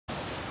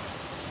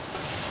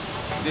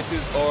This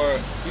is our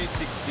sweet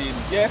 16.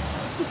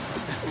 Yes.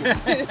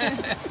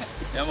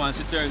 Yeah, man,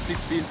 she turned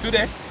 16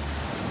 today.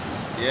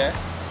 Yeah.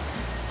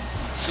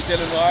 She tell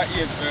you her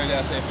age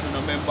earlier, so if you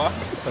don't remember,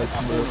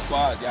 I'm on the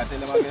part. Yeah, tell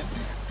them again.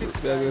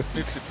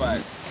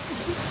 55.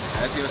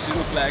 I see how she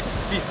look like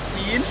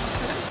 15.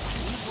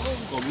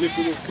 Come lift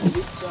it up.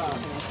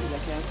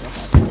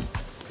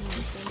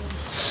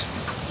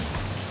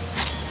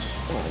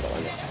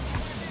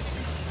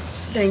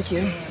 Thank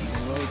you.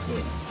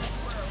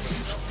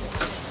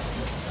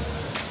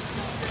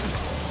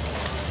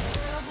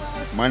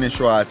 Money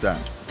shorter,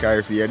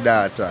 carry for your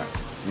daughter.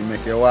 You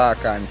make you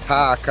walk and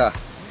talk.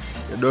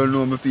 You don't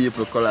know me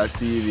people, Colaz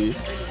TV.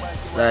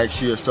 Like,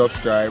 share,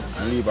 subscribe,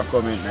 and leave a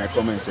comment in the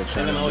comment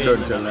section.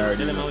 Don't tell me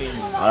already. And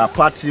a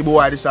patsy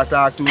boy this I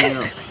talk to, you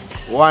know.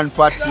 One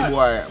patsy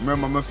boy.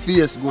 Remember my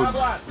face good.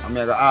 I'm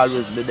gonna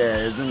always be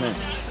there, isn't it?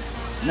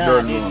 Nah,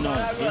 don't they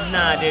know.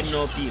 Nah, they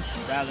know peeps.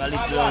 That's a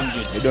little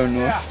 100. You don't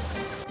know?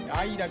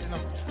 I eat that, you know.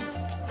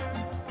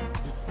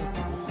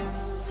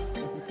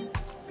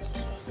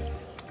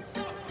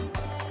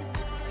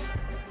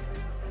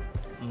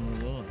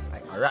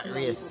 Like a rat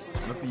race,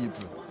 my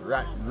people.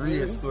 Rat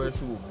race so it's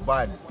so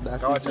bad.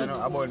 That's what you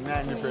know about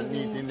 9 different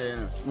meat in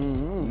there. You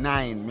know?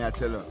 9, me I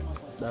tell you.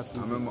 I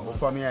remember up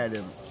for me I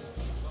them.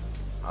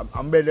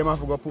 I'm bet them have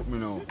to go put me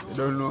now. You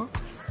don't know?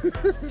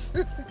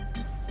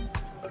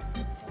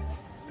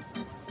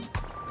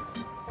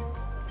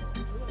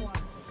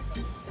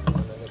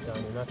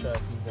 Natural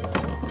season and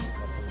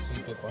some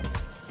sweet pepper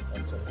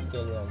and some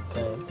scallion and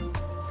thyme.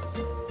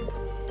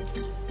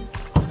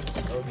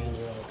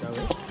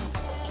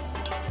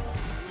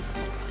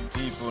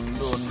 People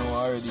don't know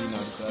already now,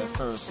 this is the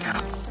first thing.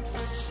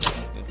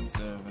 It's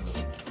serving.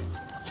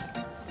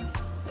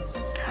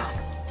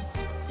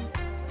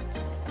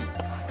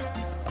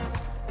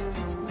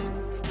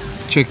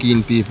 Check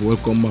in people,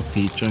 welcome back to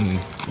the channel.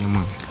 Yeah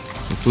man.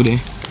 So today,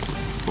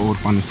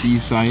 out on the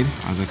seaside,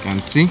 as I can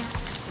see.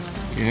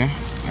 Yeah,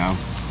 we have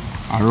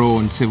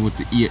around 7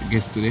 to 8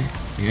 guests today.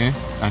 Yeah,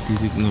 that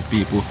is it, you know,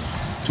 people.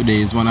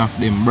 Today is one of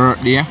them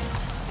birthday,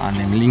 and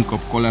them link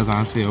up colors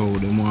and say, oh,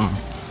 them want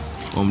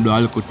do a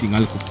little thing, a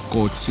little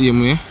coat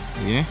same way.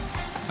 Yeah,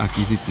 that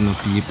is it, you know,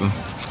 people.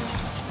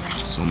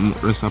 Some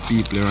rest of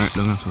people right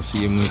down and so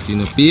same way, you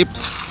know,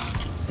 peeps.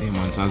 Yeah,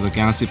 man, so as you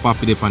can see,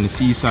 Papi up on the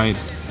seaside.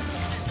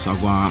 So I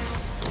go and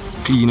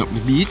clean up the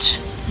beach.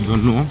 You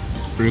don't know,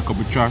 break up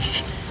the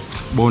trash.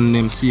 Burn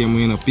them same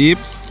way, you know,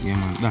 peeps. Yeah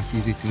man, that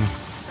is it, you know.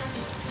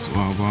 So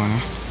I'm gonna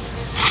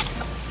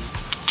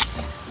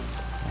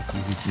that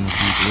is it, you know,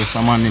 people. There's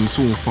a man them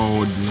so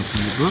forward, you know,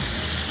 people.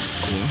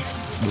 Yeah,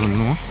 don't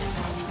know.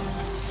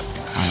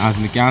 And as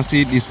you can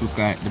see, this look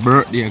like the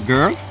birthday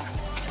girl.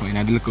 With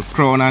a little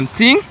crown and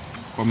thing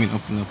coming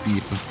up, you know,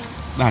 people.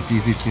 That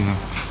is it, you know.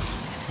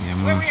 Yeah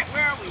man.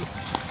 Where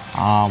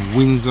are we?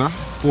 Windsor,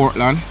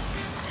 Portland.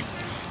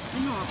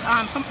 No,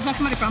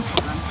 somebody from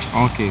Portland.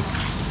 Okay.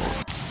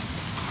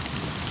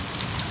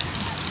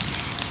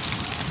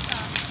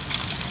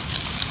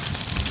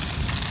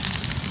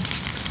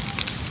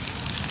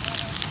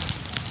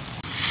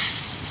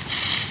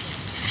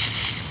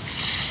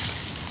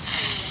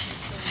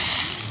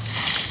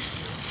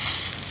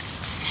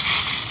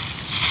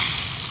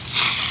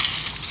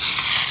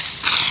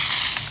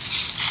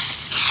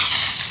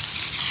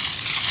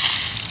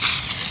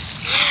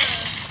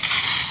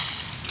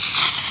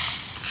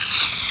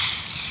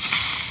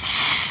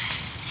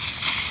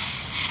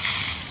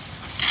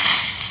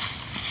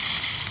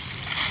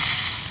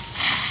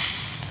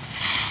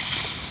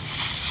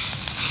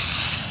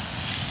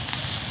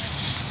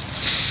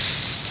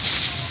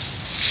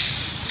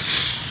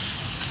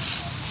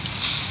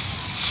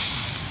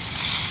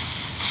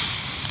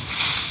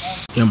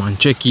 Yeah man,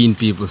 check in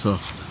people. So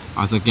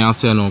as you can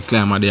see now,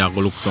 climber there go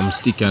look some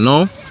sticker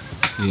now.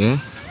 Yeah.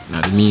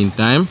 In the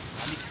meantime,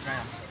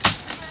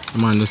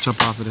 yeah, man, just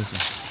chop off of this.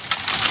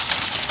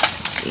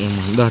 Yeah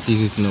man, that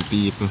is it now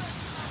people.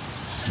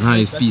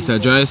 Nice piece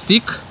of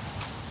joystick.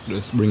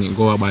 Just bring it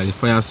go by the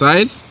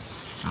fireside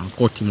and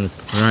cut him up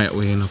right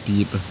way, you know,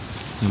 people.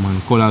 Yeah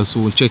man, Colaz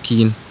soon check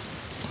in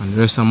and the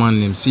rest of man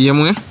them same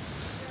way.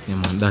 Yeah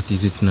man, that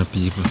is it now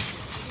people.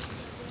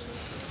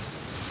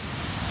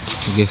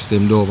 I guess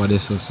them do over there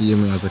so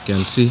same way as you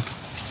can see.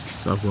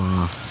 So go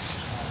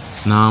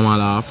normal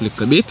off a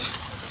little bit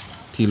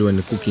till when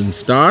the cooking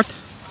start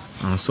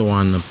and so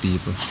on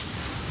people.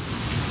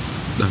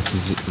 That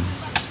is it now.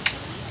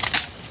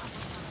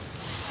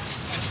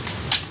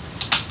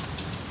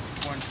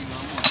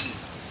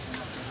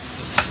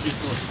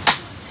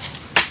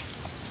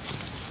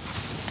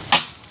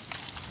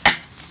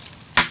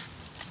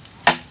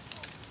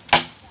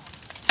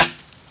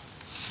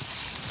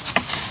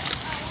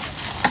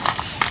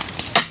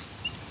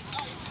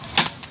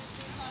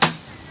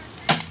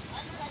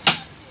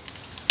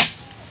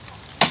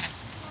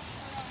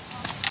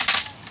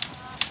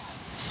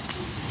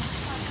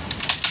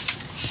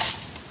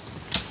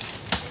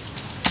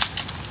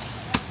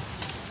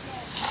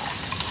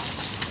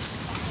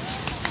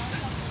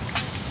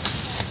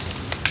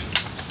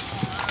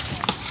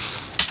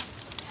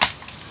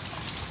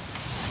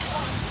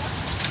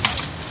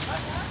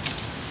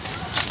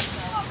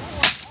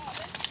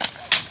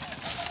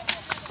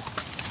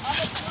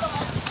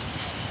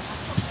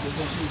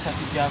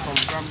 have some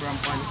gram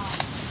pan.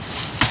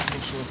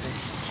 Make sure say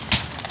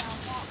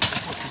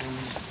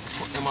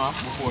cut them off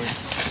before it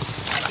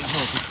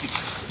starts to stick.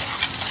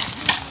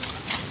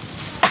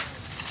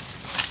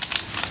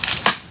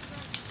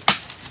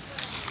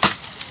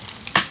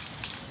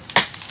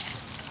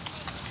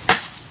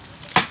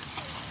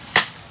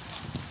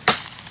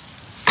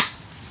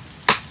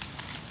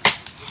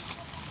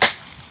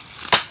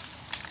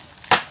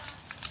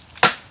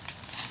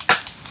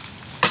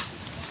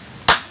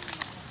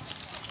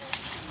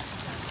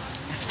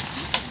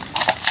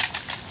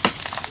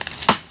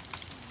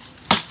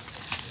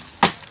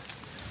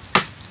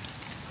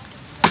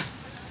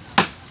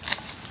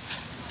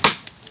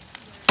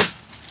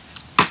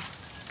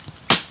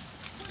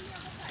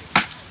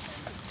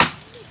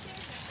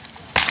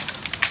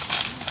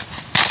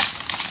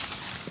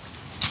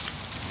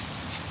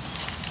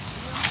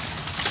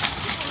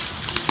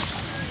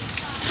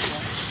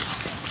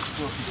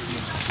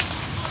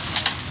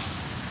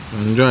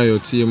 Enjoy your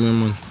tea, my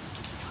man.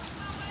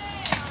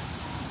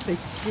 Thank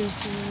you.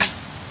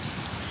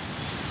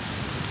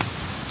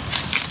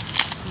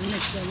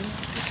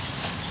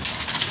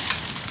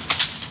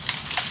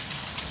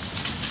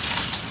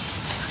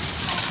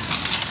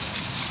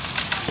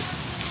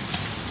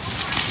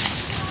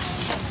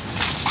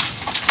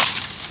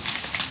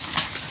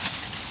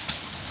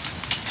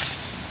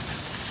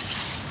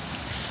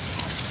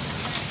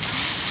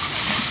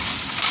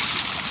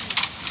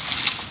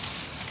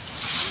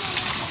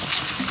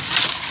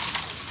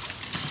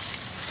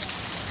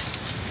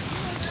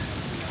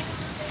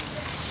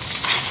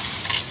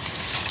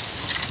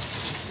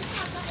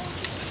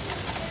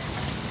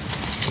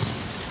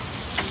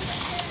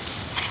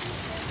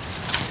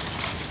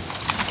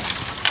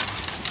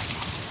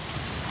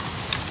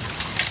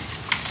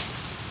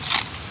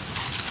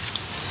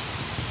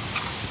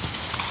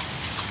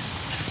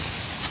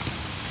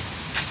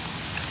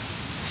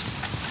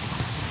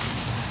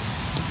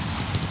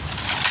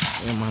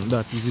 Yeah man,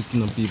 that is it, you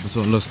know, people.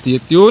 So just stay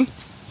tuned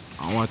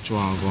and watch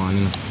what go on,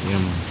 you know. Yeah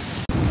man.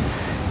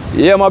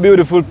 Yeah, my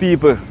beautiful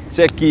people,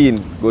 check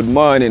in. Good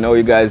morning, how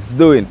you guys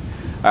doing?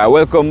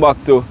 Welcome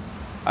back to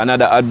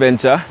another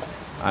adventure.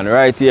 And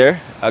right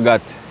here, I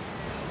got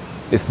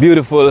this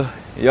beautiful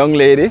young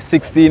lady,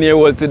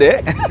 16-year-old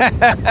today.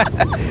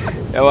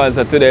 Yeah, man,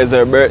 so today is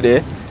her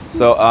birthday.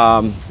 So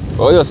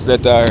we'll just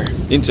let her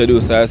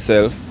introduce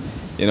herself,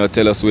 you know,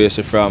 tell us where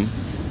she's from,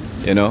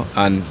 you know,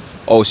 and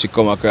how she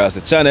come across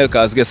the channel,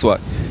 because guess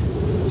what?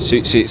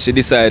 She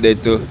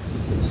decided to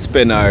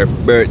spend her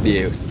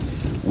birthday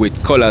with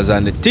Colaz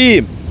and the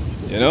team,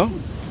 you know.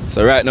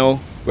 So right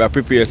now we are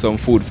preparing some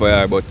food for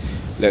her, but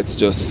let's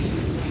just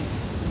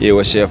hear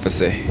what she have to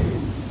say.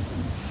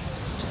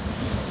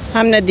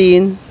 I'm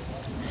Nadine.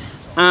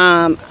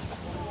 I'm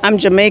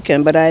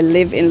Jamaican, but I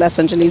live in Los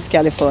Angeles,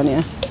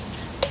 California.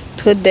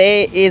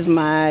 Today is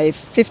my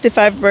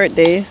 55th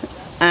birthday,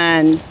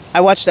 and I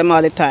watch them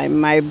all the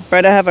time. My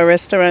brother have a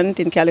restaurant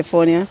in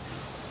California.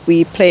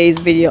 We play his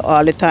video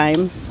all the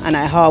time, and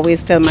I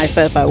always tell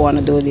myself I want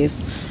to do this,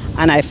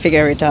 and I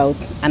figure it out,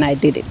 and I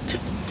did it.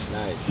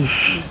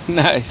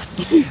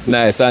 Nice.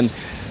 Nice. And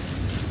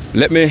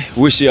let me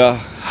wish you a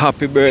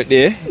happy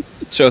birthday.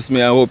 Trust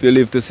me, I hope you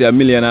live to see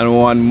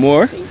 1,000,001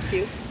 more. Thank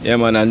you. Yeah,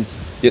 man. And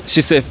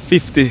she said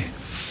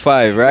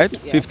 55, right?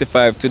 Yeah.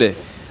 55 today.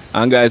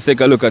 And guys,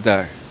 take a look at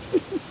her.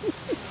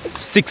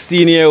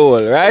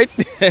 16-year-old, right?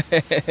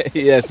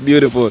 Yes,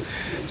 beautiful.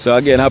 So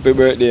again, happy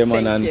birthday,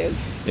 man. Thank and you.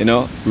 you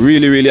know,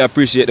 really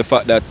appreciate the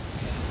fact that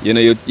you know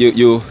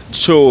you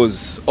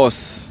chose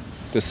us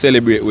to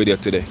celebrate with you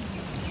today.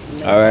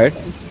 All right.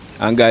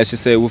 And guys, she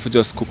said we should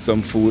just cook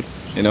some food,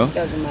 you know.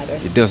 Doesn't matter.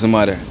 It doesn't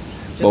matter.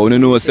 But we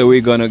know say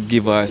we're gonna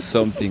give her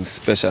something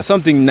special,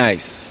 something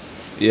nice.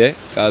 Yeah,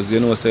 because you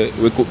know say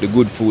we cook the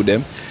good food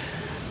them.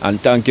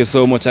 And thank you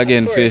so much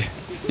again for,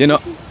 you know,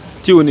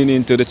 tuning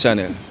into the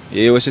channel.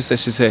 Yeah, what she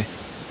said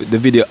the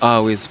video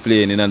always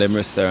playing in them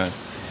restaurant.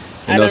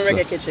 You I know, don't so,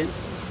 Reggae Kitchen.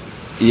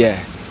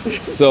 yeah.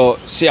 So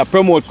she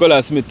promote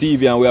Colaz Smith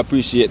TV and we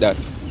appreciate that.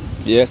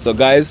 Yeah, so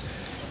guys,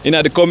 in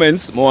the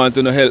comments, I want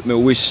to help me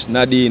wish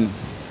Nadine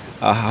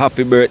a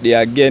happy birthday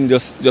again.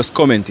 Just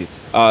comment it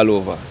all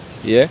over.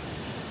 Yeah.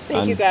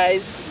 Thank you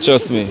guys.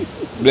 Trust me.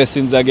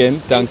 Blessings again.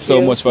 Thanks so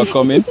you. much for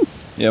coming.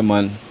 Yeah,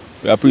 man.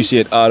 We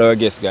appreciate all our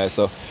guests, guys.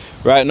 So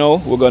right now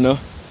we're gonna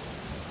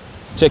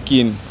check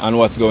in on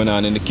what's going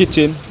on in the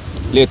kitchen.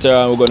 Later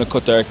on, we're gonna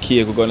cut our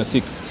cake. We're gonna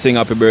sing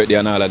happy birthday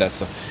and all of that.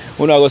 So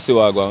we're not gonna see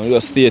what's going on.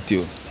 Just stay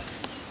tuned.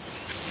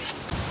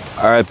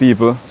 All right,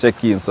 people,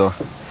 check in. So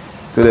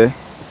today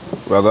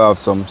we're gonna have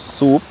some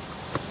soup.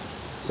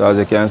 So as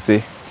you can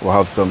see, we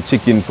have some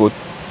chicken foot.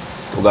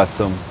 We got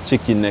some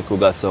chicken neck. We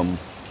got some,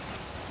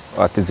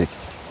 what is it?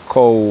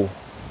 Cow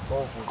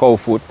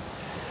foot.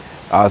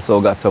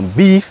 Also got some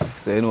beef.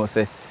 So you know,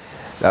 say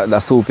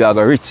that soup you got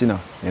rich, you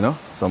know.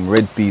 Some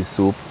red pea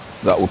soup.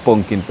 Got with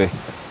pumpkin for,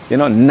 you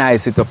know,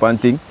 nice it up and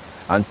thing.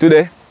 And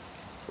today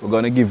we're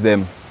gonna give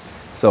them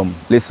some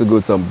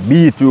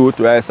beetroot,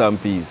 rice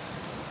and peas.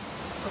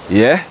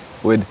 Yeah,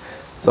 with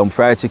some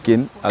fried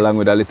chicken along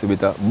with a little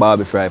bit of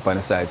barbie fry on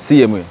the side.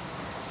 Same way.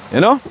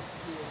 You know?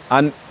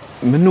 And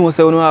I know,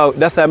 so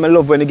that's why I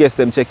love when the guests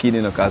them check in,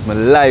 you know, because I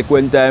like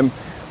when time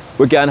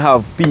we can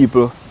have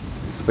people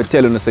who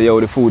tell us say, yo,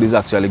 the food is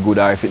actually good,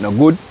 or if it's not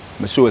good,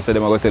 I'm sure say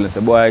them are going to tell us,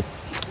 say, boy,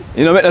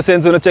 you know, make no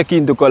sense when you check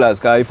in to Colaz,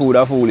 because the food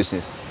are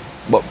foolishness.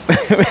 But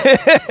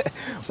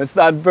we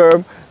start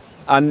firm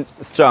and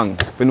strong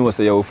if you know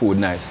say your food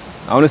nice.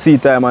 I want to see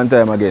time and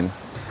time again.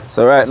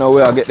 So right now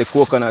we are get the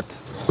coconut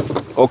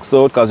ox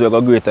out because we are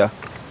going to grate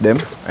them.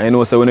 And you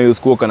know so when you use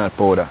coconut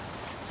powder.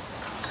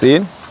 See?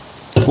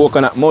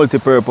 Coconut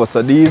multi-purpose,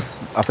 so these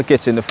are for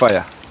catching the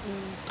fire.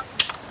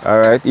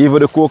 Alright,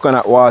 even the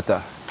coconut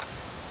water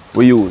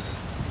we use.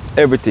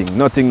 Everything,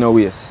 nothing no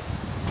waste.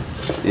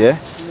 Yeah?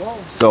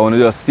 So when you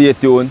just stay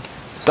tuned,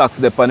 socks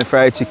the pan the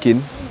fried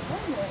chicken.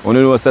 When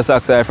you know the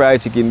socks are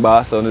fried chicken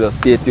bar, so you just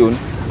stay tuned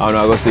and we're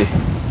going to see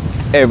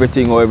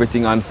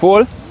everything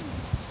unfold.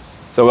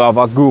 So we have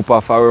a group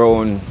of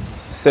around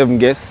 7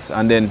 guests,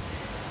 and then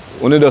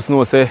when you just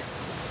know say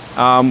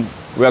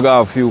we're going to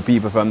have a few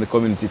people from the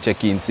community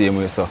check in same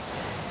way. So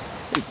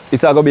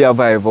it's going to be a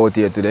vibe out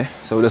here today.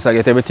 So we just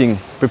get everything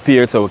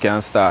prepared so we can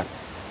start.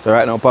 So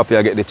right now Papi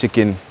I get the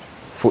chicken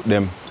foot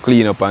them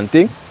clean up and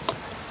thing.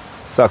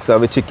 Socks have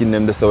the chicken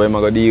them, that's how I'm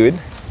going to deal with.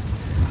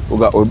 We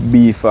got our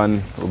beef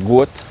and our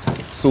goat.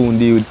 Soon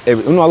deal with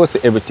everything. I'm going to say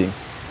everything.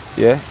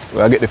 Yeah?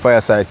 We'll get the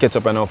fireside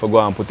ketchup and now for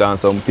go and put on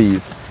some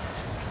peas.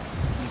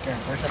 Okay,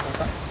 pressure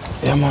cooker?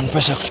 Yeah man,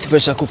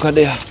 pressure cooker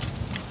there.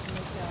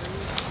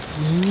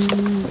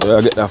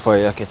 We'll get that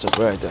fire ketchup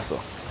right there, so.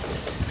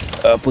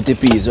 Put the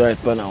peas right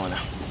for now.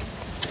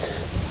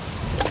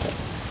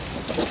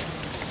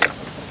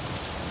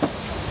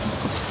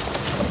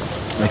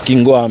 I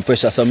can go and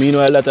pressure. So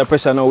meanwhile that the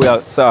pressure now we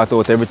are sort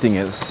out everything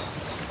else.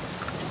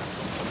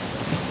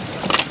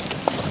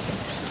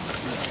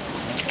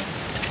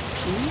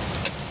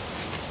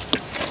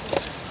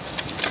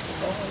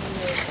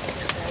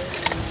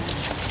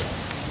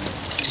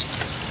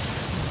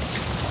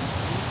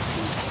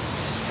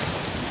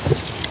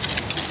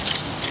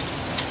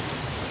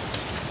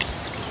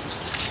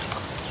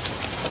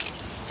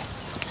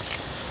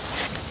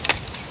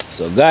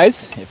 So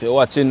guys, if you're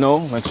watching now,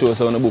 make sure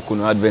you book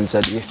on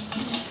adventure day.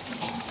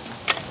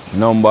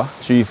 Number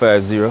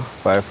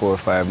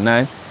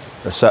 350-5459.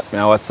 Just shot me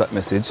a WhatsApp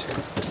message.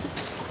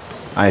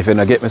 And if you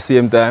don't get me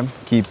same time,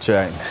 keep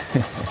trying.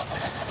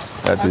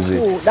 That's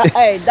it.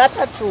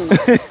 That's true.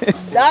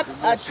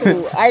 That's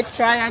true. I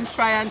try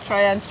until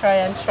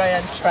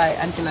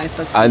I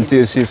succeed.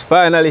 Until she's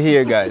finally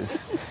here,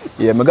 guys.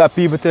 Yeah, I got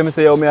people tell me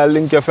say, yo, I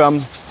link you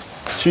from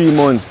 3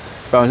 months.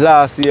 From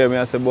last year,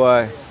 I say,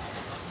 boy.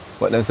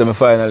 But then say I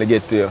finally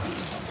get to you.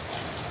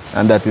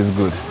 And that is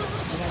good.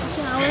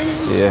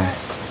 Yeah.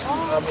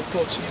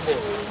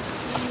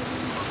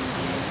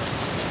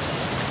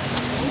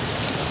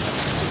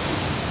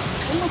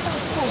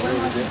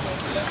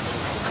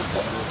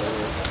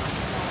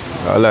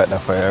 I like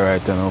that fire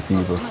right now,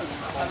 people.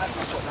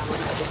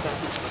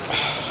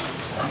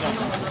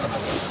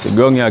 So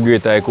ground here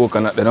great like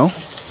coconut, you know?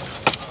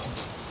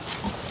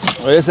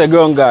 What you say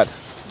ground God?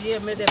 Yeah,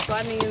 me the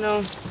funny, you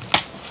know.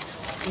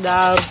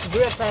 The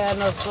grater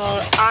not so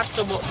hard,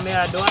 but me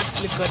I don't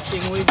flick a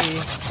thing with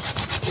it.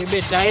 You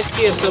better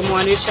escape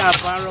someone who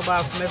sharp and rub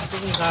off my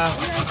finger.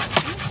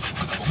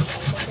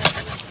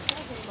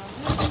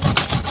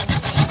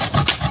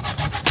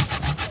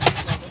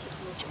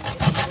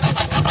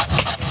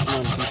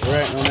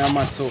 Right now, I'm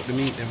not soak the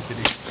meat them for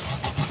the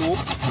soup.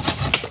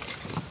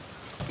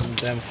 And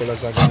them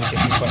colors are going to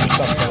get people and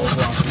stuff that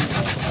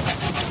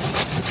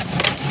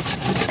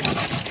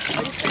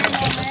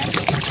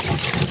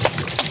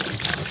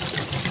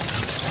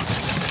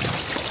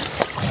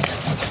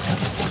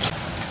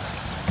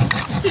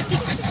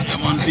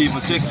Come on,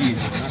 people, check in.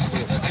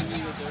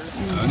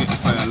 I'll get the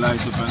fire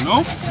light up and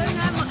now.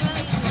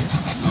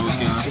 So we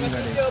can.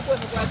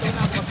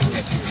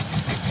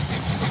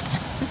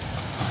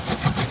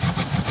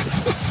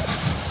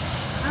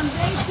 I'm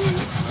baking.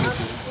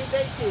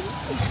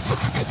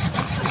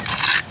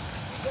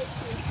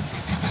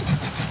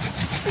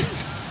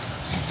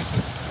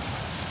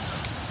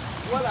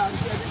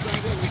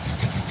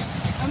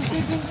 I'm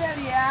getting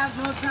ready. I have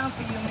no time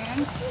for you,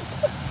 man.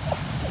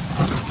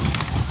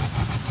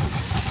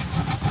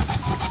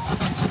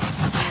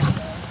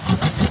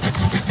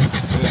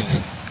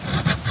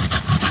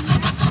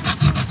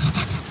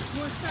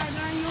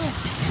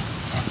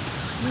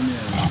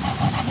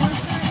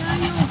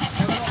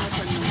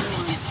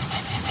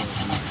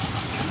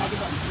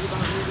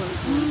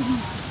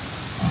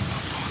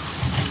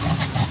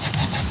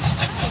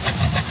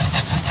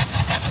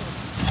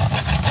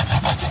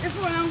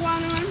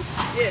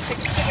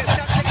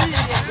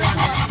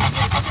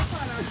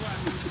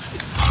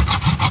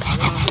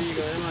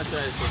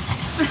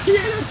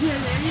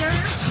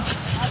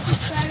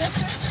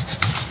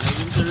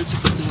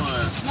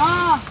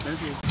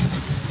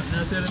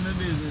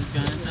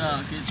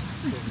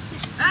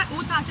 Who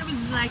talk your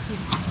business like him?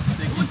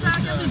 Who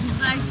talk your business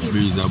like him?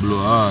 Breeze a blow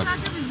hard. Who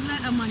talk your business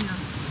like a man now?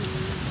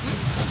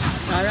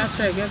 That's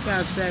right, you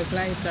can strike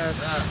lighter.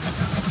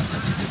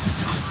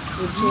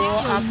 Which you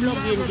a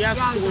plug-in gas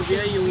stove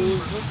you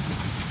use.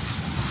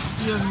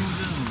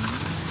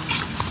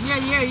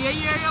 Yeah,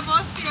 your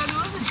boss here,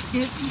 no?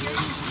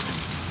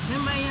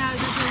 Remember, yeah,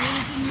 that's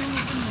everything you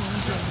need to know.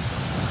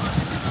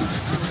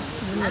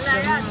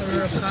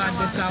 Record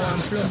the car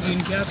and plug-in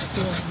gas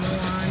stove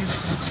now and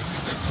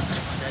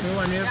you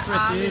want to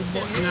press the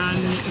button and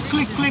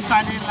click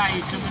on the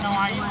light. You don't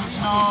want to use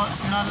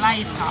no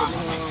lighter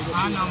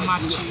and no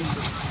matches.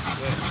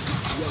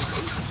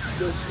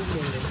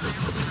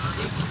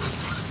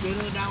 You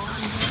know that one?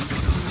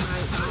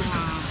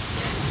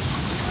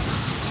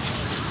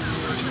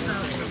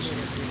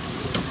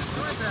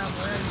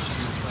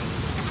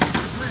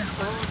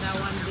 Oh, that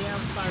one there,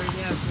 sorry,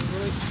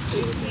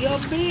 you're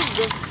big.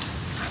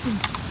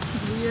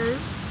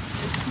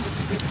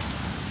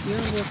 You're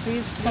the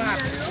fish pack.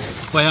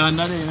 Why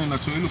under there, you know,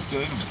 so it looks so,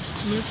 you know.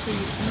 You see,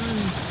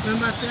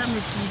 remember, say I'm a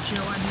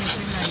teacher, what you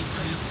say,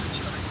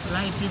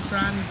 light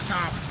different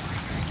top.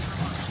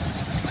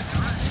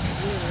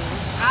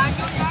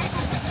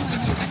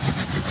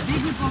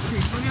 Big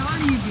hypocrite, but they all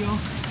leave you.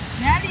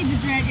 They leave the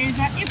dread is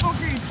a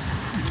hypocrite.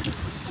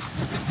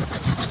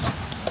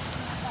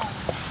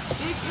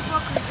 Big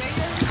hypocrite, they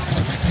hear you?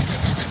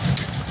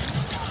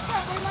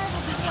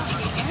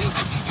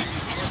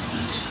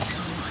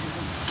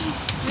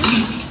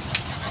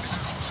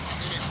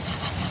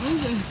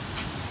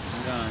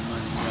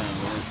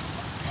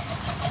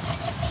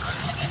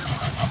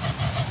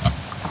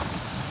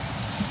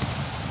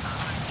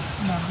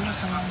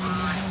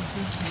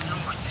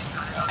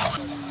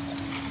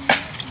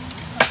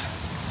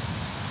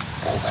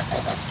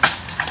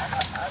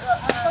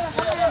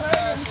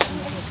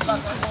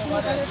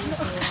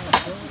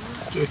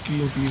 Check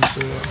in people,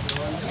 so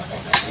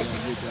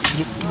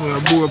we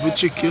boil up the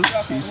chicken,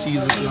 so you see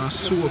it can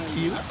soak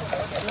in.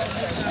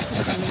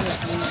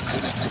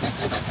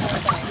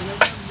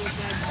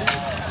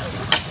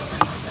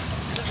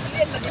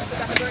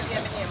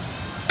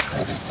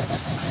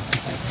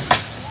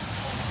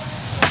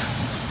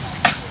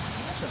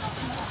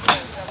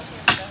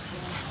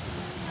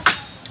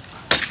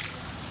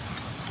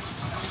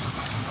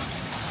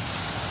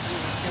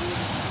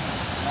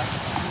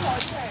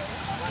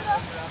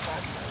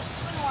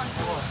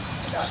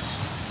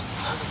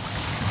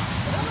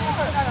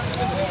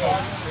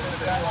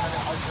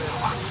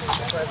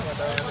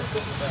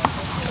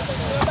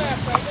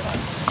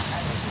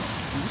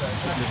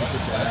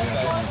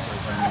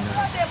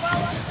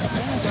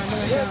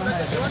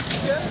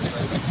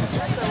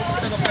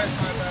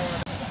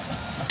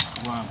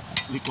 Wow,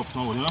 lick up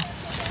now, yeah?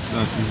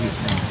 That is it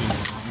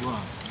now.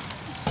 Wow.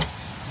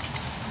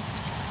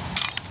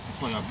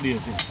 Fire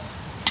blazing.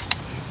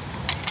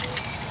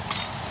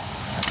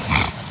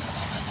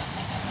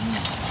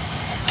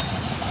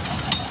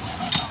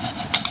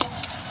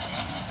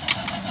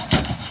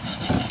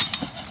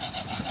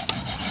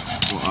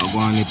 Go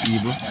on the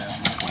people,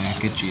 when you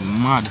catch it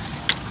mad,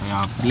 when you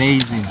are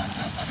blazing,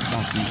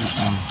 that is it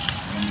now.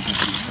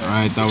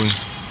 Right away.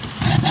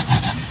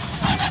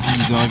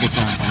 These are get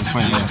time for the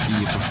fire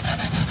people.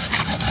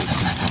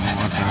 Get some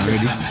water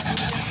ready.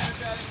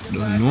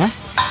 Don't know,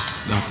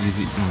 that is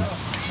it now.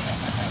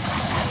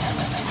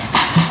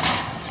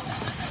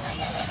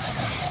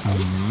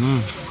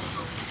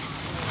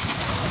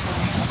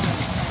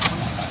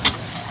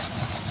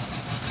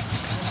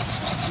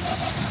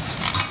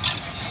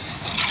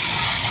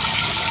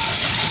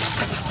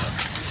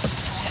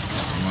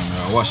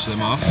 Wash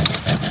them off.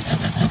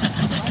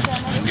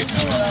 And get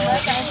them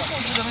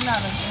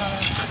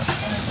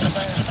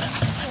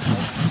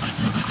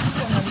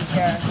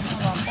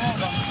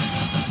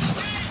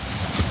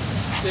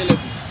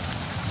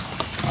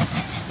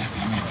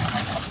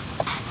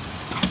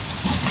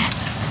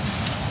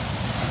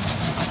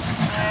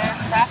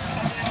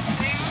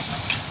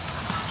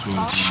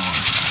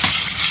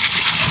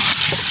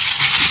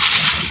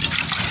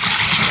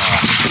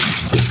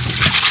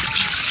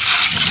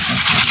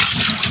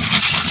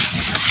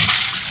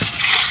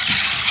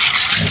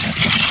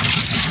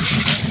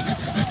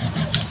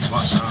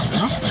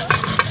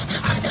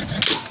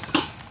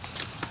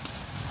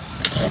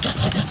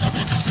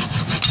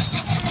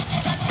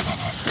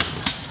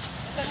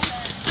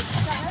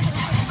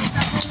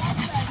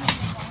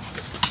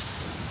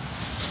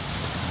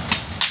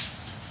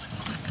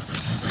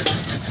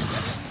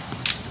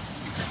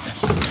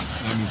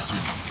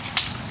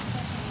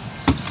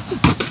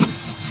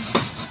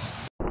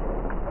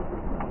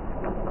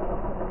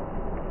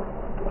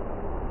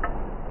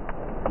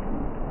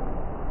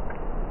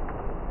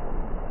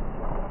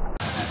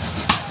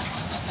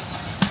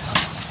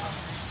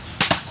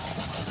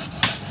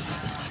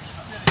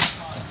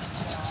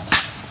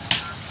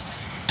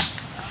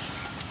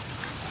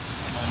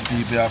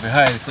people have a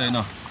high, so you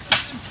know.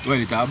 Well,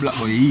 it's a black,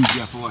 but it's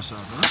easier to wash out,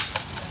 huh?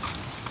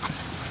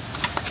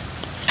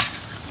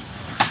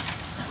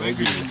 Very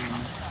good.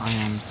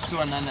 Iron. So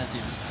another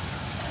thing.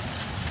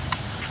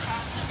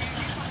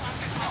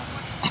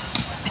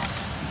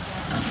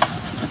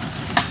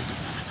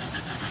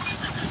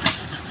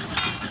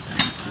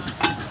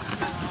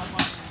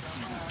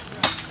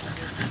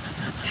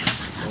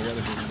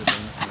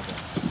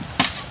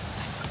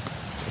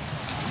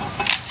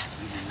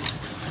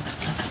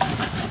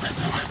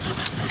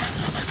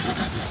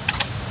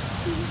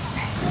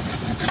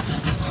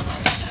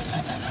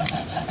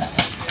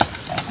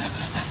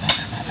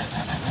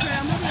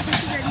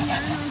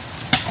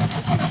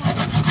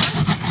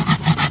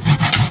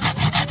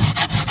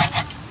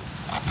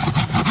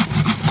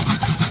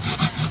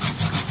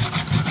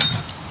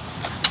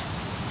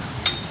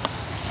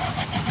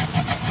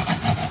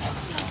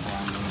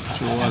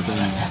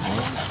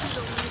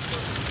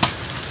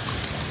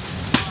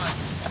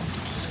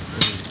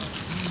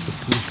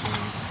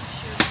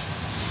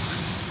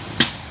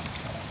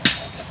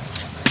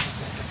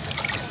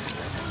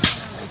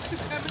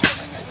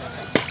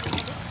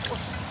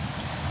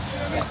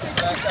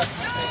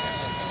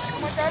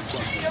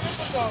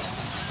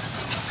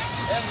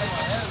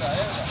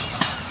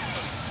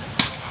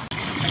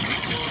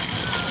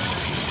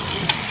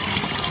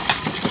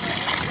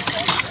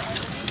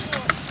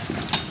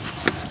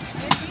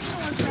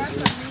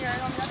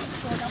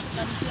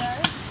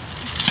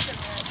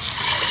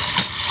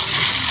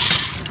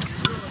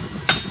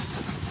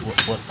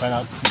 What kind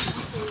of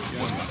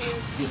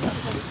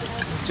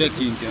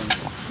Check-in.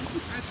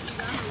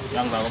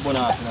 yang gak kebun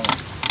apa?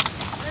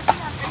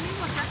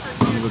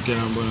 I'm going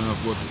to burn enough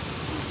butter.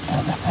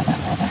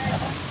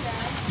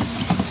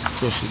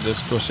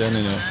 Just crush it and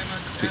you know,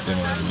 pick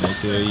them out.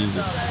 It's very easy.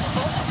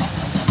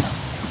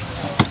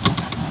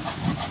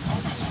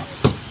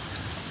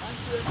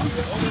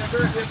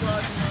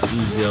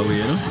 Easier way,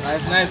 you know?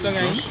 Nice song,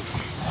 eh?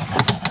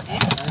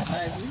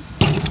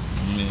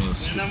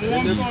 Yes.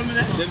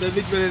 The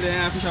big belly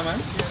there, fisherman.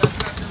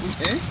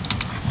 Eh?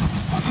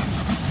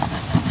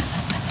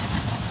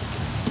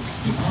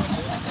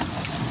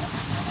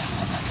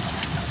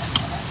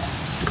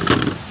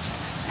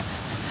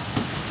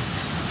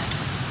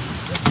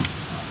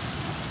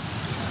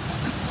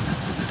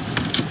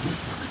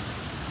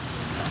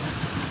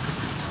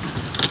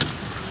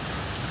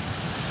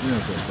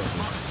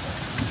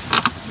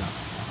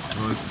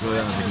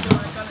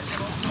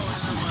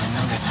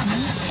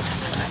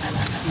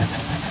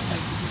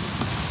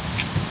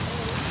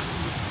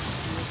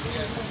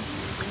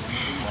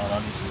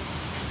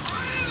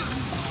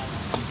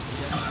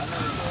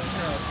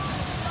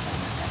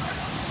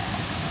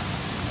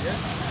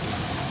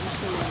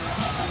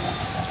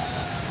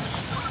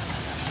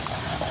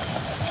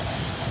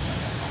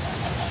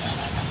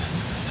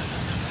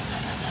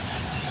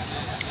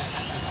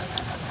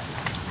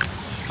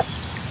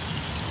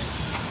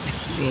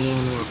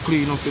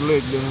 Clean up your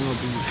leg, then you know,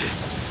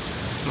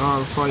 people.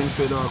 All fine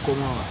feather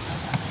come out.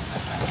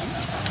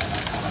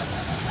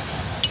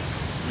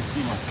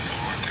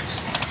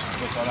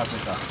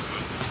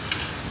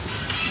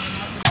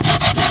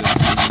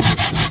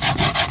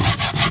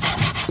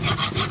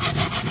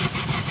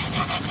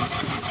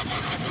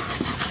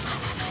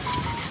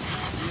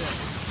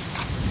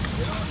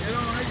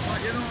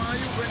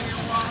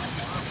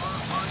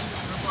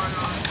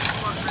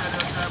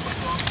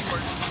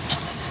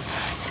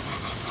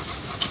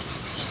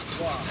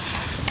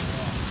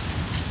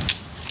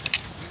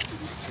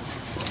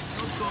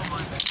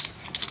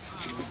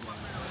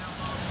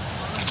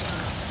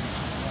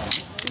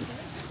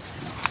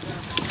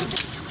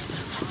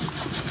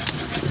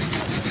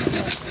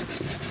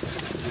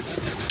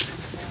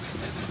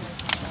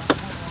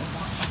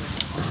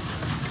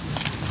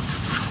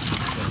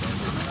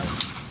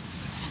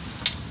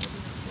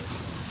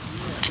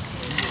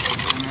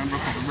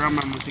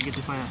 Grandma must get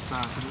the fire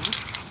started.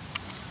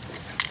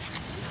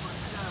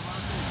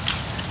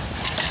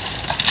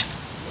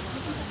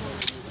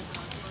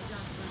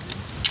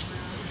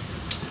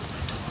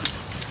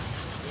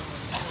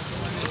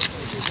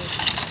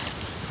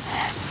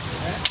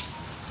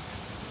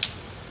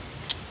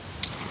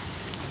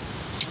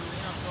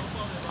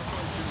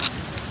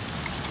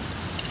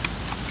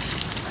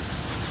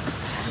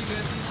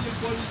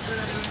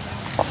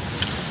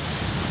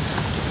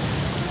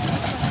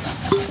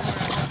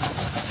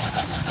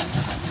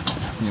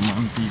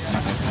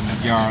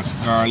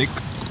 Garlic,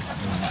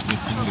 the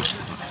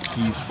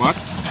peas pot.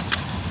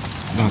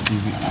 That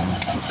is it.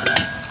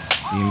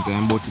 Same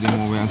time, both of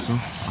them over here, so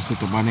I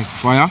set up my next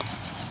fire.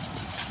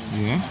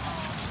 Yeah,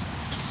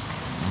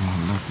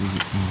 and that is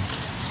it.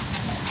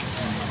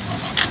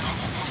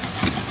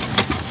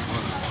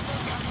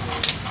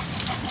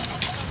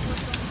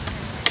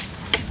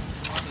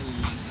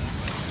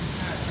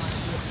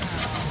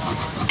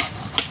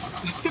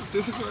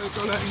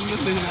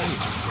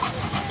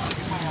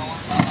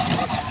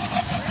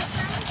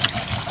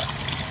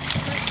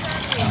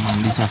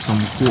 And these are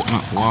some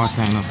coconut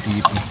water in a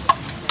people.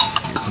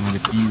 Get some of the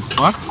peas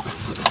pot.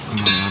 And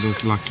then I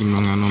just lock him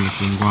down and make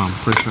him go on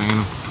pressure, you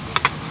know.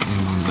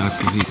 And that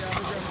is it.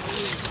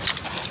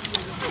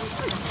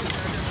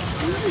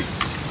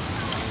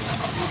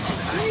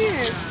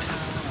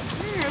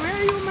 Here, where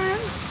are you, man?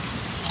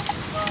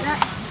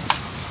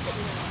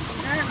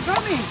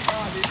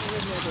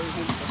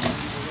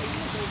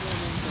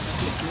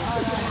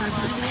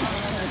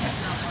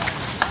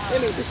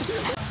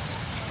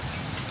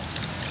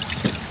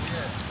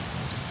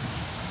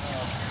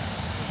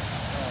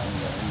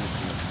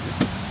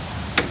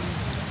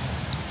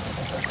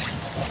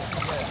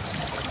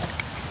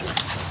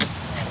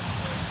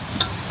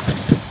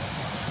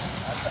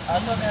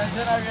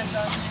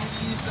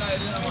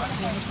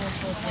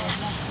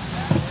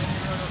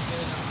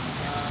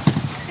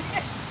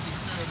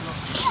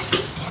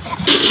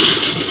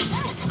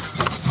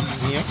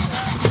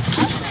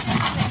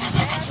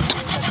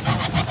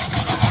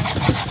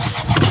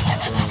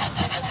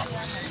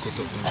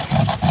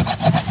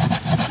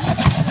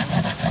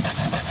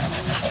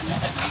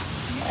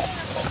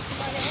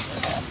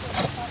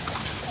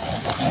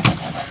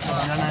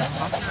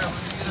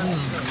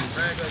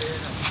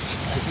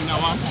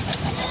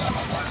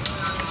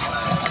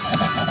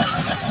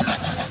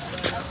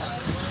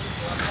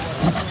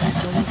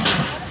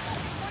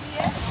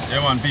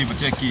 on people,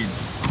 check in.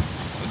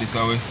 So this is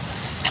our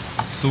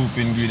soup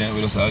ingredient.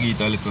 We just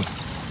get a little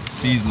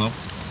season up.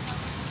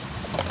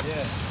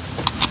 Yeah.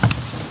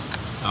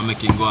 And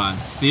make it go and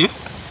stay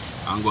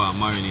and go and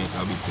marinate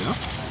a bit, you know?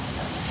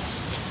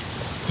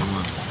 Yeah,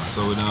 man. That's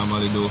how we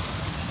normally do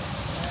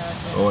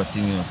our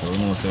thing here. So we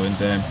know so in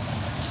time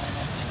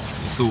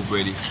the soup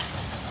ready.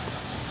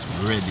 It's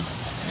ready.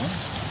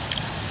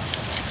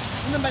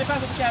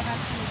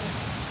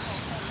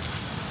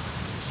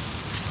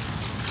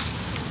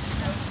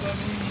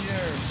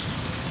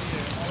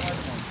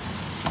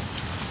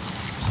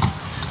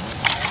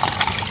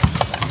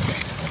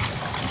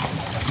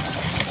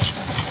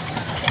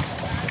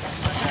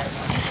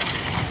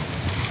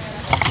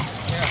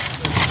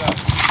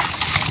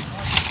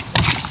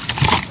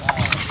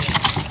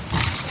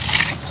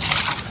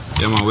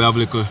 Yeah man, we have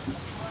like a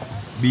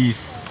beef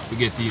we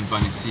get in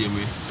pan the same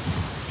way.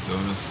 So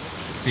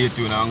stay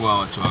tuned and go and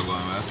watch what go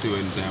on. We'll see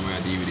when time we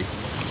are dealing with it.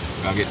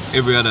 We'll get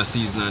every other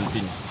season and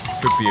thing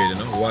prepared, you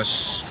know,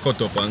 wash,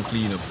 cut up and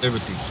clean up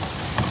everything.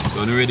 So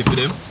when we're ready for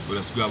them, we'll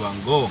just grab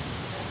and go.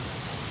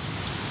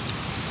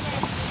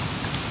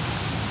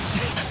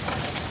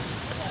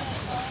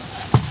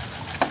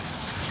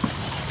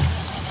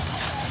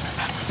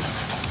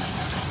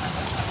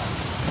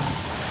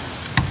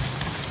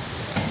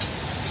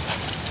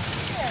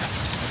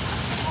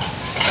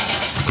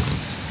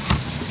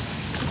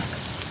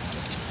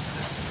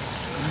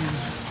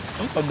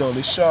 I'm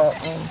doing sharp,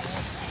 man.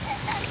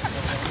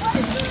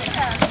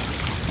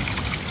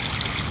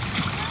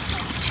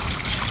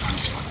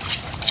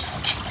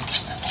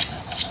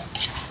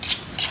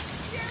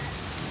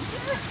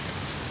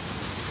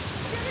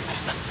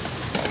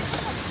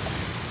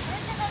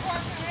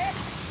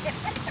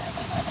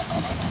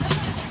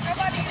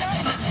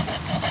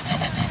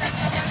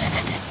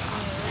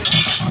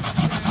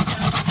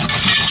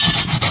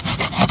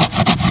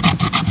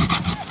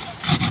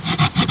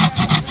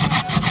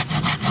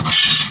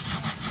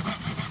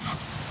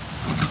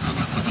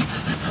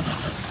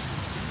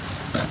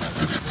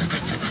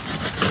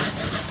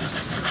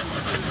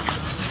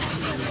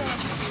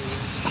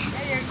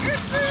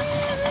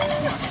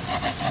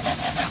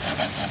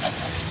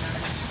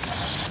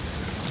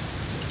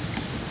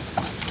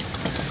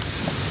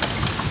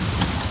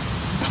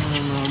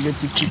 Get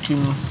the chicken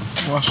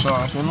wash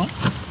off, you know.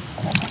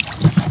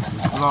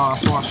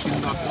 Last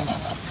washing that thing.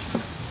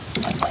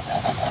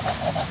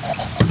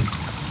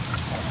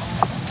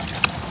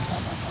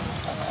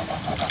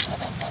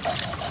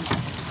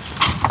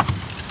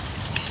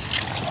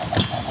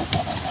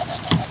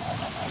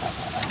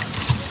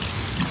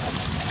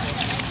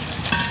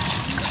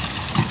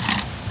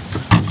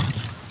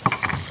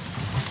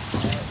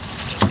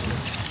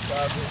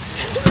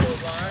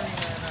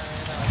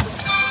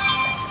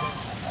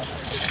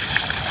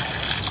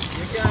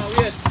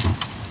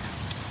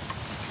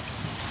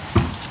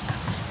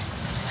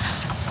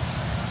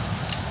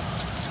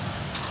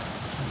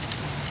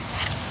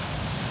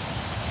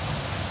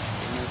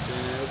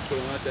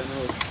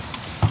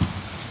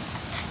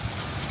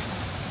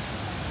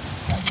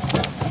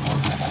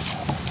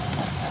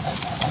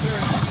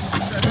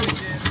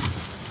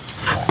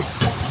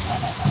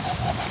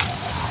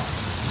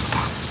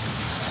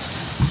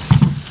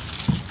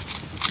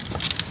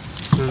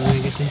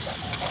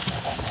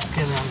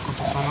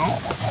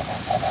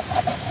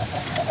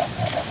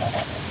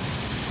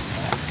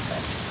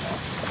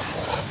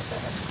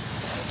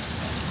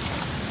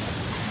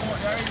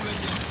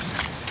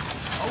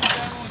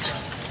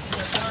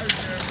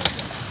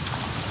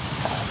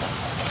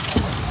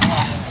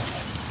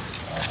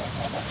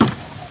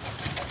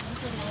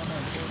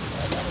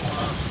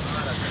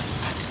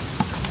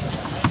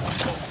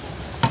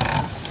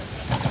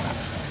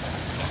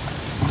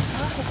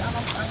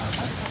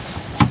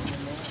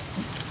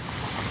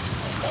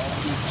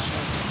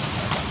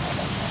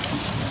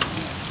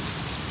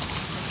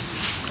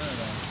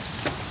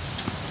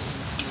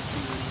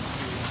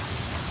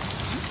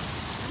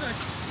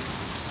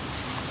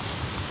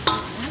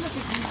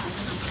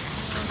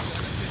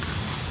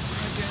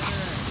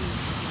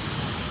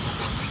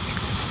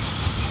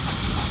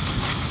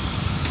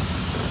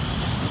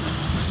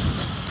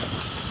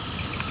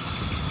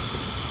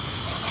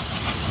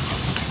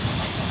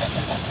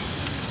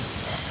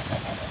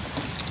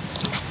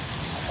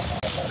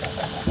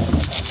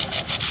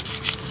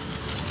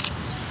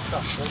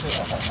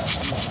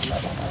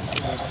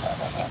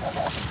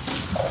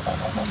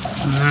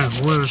 Yeah,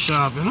 well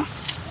sharp, you know.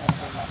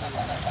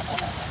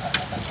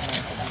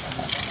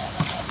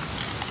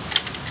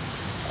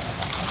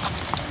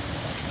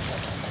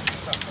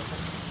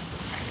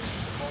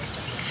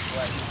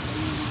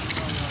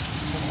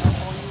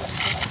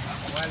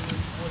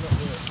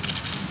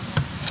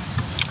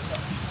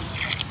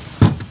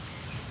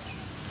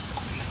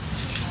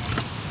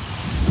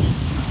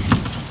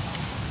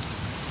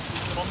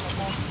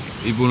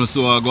 People know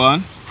so I go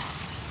on.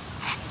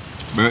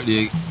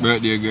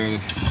 Birthday girl,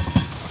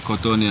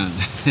 cut onion.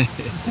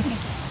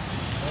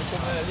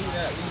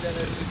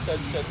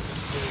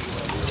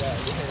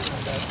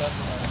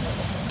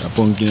 The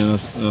pumpkin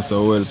is not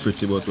so well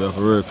pretty, but we have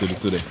to work with it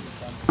today.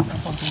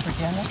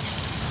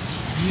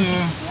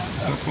 Yeah,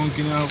 it's a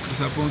pumpkin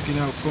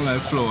out color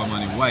flower,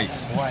 man, in white.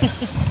 White.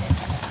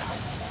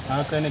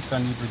 Okay, next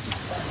one, pretty.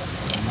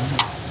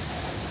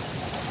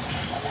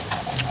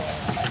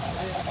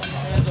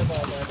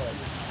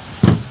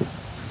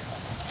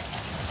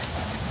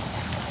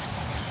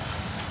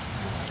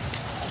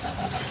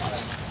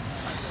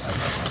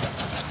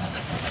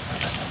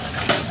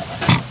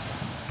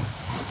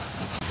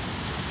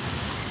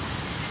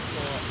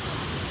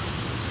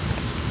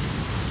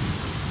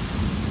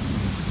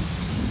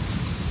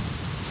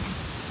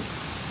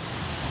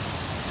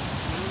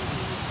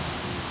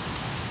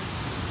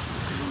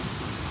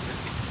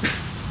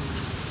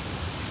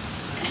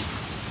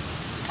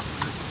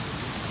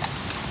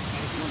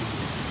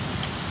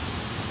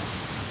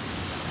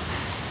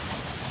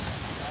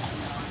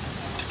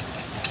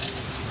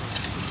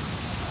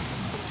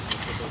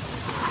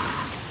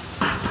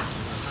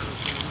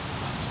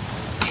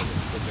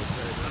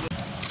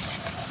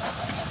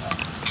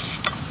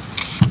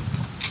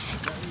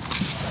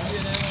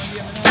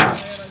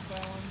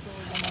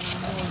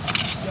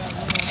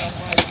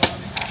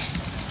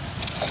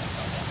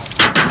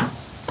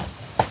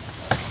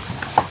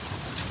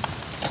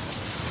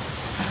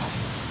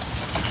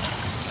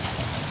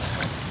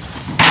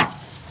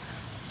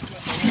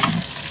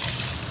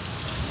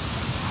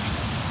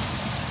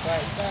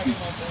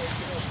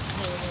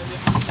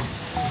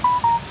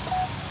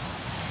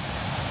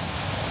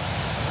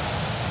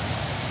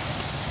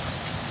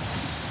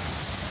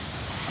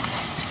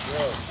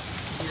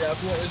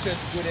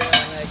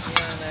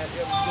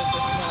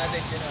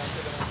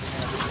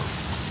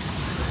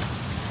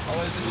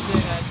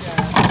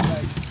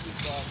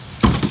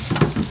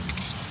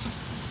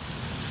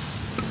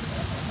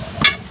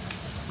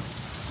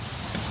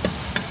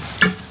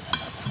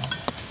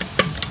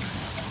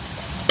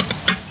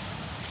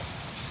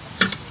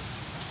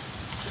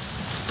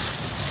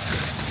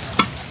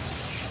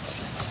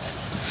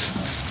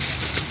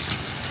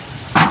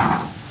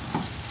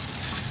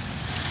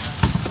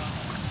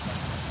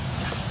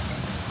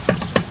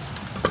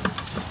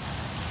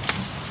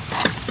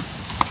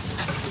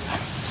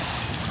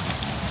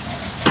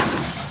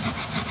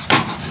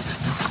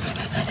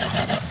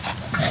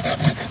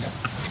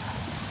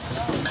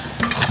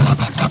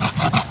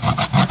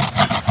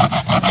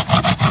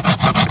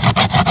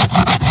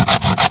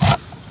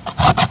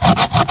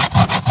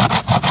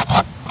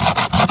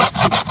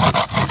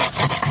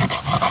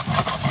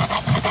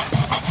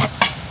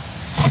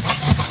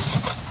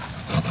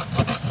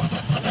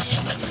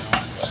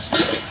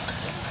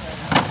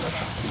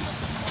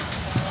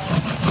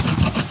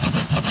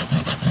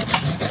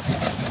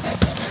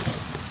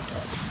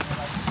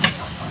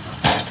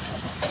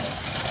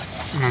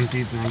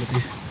 People, look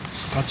at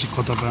scotchy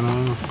cut up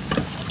and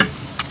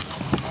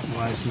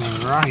why it smell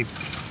ripe.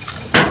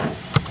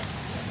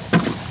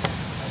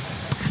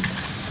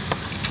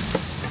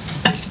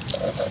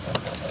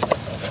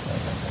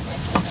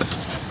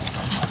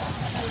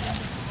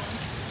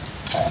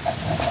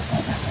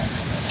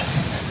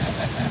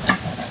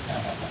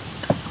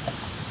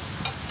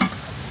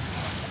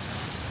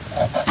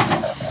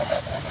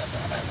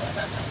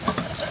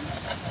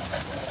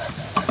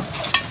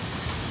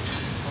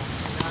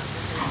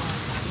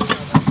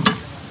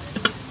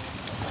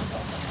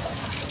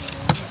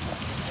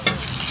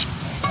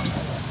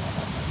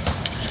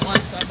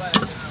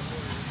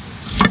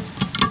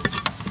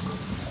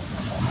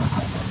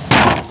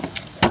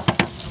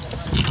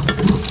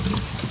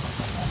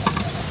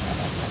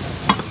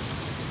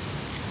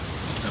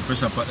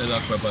 Pressure pot the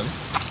lock properly.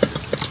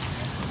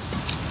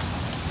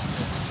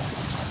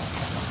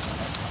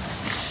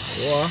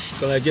 Wow,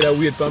 can I get a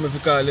weight for me to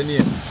call the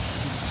name?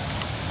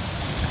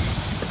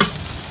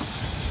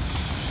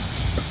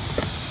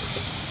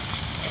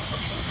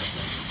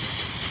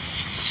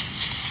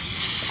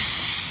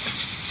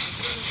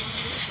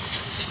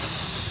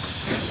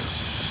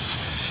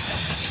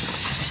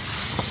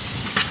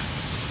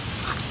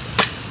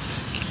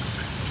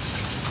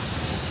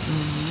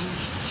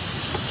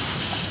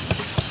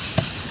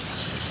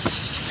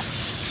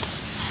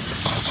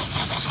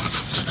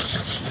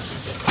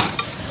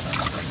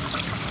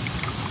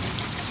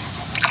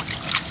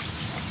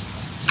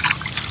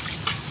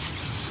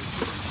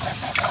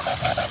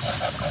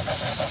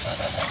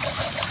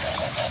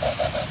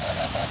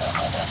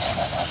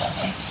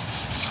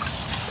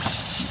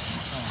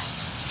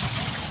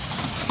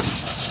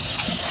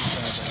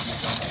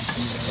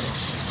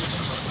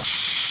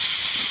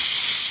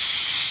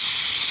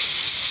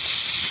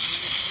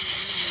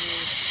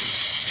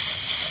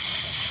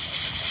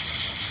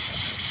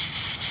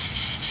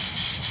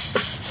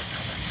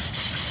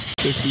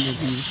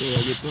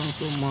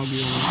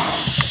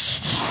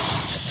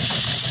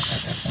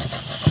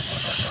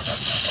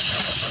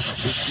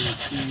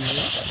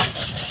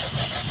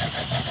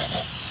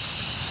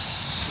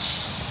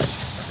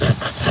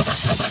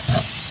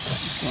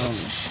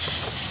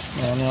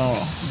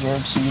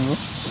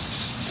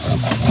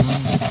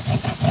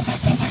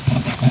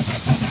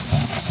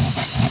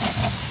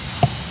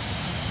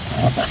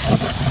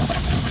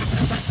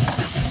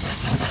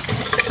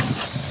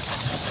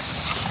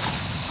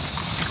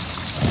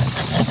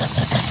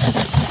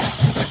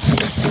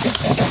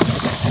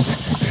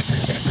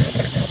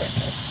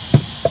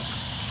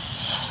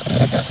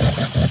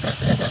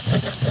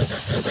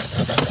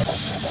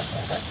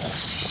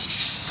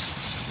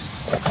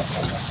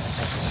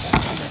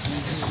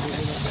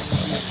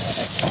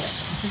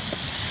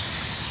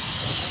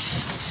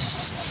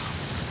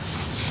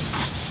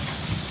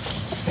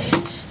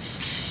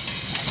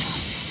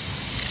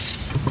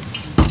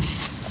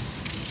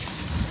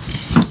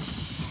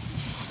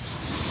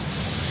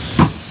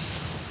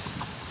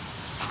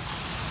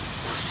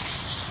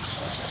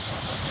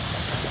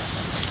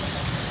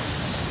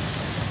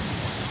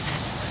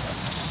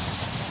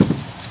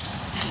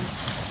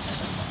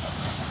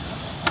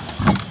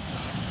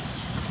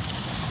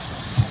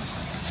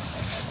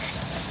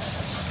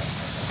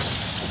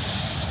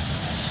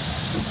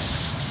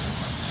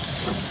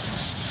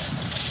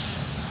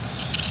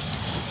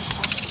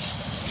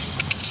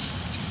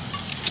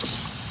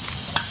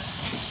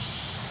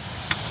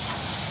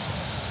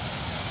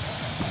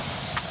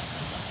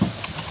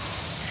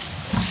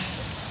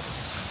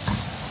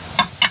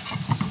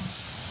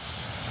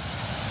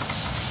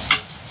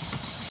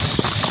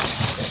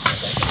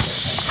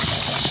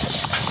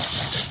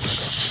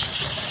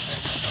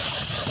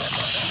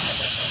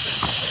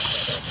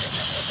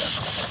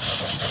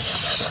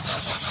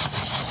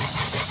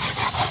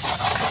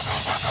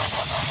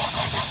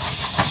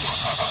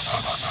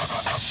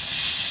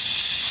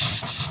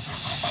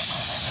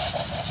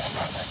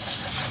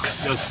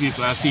 Just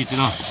people, I see it, you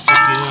know.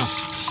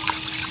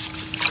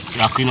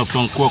 You clean up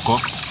some cocoa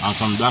and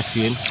some black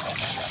bean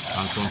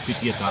and some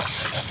potato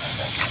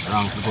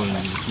wrong to go in the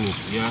soup,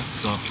 yeah?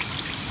 So,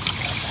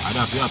 I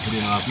have to put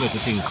in a make the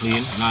thing clean,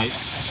 nice,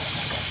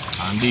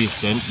 and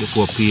decent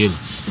before peel.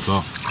 So,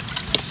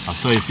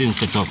 that's how it's in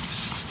set up.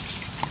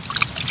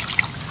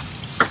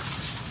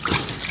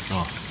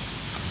 So,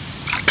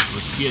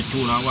 let's stay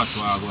tuned and watch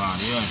what I go on,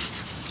 yeah?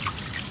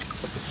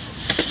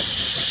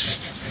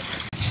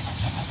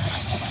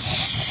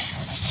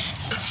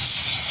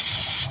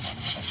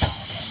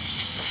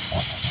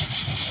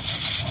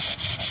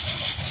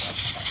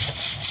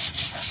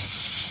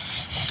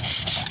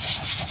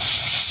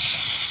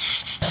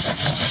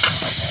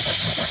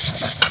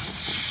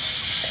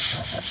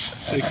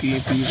 Taking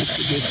pieces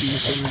to get you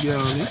some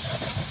garlic.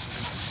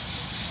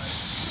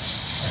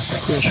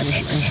 Crush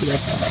should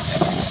have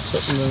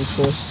something like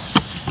first.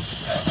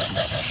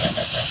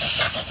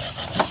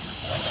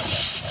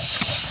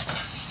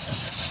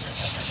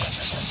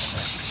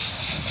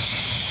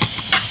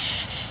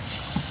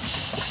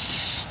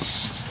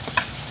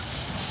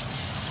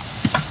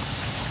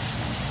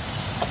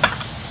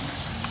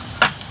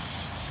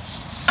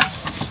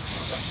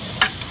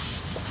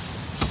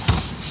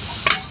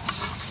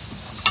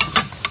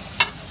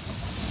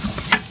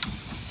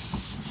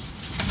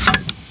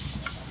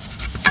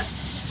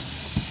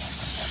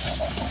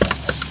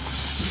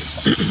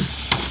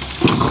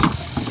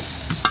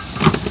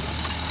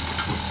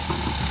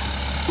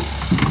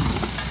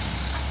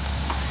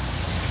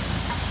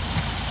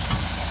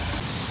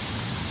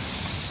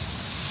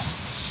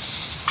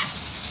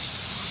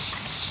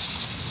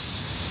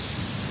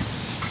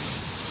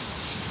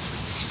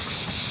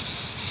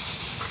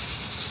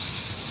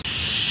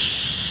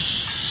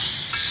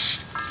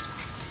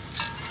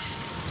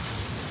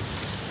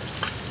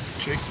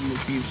 Checking the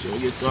peeps, so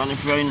get on the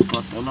frying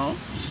pot, you know.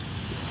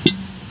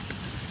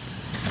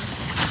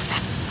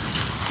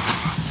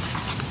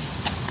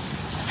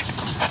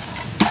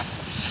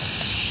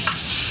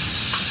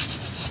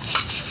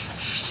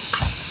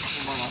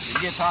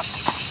 Get hot.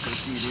 You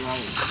see the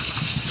oil.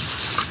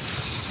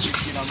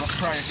 Chicken, I'm gonna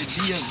fry it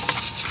again.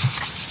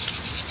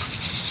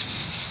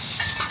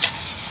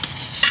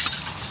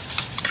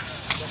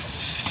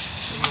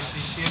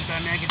 Same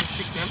time I get the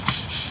stick them,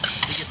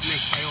 they get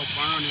next fry up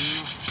and running, you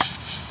know.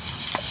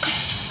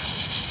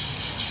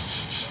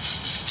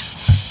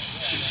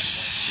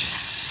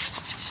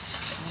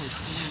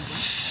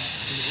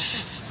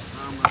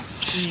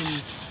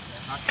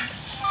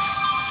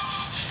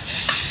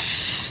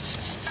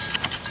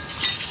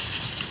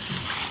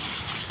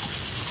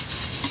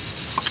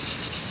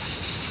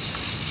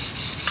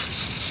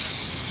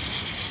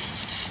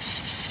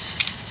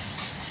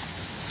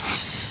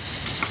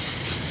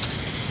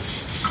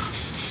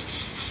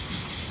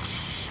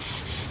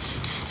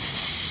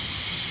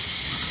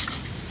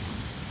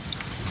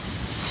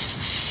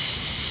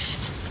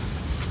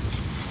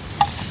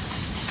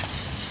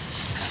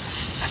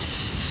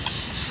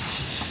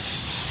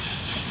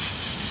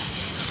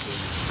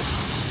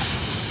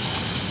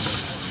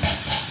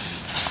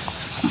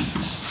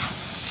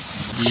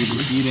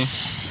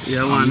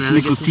 Yeah, man. This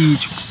little tea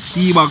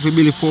bag to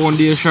build the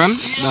foundation.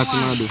 That's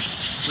what I do.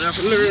 We have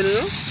to learn,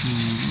 you know?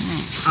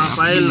 Half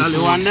a hill,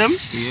 you want them?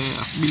 Yeah,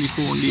 build the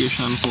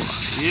foundation for.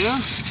 Yeah.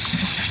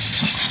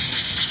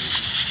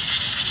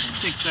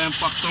 Take time,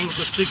 pack some of the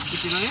stick,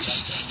 you know?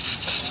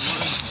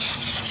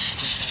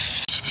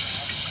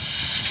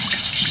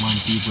 Man,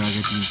 people are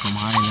getting from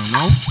Highland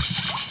now.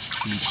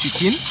 The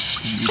chicken,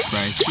 the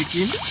fried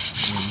chicken.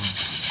 Yeah, man.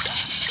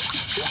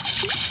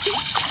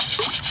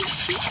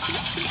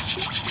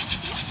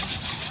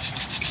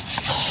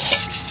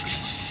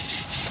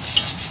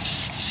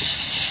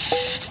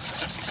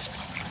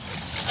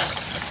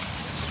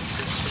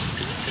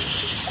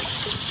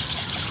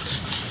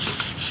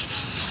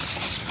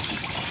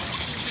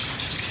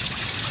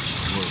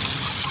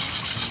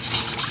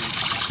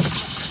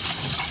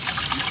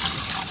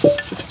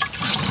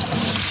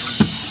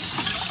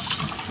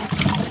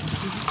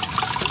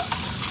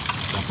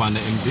 on the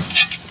empty.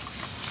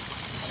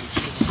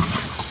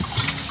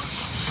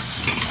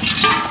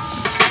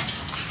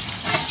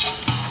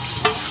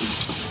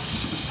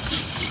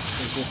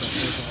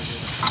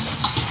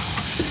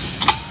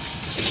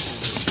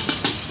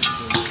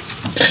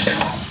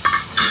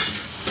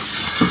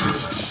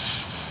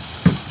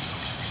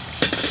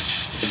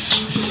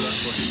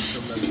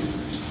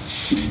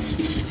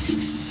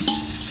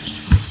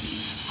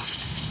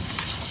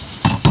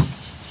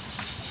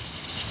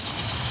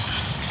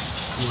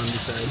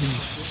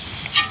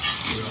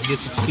 Get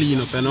it clean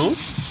up, you know, man,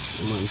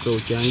 so you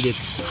can get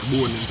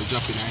bone into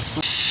dropping nice.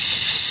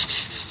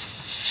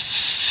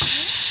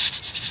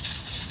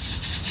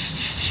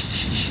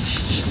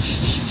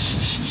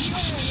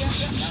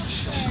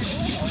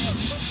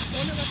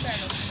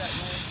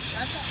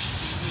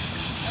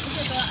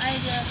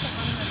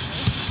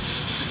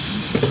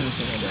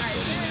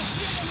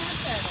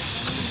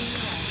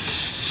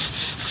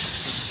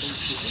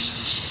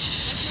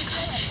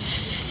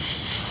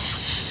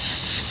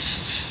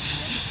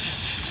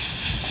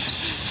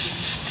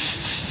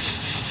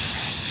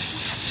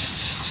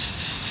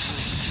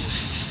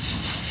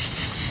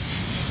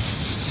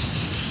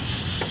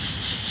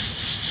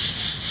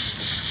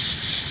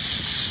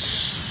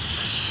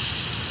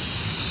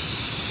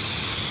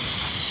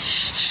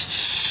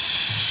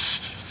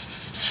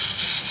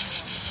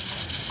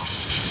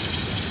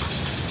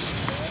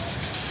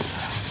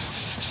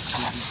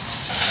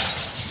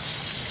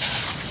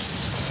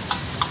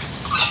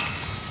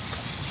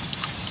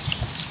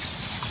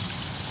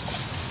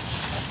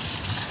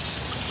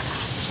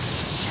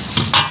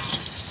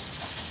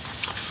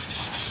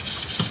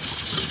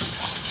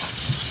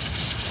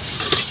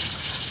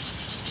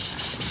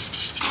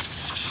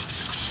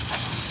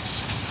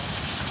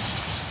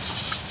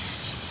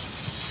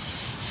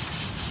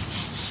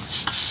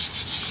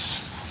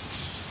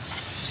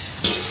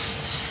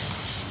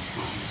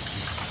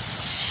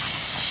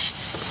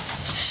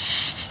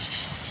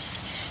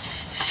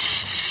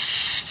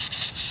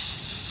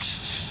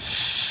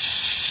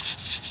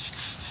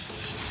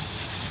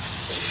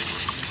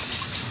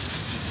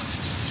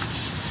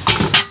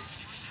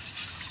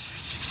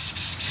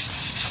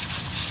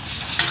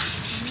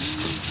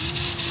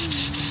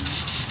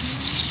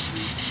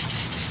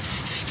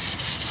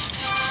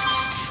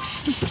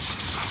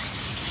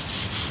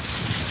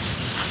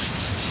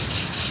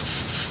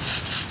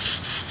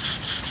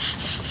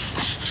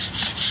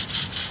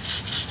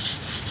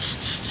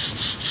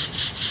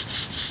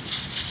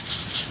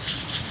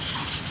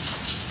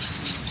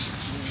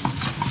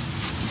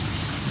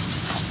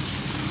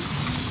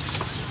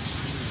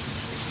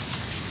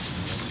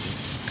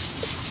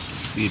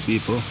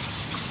 People,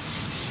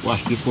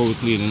 wash before we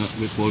clean it,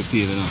 before we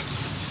peel it up.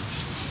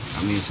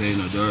 I mean, say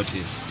no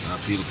dirty. I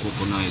peel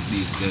coconut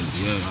decent,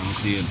 yeah, I'm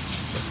clean.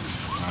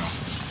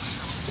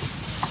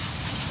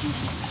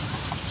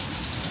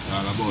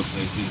 All about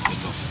say feel set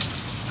up.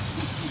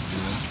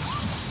 Yeah.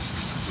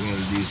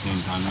 Well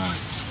decent and nice.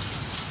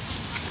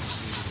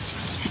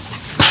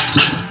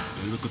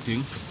 The little thing.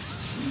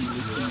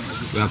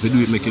 We have to do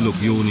it make it look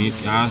unique,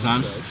 you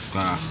understand?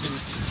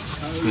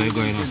 So you're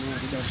going on.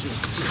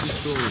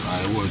 I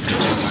work with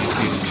I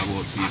feel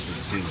about people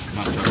still,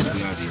 not just the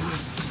idea.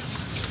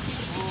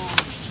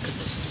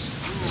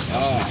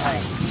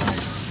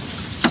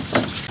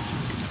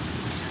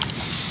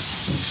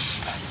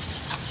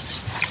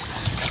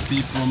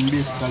 People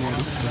basically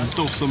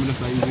tough some of the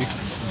easy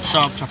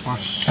sharp chopper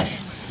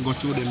go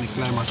through them, the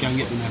climber can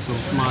get in some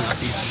smaller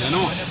pieces, you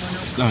know?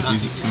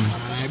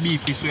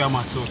 Beef is where I'm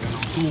at out, you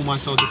know. Smooth man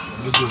out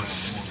the goat.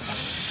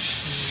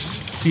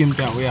 Same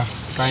time we are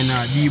kind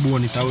of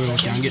debone it away, we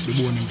can get the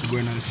bone to go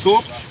in the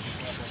soap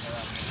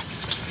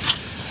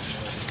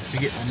to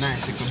get a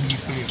nice little beef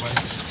flavor.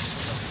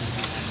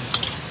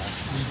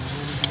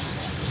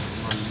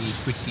 Be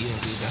pretty,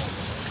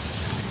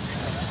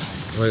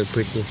 very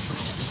pretty.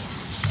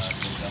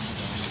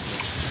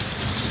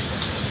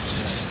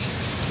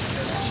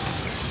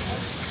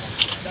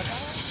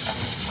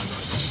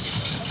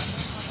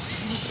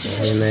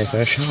 Very nice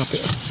and sharp.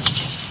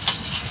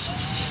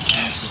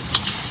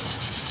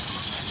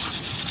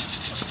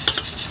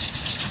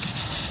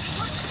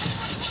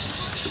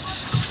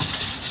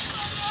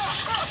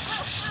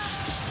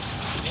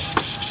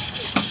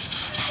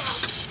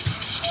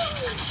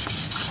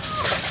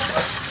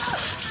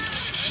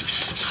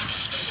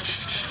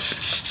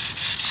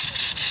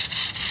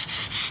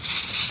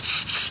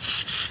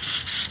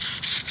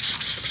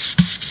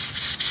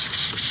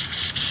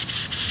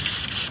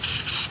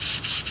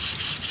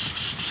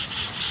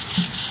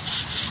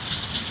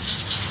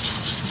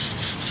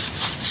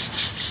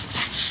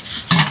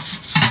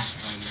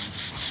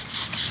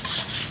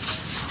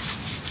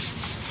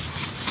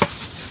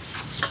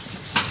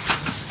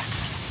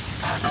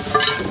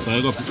 So I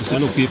got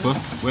hello people,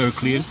 very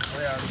clean.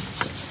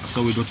 That's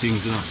how we do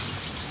things, you know.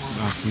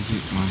 That's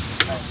easy, man.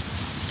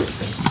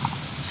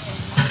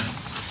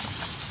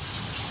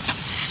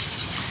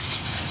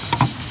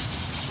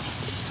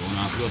 Don't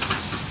have to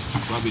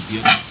grab it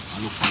yet.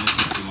 and look for the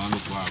system and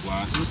look what I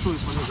want.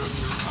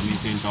 I mean,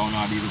 10 town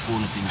are the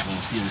phone things on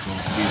same town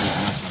to be able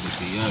to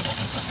nationality, yeah.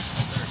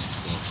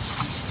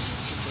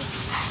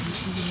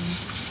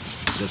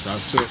 Just a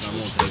certain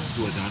amount of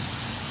exposure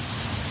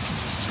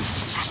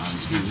and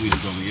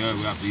wisdom here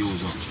we have to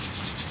use up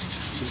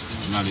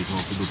knowledge how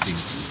to do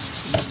things.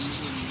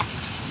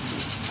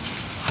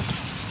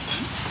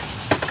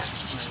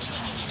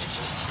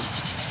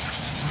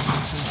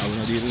 I will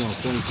not even know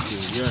quantity,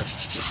 yeah.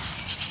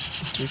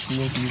 Just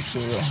make it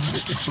so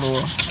get the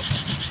flour.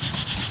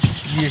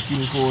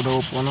 Baking powder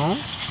up now.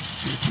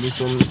 With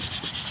some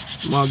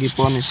Maggi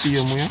pan the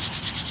same way.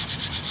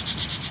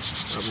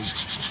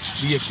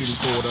 Baking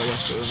powder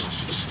yesterday.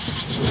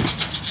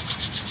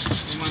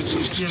 Come on, at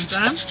the same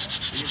time,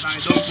 you can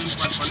dumpling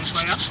pot on the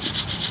fire.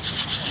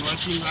 You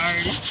thing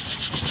already.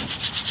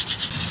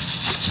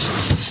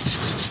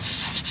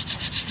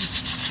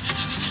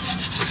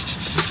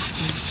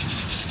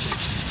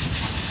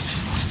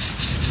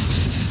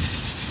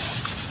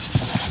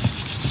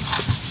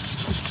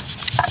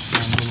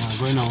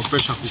 Going on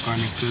pressure cooker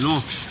next, you know.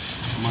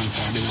 Man,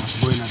 they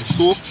must go in at the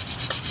soap.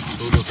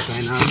 So just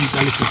kind of heat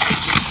a little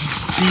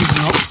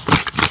season up.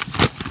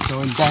 So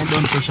when time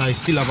done pressure, I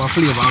still have a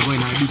flavor going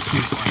on a big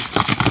soup.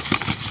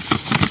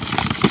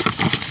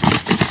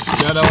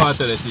 You have the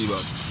water the tea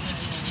bag.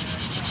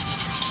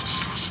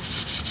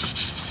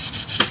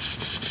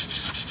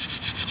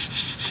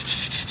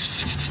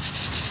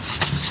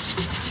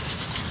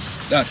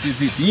 That is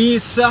it,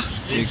 yes sir.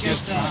 Take your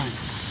time.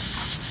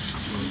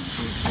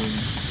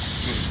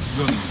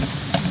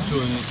 Show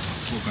me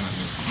coconut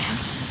milk.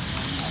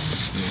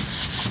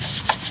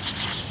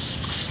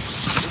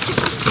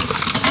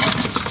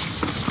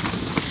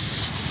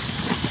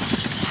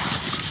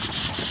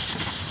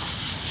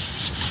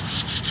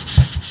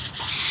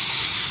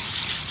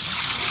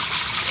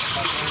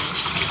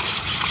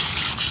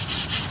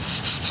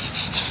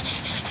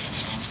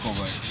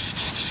 Cover it.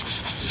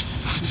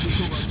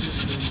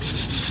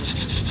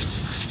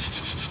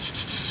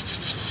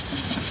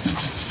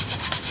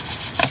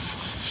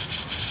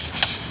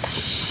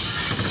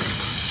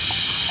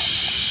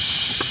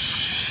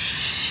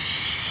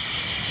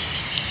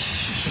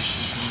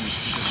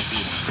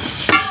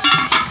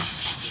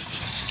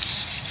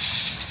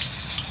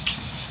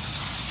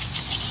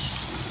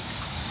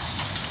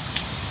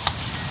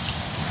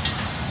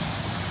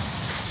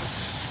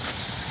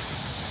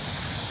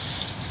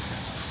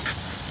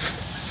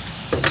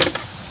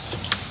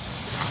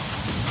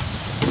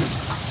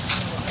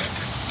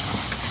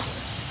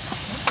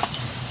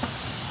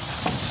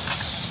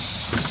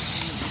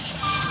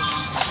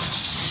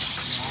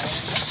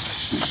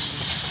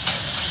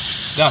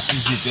 That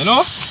is it, you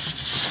know?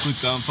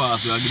 Quick and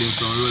fast, we are getting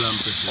some roll and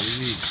pressure,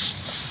 you see?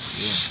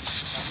 Yeah.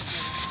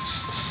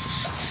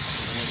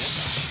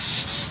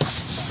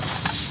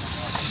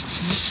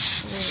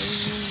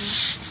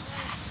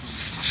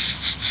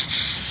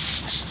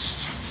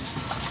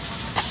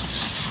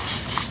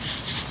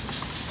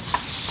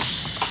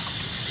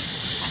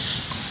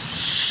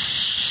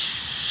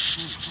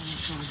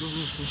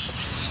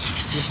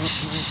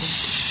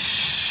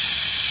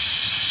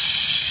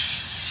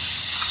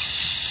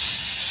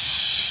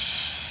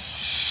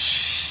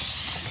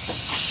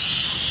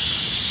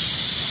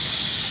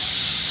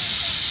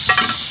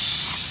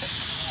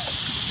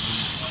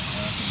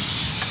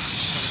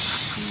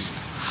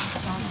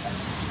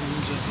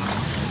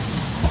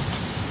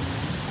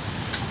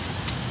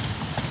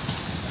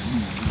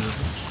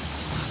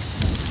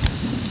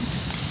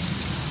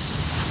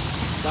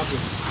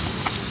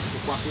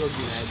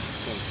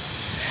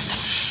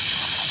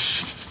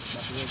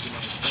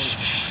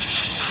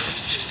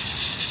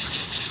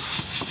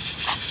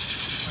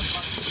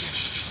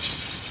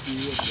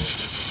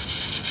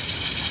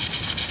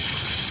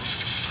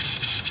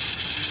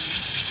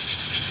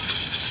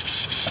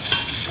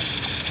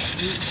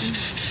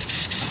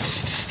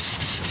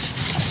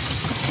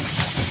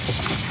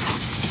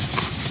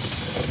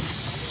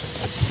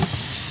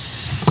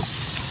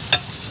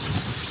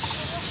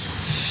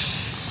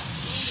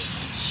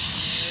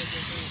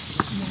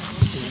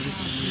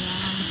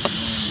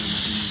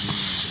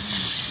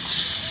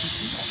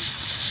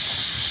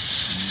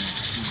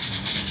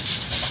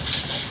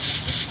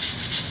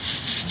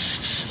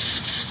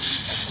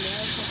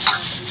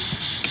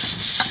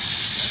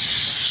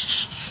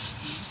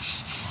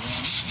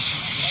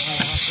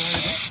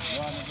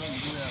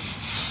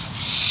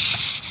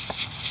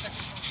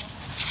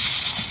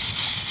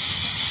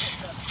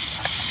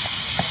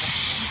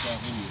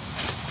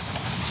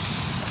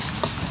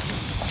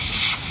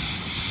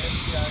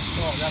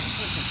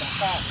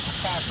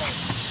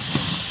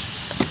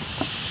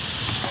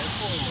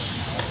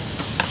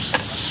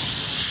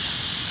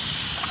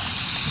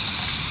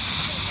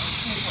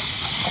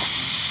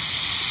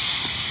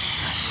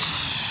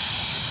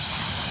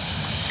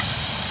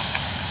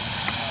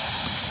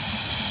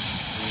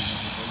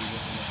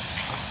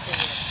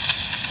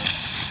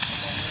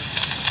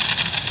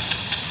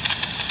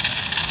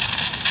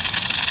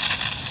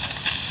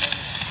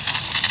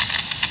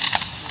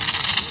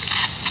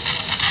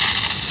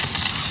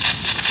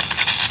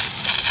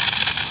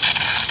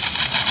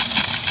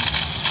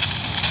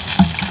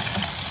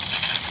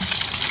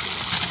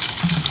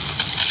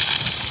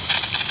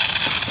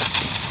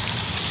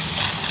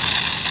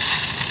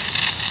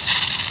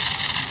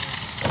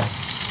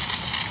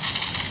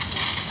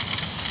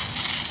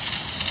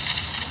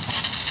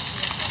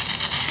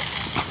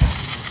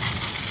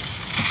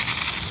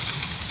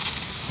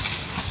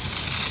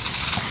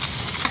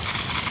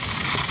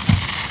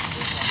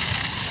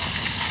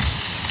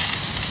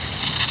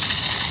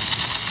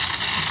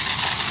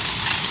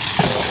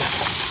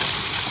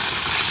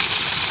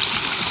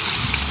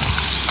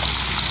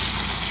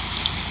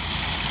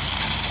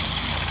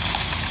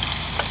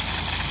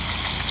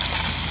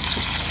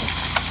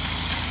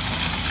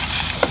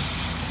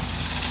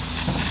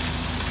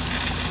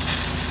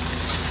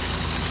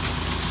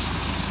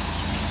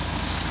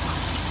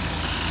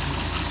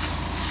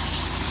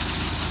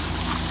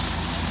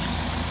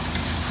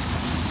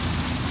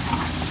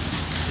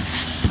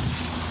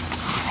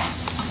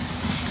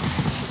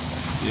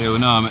 Yeah, we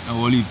now make a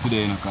whole heap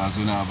today, you know, because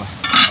we now have a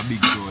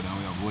big road and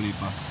we have a whole heap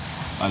of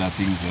other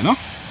things, you know.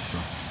 So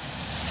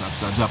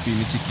drop in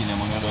the chicken and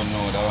I don't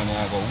know that one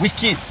I go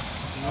wicked.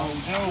 No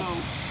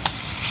joke.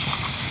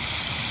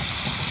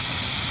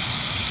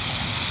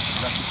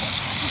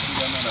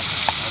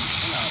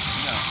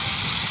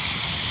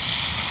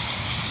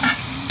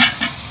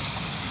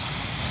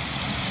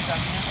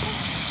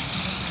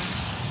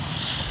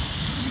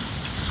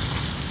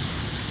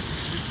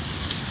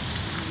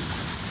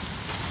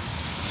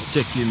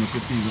 Check in with the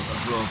season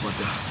of raw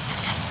butter.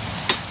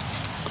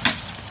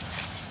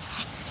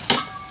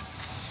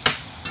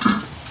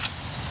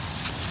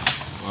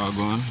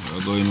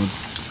 We're going with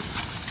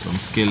some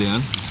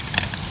scallion.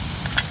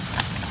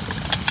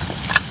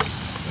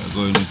 We're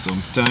going with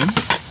some thyme.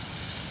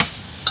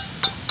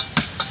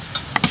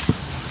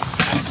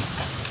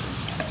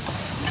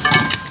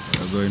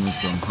 We're going with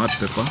some hot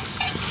pepper.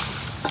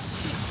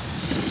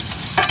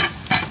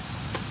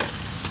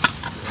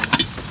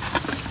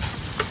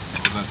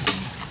 We got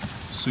some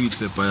sweet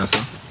pepper, yes,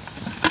 sir.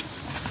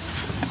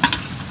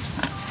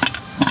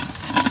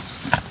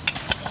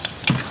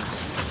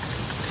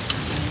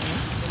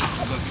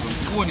 We got some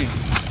onion.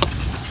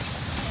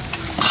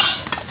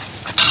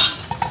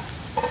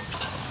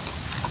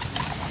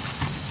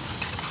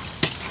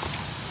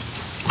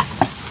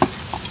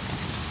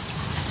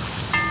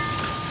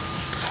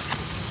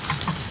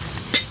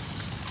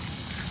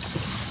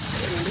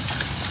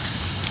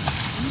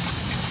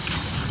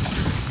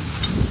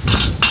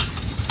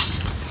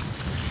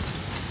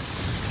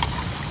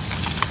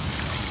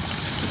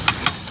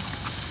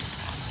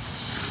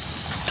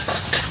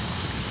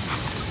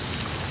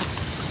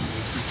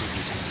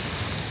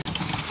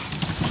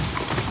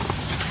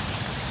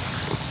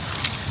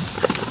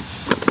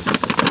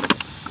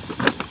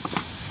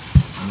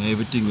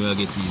 Everything we are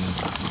getting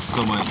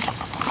so much.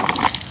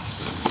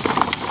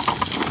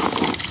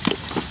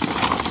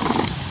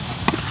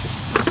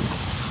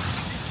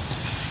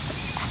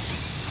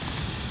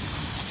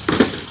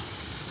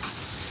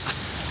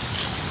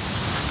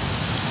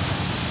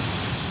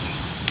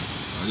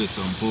 I get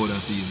some powder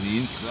seasoning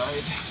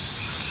inside.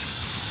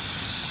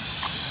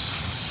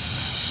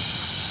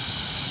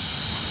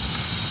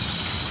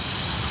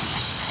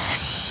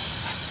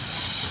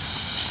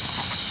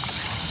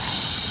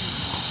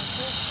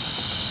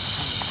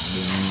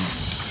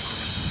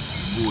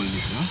 Bowl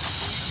this, huh?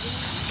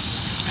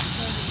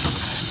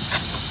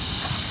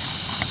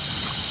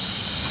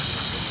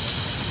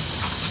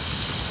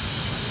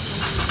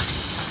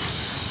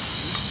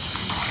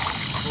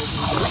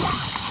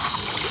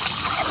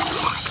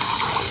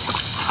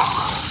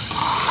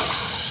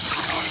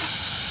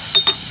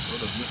 So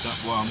just let that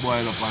one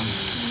boil up and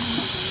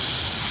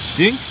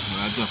sting.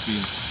 We'll drop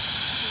in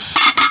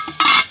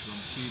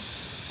some sweet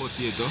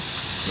potato.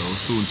 So we'll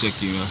soon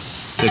check in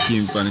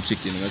on the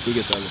chicken. We'll have to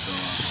get all of them.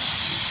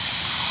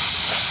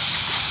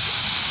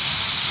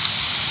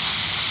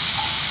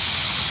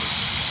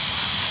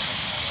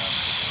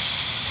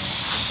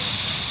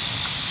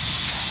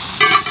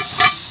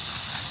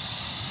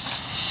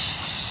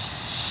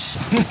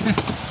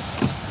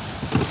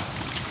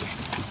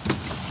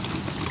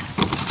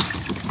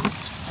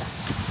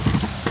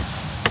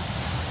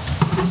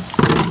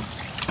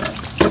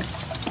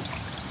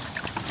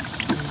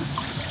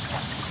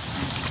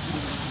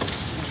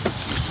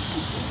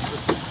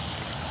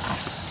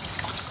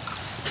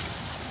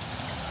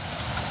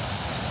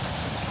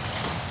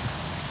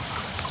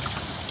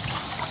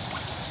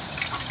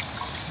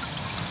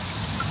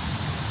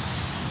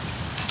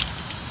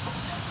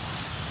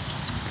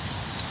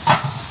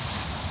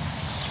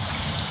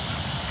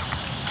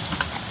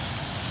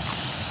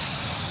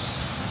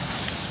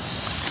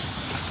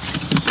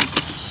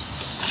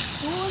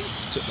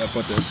 Check that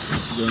butter,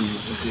 going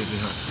to see if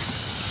it hot.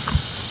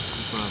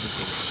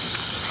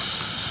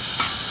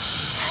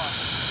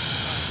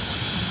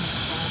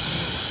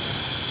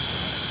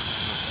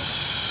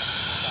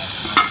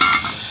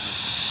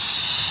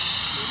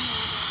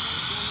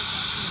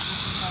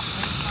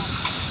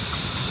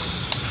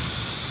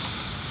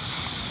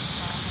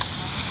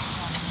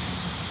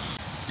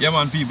 Yeah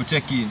man, people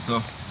check in,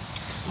 so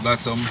we got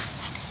some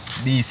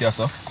beef here,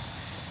 so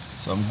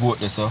some goat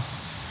there, so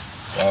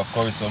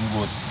curry some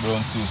goat,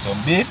 brown stew, some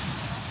beef.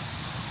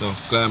 So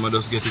climber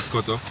just get it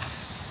cut up.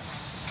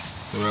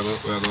 So we're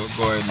going to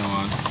go ahead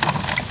now and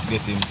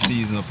get him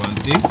seasoned up and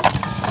thing.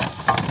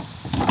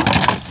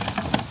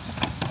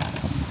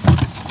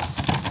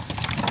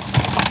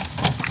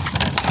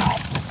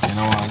 You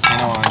know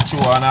want chew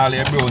on all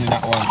your brown in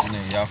at once, you know.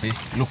 You have to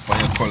look for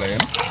your colour, you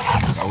know.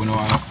 Because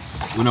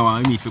we don't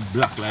want meat for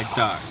black like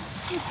that.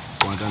 We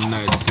want a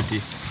nice,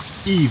 pretty,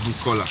 even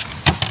colour.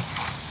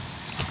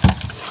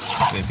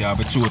 So if you have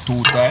a chew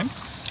 2 times,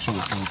 chew 2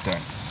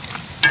 times.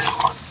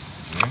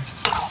 Yeah.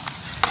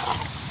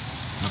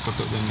 Now cut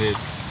up them there.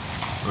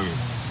 Oh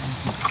yes.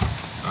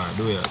 Alright,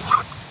 do it.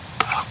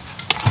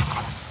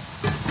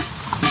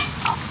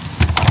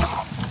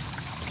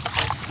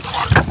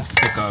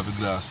 Take off the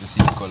glass to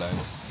see the colour.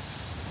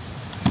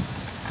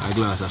 A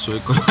glass of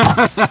sweet color.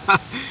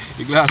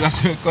 The glass of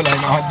sweet color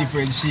in a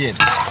different shade.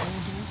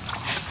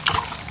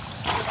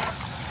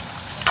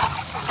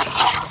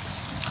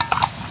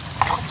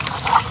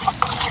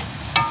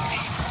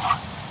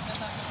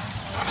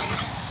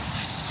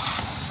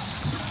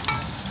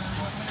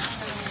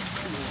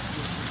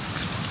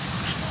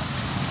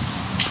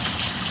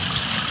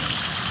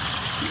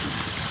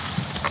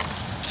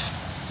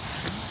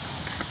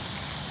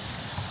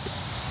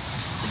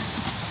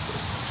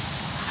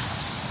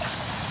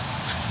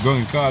 Go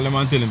and call them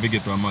and tell them to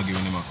get to a Maggie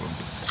when they come.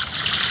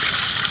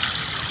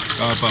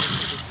 Call Papa.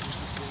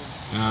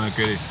 You know the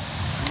credit.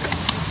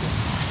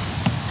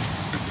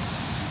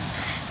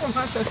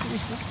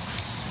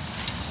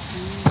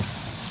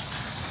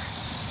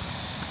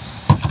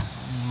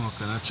 How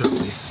can I chop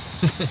this?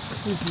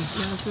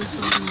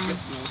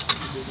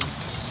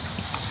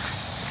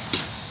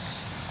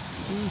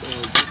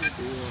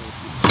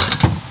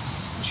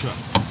 Chop.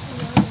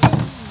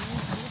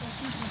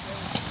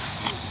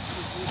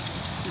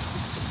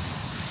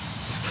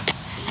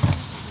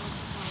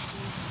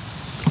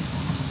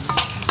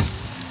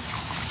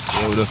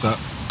 We just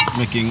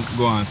making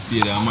go and stay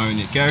there and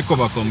marinate. Carry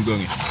cover come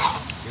going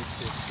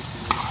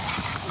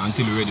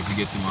until we're ready to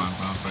get him on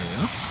fire, you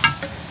know?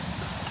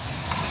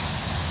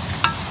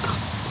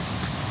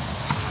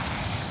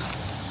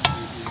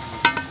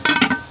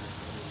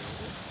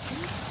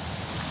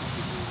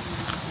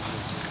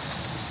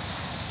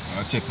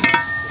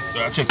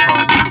 I check for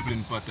the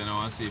dumpling pot and I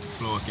want to see if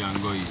flour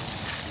can go in.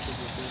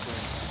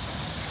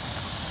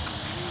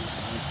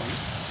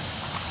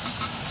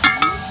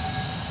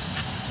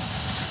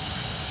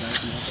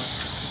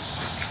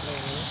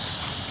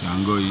 Can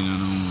go in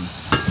and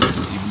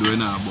if you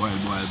don't boil,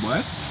 then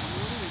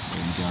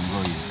you can go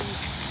in.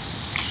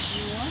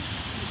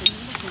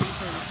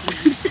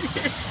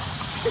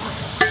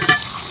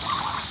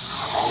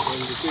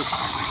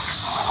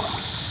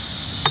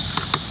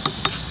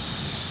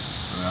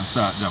 So I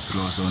start job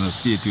close, so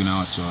stay tuned and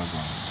watch out.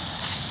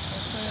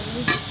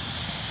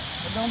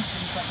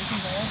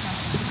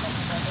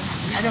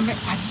 I don't make.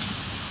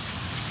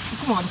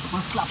 Come on, this is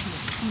going to slap you.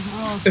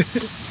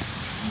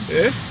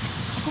 Eh?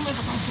 Come on,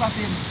 this slap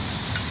him.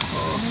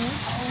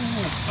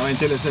 Oh,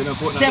 until they say no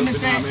put Them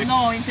say,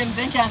 no, in terms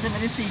they can't tell me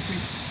the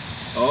secret.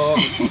 Oh.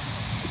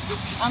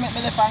 I make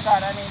me left hand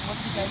guard and then what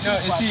you guys No,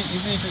 you see,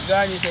 if you go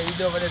and you say you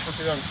do over there for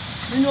long.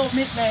 You know, I'm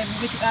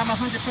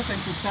 100%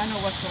 cook, so I know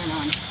what's going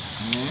on.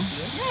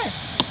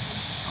 Yes.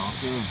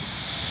 Okay.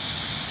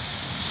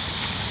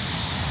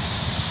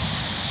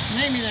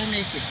 Name it and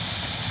make it.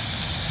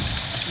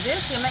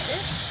 This, you make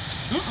this?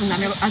 I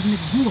never as me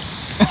go.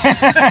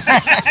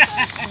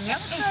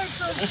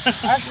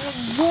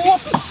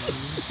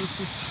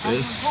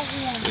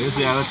 You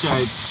see, I'll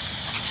try it.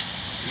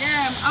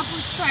 Yeah, I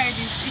will try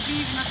this. If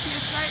you even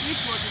taste like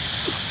this, what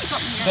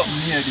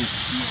Something near this.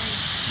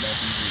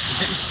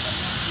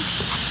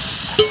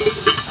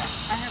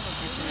 I have a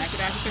question. I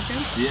could ask a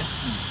question?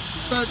 Yes.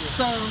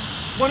 So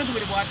what do you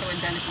do with the water when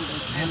Danny put it?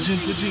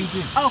 Drink.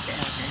 Okay.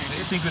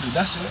 You think of the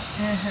dash, right?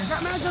 That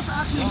may I just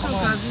ask me too,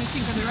 because we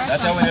think of the right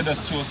That's when you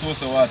just throw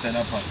sauce of water in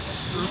a pot.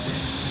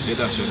 You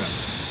dash it.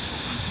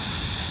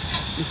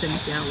 Listen, I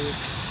can't wait.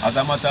 As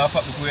a matter of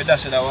fact, before you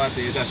dash the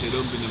water, you dash your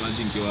dumpling and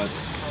drink your water.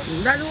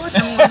 That's what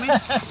I'm going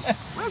to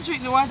Well,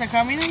 drink the water,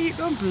 because I don't eat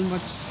dumpling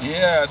much.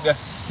 Yeah,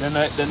 then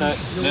I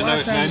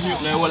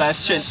will I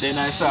strength, then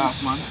I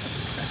sauce, man.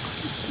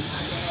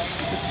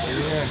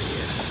 Yeah.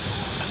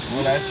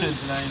 Well, I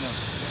strength now, you know.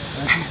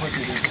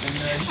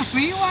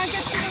 Where you want to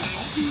get to?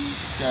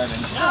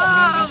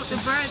 Oh, the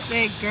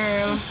birthday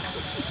girl.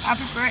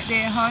 Happy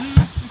birthday, hon.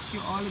 Wish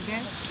you all the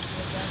best.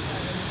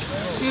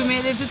 You may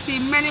live to see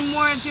many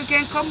more and you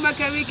can come back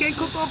and we can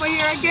cook over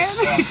here again.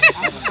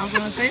 I'm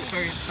going to say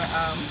for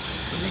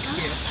next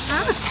year.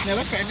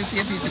 Never try to see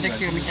if it's next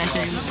year we can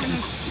tell you.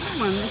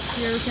 Come on, next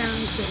year we can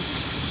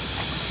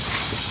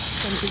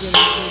come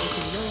together and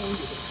do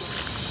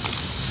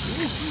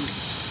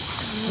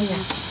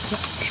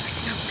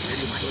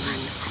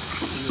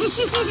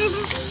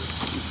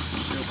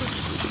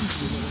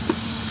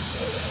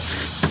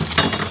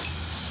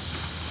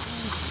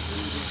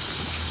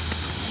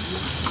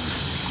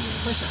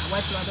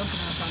White flour, don't put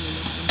in a family.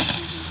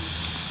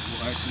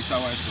 It's a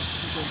white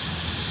flour.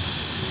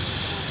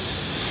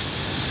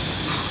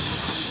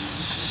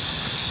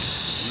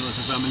 You know,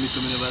 since I'm a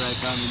little never like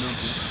me, don't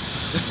you?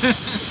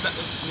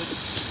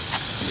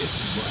 Yes.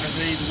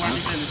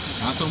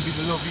 And some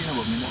people love it,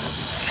 but me not.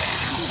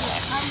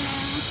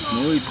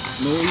 No eat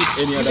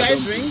any other dumpling. You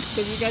guys drink?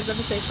 Because you guys have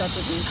to take shots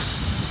with me.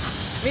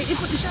 Wait, you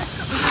put the shots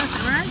up,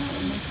 right?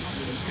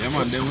 Yeah,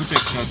 man, then we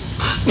take shots.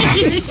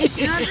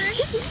 You not drink?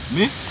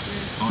 Me?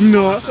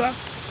 No, sir.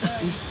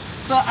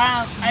 So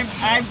I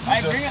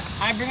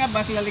bring a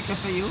bottle of liquor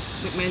for you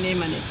with my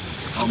name on it.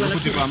 I'm going to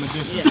put it on my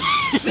dress. Yeah.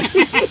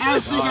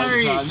 I'll speak and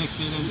read. So next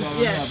year, then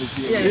Yeah,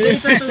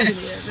 it's a souvenir.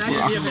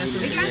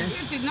 You can't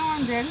taste it now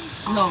and then.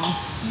 No.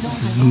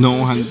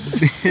 No one.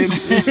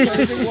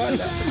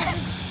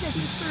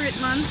 Spirit,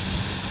 man.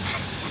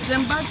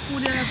 Them bad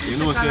food, You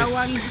know, say,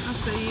 one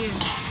after year.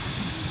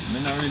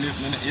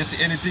 You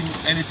see anything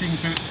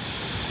to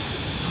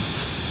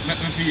make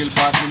me feel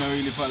bad, I don't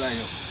really follow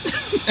you.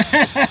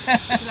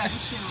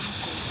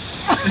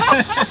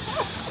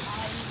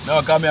 No,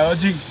 because I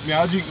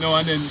drink now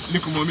and then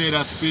look at me made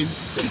a spin.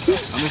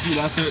 And I feel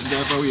a certain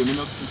type of way. I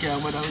don't care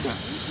about that.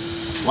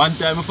 One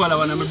time I follow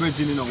one of my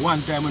brethren, you know.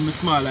 One time when I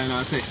small and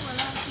I say,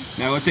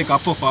 I go take a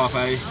puff off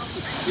a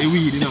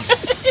weed, you know.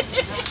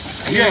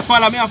 Yeah,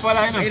 follow me, you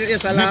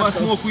know. Never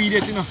smoke weed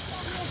yet, you know.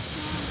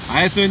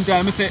 And so one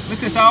time I say,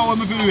 so how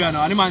am I feel you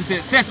know? And the man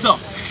say, set so.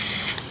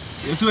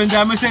 So one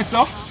time I said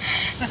so.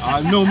 No,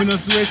 I don't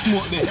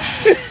smoke there.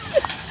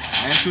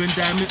 And so one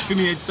time I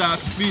made a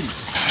spin.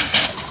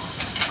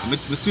 I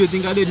swear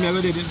thing I did,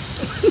 never did it.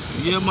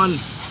 Yeah, man.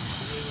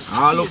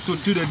 All up to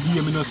the day,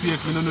 I don't see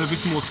if I don't know if I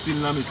smoke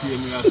still, I see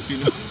me a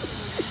spin. I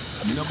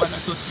don't bother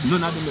touch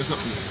none of them or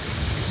something.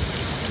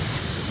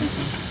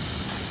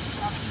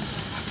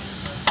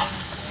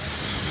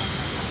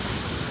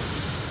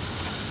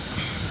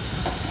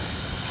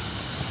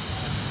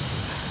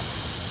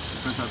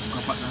 Pressure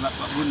cook up at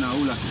the good now,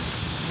 hula.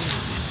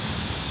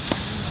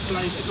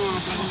 Slice it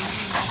off.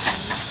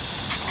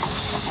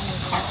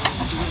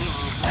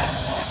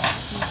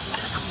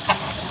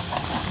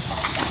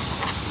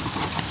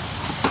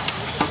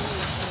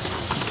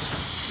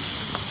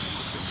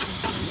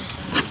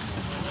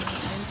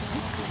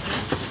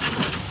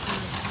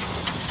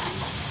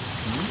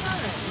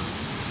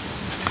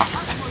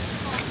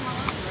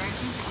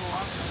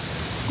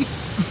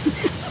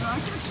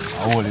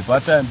 Holy, by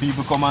the time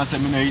people come and say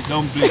I eat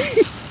dumpling.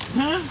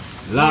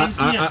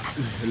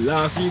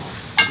 Last week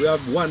we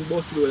have one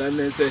bus load and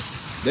then say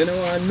they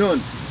don't want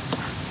none.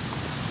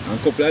 And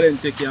a couple of them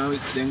take it and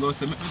then go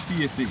say make me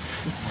taste it.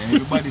 And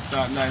everybody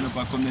start lining up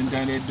and come then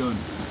down they're done.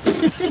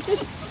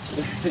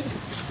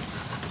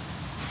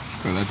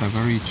 So that I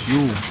can reach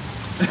you.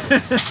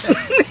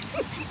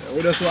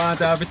 We just want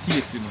to have a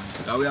taste, man.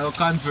 Because we have a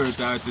convert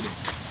her today.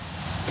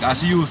 Because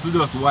she used to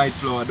just white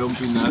flour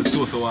dumpling and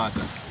sauce of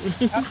water.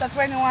 After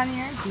 21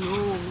 years?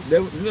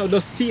 No,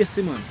 just taste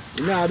it, man.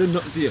 You know, I do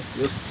nothing to you.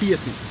 Just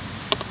taste it.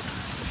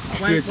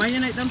 Why you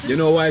not dumpling? You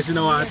know why she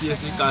don't want to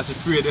taste it? Because she's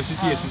afraid if she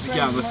tastes it, she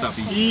can't go stop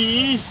it.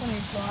 She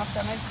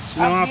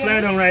don't want to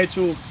fly down right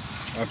through.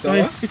 After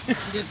what? She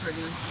get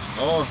pregnant.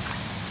 Oh.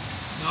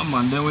 No,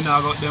 man, then we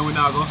not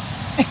go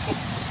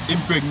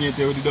impregnate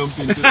her with the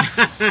dumpling today.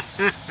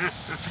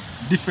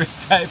 Different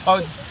type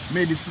of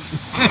medicine.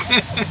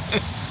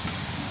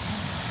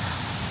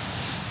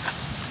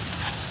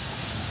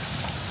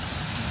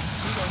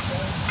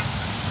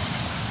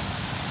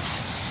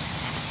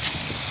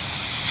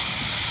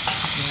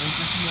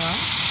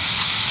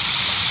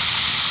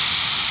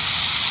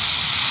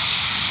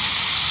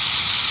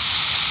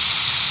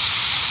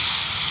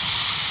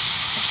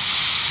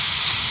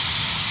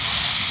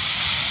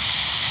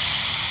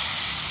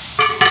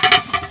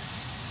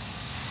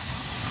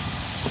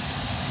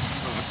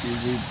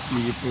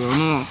 People,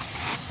 no.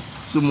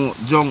 Smoke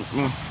junk,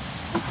 no.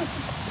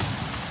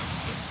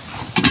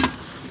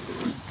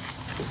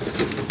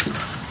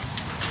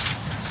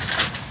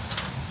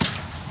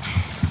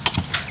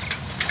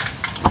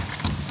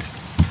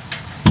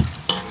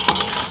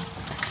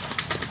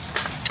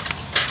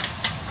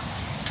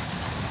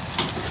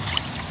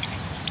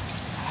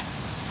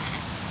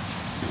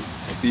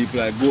 People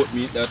like goat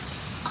meat that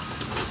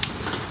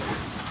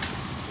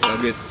I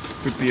get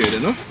prepared, you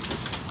know?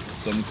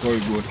 Some curry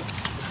goat.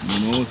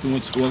 You know so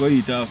much we're gonna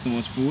eat have so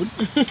much food.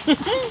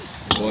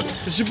 But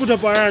So she put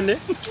up her hand there.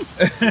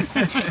 That's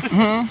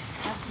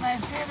my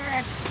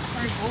favorite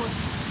for goat.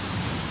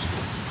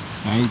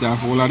 I eat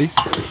half all of this.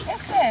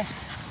 Yes, sir.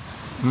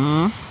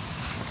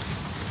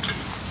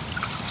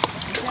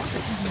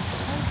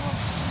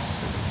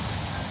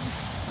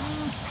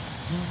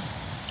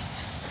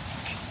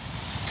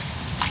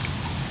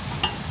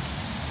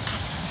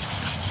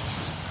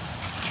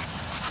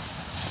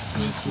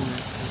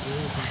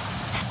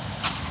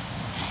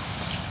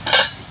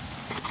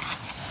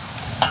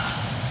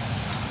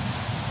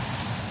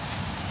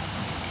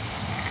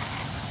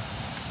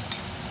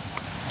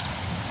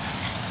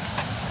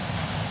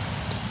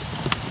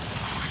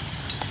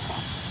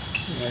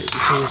 Right,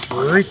 it is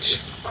rich.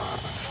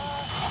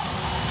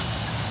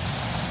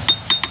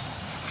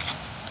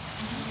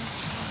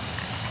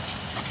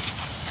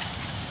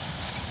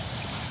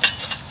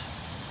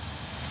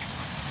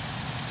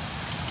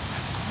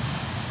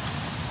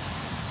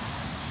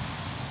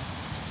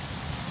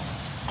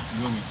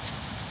 yummy.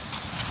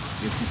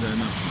 Get pizza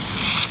enough.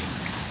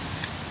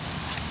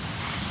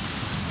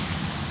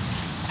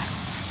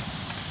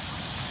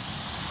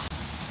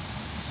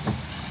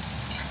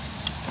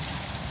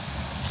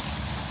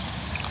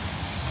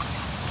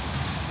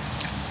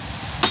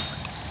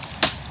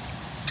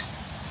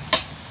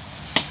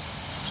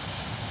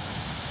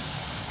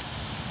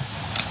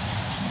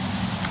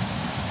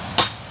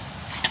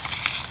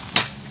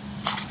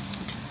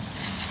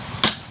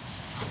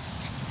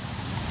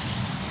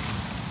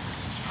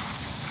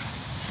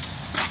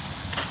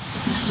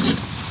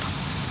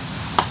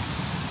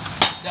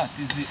 That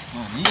is it,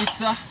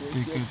 Manisa.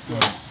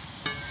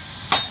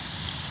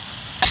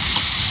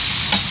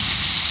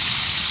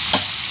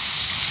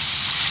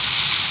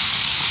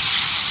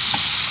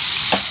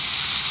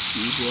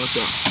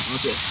 butter.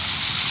 Okay.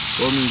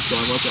 4 minutes of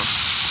butter.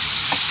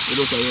 The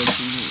butter you don't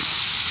see.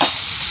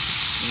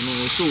 And then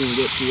we soon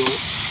get to you.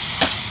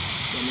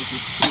 So make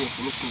it safe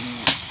look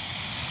more.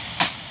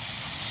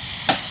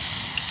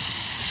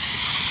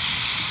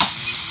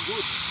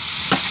 Good.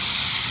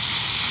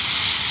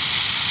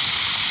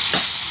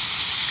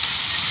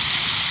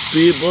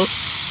 People.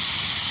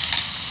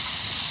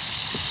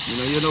 You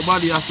know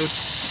nobody has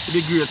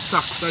the great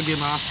socks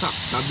again or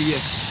socks a beer.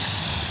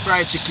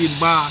 Fried chicken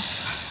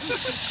boss.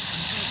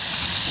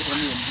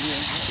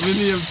 My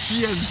name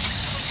change.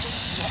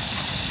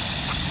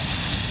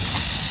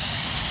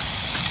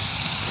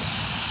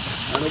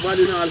 And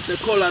nobody now say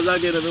colors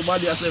again,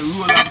 everybody has a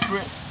roll and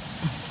press.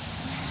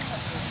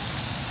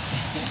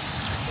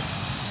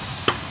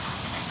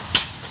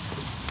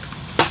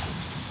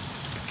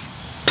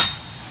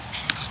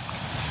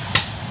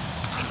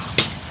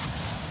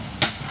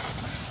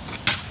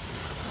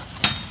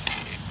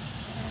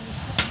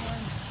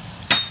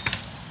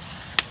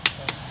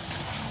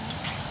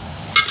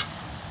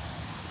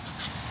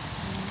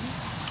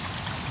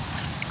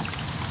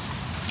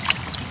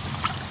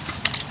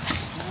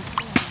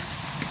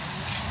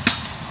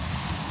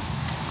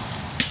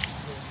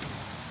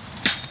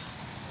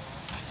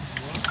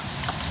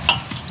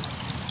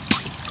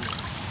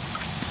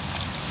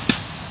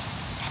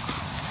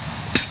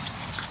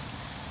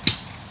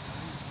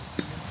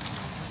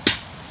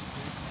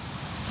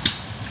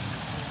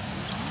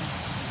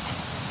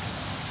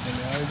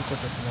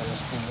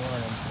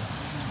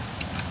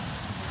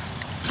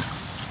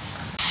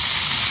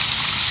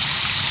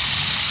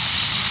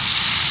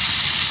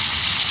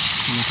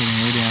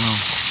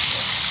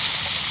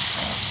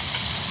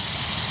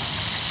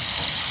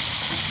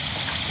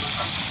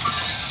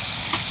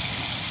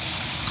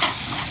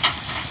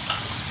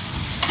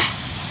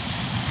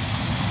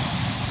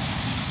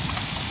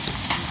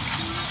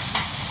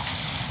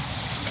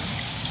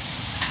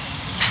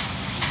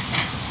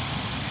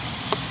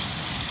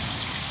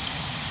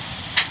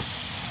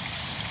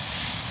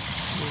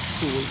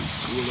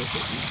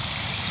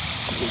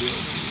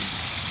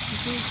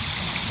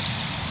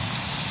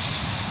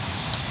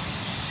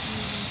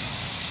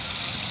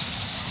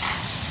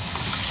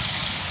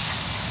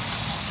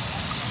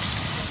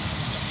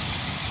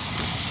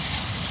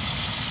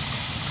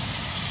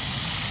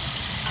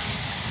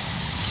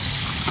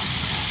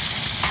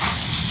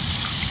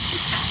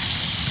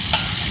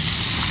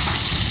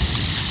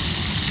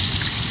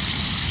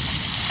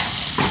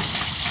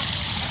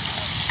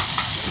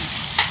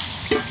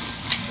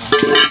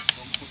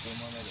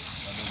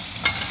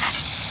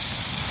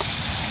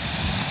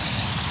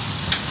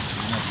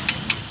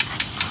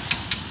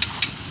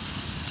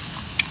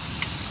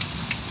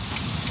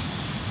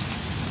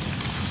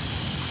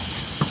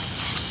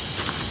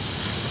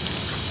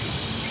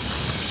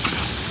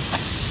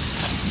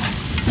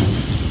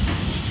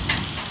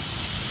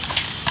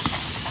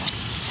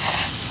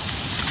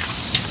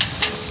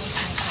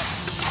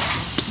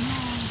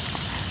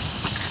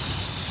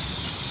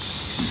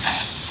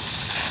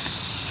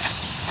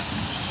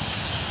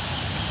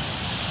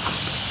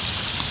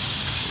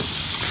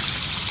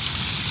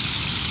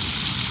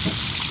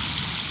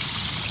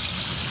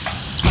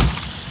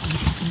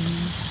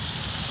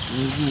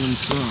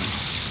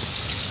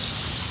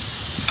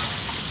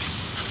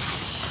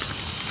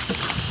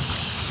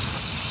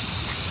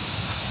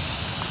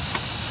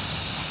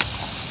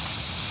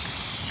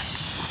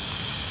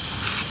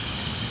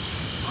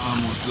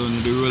 Almost done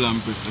with the roll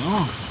and press.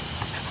 Oh,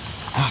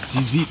 that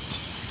is it.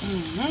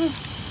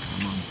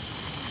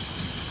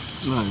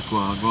 Like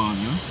what I gone,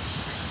 no?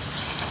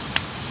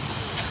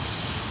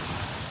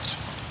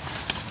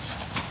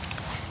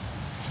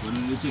 When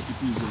you check the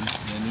piece on,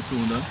 then it's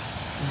on that.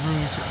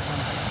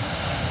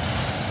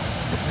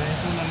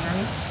 It's on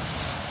that.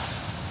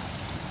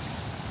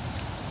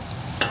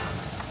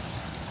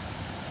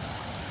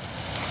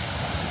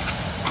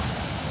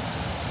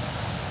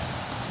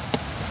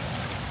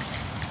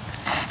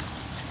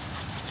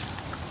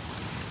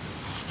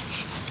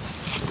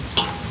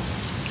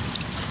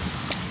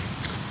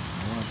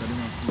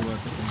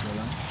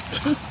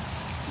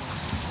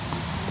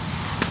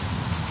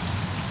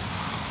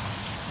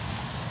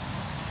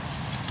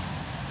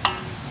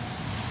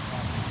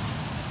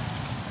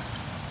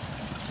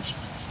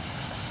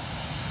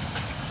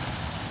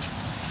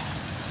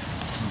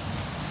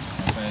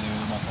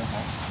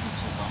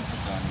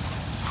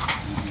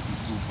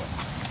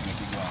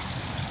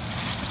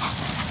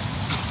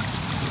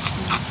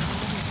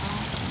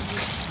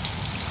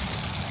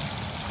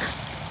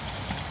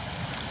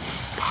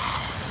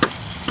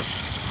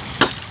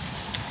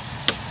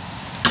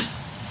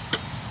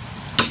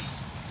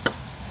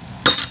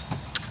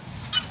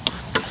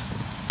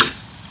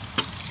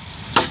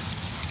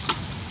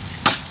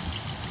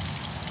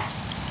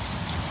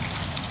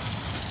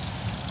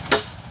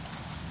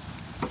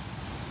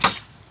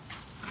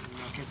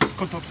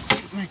 Cut up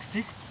like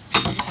stick,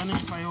 and then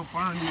fry up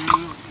and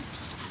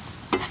lips.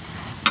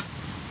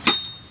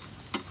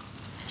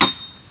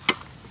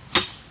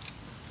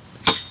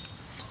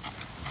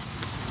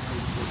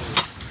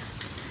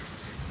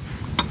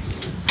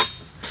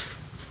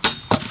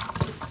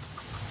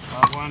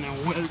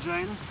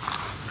 you know.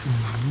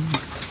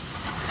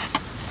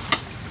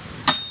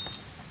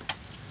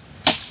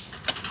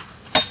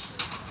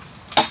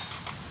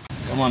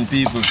 Come on,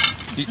 people.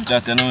 Eat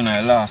that, you know, in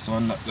our last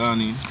one that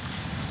gone in.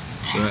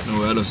 So right now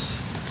we're just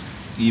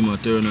emo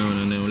turn around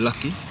and then we're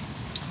lucky.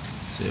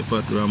 So you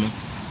put ram up.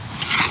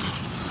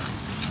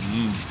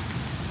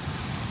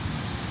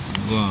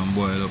 Go and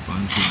boil up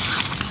and cook.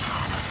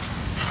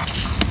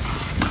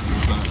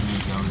 That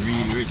make it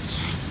really rich.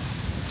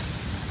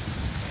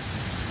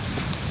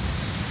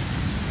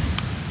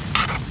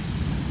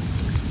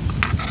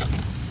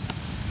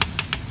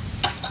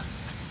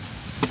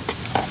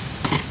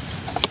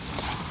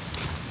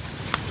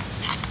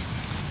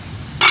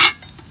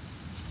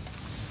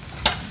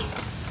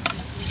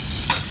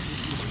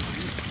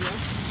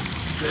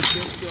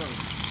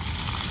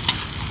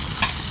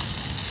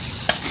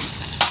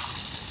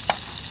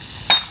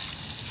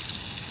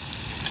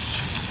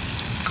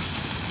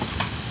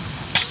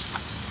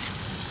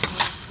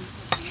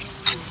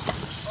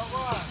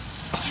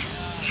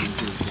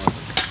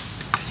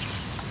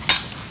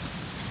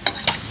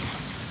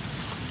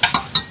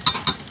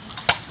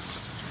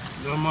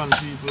 Yeah, man,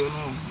 people, you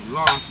know,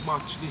 last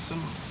batch this, you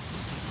know.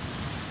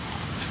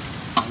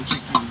 And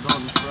chicken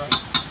done fried.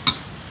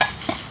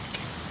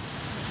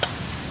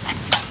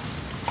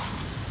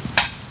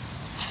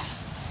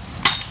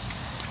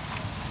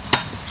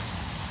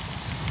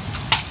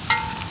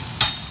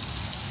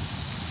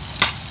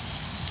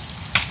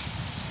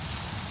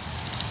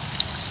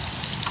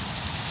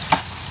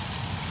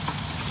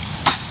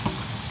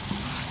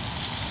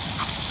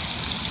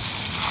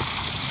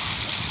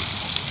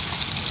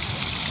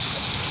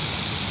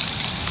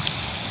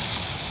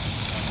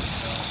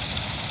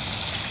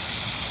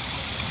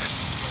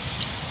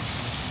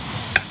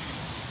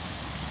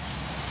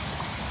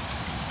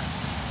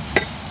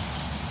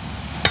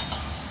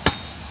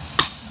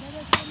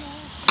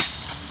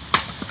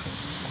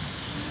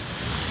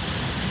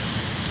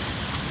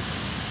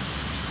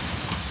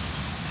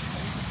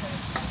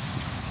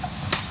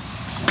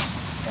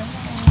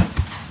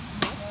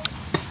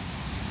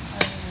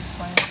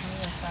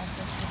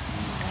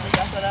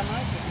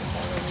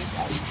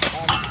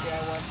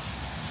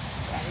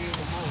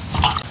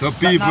 So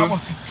people,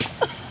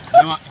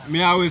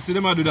 me always see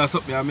them do that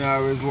something and me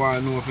always want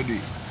to know if you do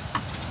it.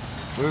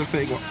 Where you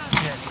say go?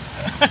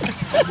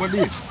 What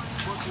this?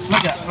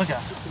 Look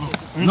at.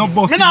 No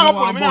bossy, no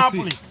one bossy.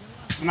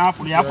 You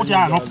put your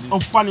hand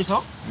up on it,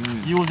 so.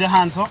 Use your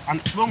hands up and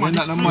Then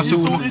not no mash up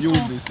on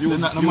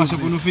no mash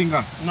up on the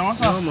finger. No,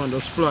 sir. No, man,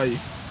 just fly.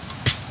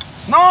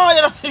 No,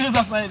 you don't use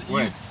that side.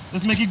 Where?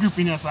 Just make it grip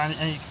in your side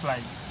and you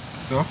fly.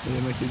 So? Yeah,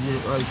 make it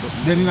go ice up.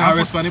 Then you not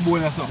rest on the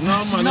bone or something.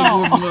 No, man,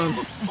 no. Man.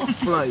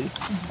 Fly.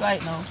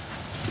 Right now.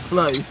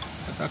 Fly.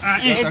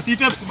 It's the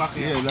Pepsi back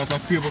here. Yeah,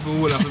 that creep up the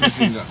whole of my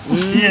finger.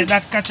 Yeah,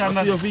 that catch I on see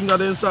that. your finger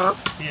then, sir.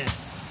 Yeah.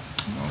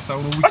 No, so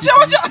I'm Watch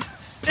out!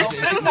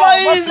 It's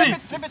not easy.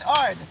 Flip it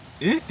hard.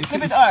 Eh? It's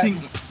Flip it it's hard. sing.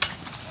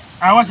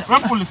 Watch it.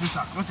 When pull this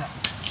sir. Watch out.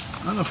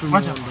 I don't feel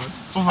Watch me out. on that.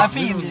 Over. I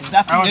feel this.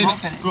 I feel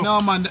Watch this. out. Go. No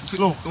man,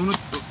 Go. no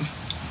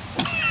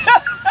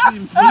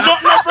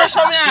No pressure,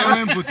 man. where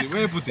you put it?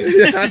 Where you put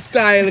it? Yeah,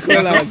 style,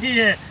 Colaz.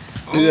 Yeah.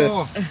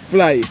 Oh,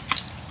 Fly.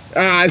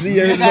 Ah, I see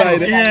you fly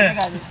there.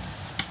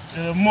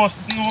 Yeah. Must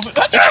know.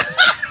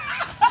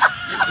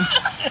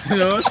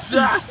 No,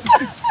 sir.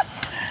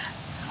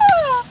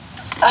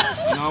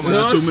 no man,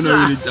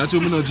 that's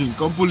what me not drink.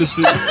 Come pull this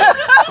fish.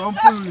 Come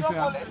pull this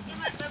here.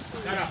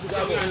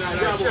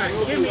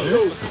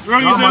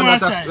 Wrong is my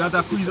child. That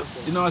a quiz.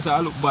 You know, I say I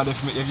look bad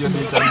if you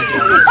need to.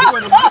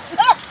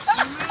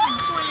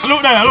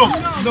 Look there, look.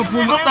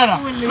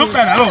 Look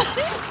better, look.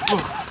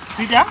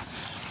 See there?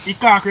 He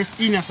can't cross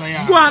in your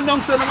side. Go on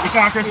down, son. He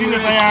can't cross in your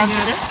side.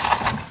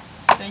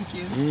 Thank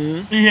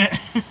you. Yeah.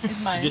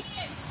 It's mine.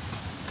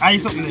 I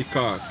something. It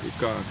can't.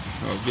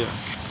 Oh, yeah.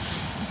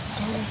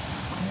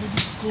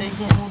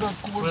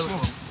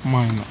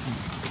 Mine.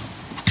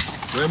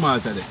 Where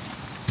Malta there?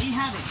 He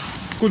have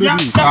it. Could you do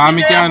it?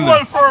 Me can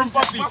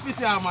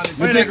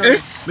do.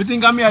 Me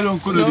think I'm here don't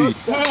could do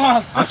it.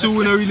 Actually,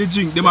 we don't really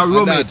drink. Them are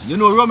rummed. You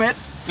know rummed?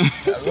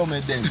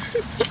 Rummed them.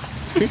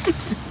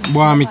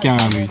 Boy, me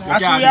can't do it.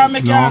 Actually, I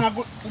make a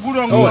good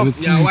on Oh,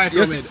 yeah, white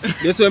rummed.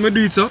 Yes, when I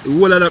do it, so the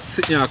whole of that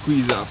sitting here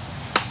squeeze off.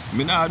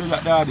 Me not do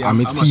that, daddy. I'm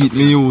a teeth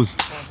me use.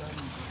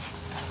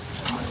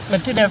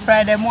 But today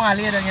Friday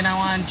morning later you know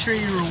one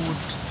tree root.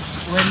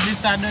 When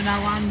this are done I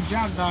want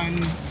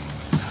dragon.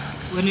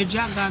 When the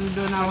dragon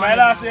done I My want.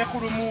 last day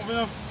couldn't move, you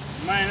know.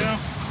 Mine, you know.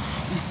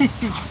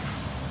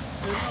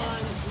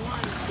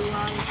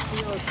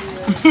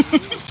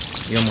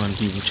 Yeah man,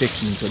 people check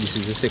in. So this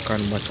is the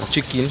second batch of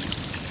chicken.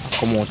 I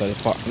come out of the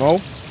pot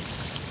now.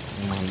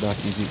 Man, that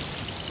is it.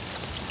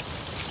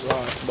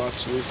 Last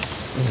batch this.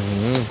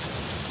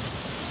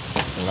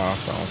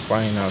 Last and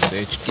final, so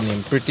the chicken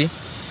is pretty.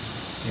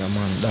 Yeah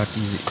man, that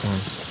is it man.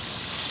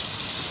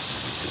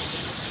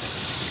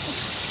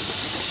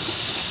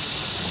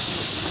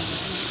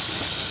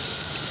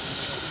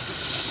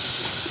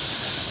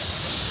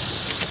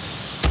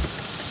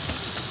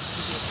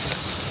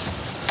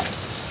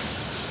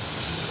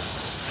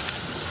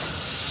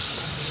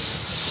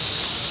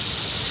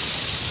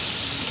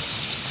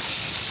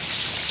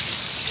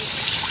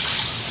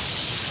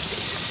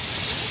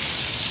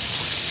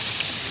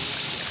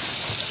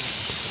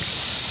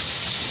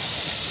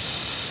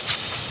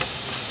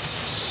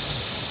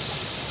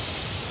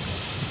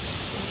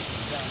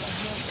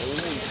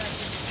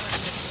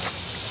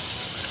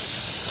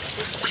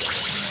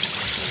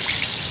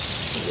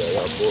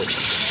 Yeah, both.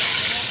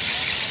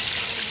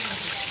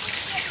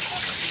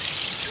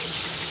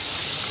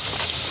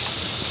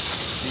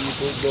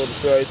 People don't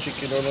fry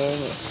chicken on all.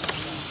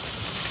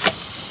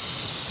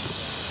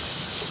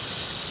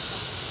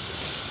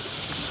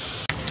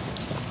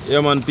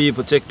 Yeah man,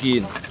 people check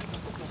in.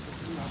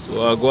 So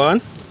I go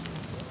on.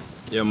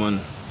 Yeah man,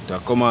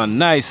 that come on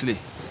nicely.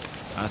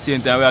 And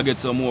same time we get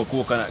some more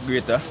coconut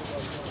grater.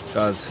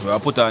 Because we will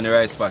put on the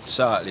rice pot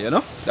shortly, you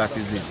know? That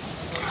is it.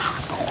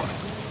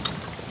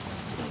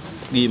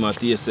 Give him a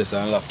taste test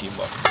and lock him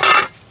back.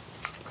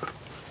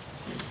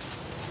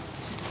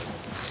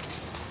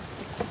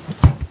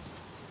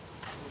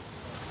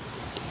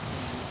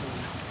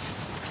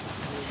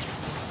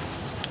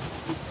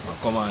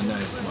 Come on,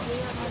 nice man.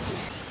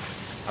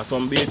 And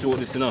some beetroot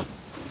this, you know.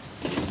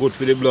 Good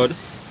for the blood.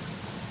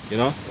 You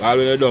know,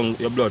 always down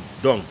your blood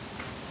down.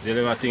 They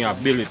never think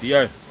of build it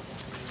here.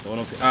 So one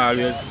of the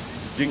always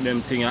drink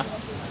them thing here.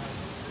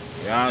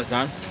 You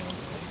understand?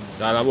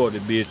 It's all about the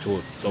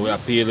beetroot. So we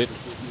peel it.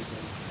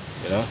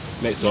 You know,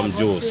 make some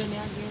juice.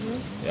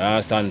 You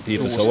understand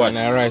people? So what?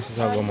 Rice is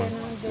a go, man.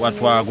 What we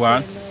go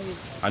on?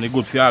 And it's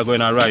good for you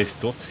going on rice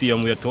too.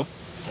 Same way too.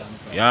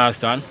 You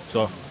understand?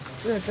 So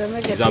it's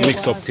a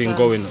mix up thing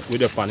going with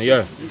the pan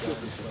here.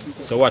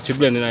 So what you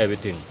blending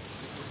everything?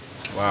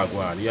 What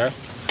go on here?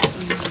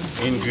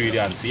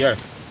 Ingredients here.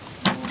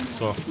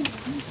 So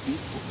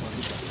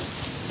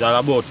it's all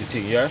about the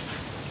thing here.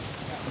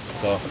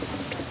 So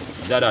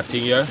the other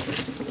thing here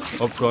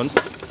up front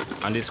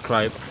and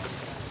describe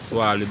to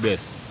all the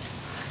best.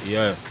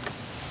 Yeah.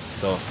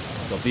 So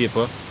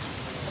people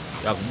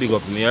you have to big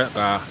up me here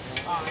because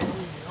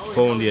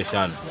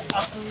foundation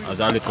as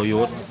a little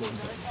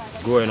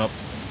youth growing up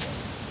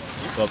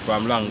so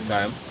from long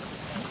time.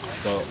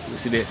 So you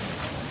see the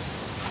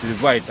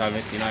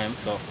vitamins in him.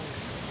 So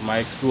I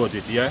explode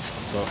it here.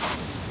 So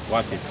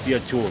what it see a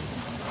tube.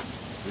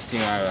 The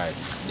thing alright.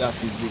 That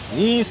is it.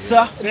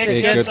 Nisa.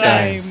 Take your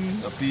time.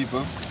 So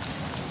people,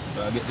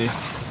 I get the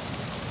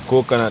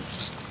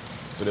coconuts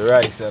for the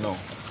rice, you know.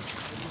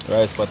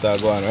 Rice pot I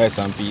go on, rice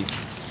and peas.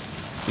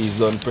 Peas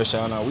done pressure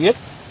on a weight.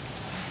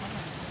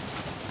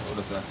 What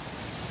does that?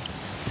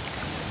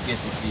 Get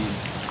it in.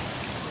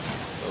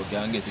 So we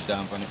can get it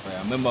on the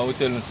fire. Remember we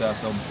tell you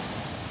some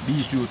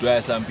beetroot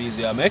rice and peas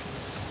you make.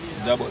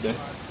 Job out there.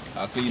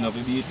 I clean up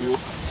the beetroot.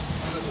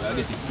 I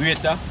get it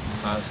grater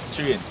and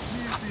strain.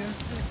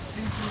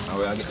 And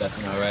we'll get that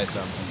in our rice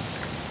and peas.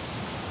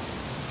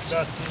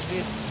 That is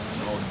it.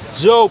 No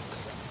joke!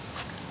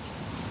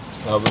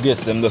 Now we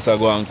guess them just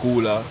go and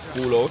cool out.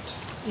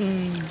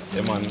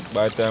 Yeah man,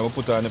 by the time we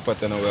put on the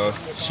pot and we'll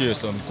share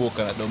some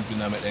coconut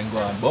dumpling and make them go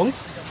and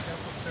bounce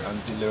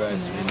until the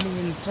rice ready.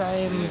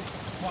 Meantime.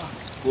 Yeah.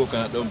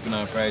 Coconut dumpling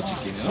and fried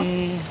chicken, you know?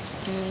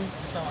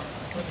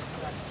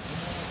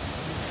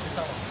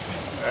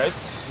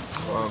 Right,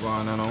 so we're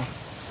going on now.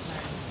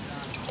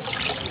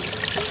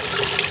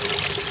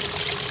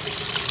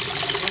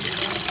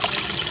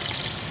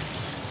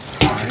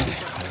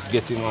 Let's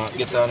get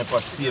on the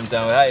pot same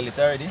time we oil it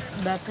already.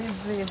 That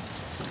is it.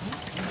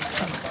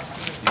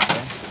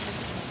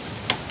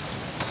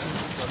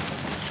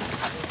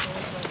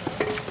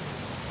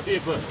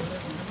 People,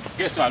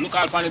 guess what? Look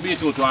out on the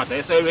beetroot water.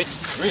 You say rich?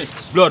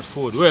 Rich. Blood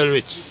food, well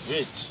rich.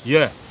 Rich.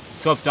 Yeah.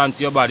 Substance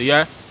to your body,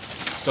 yeah?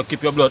 So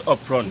keep your blood up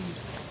front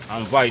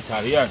and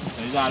vital, yeah?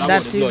 So it's all about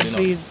That the blood, is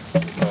you know? it.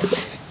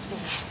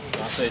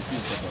 That's how it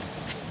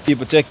is.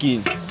 People check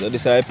in. So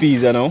this is our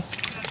peas now.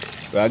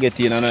 We are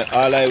getting and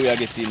all we are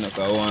getting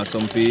because we want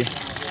some pea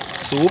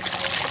soup.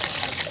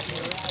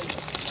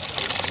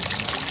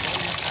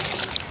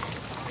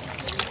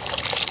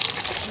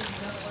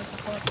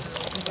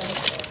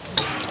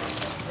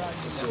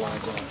 So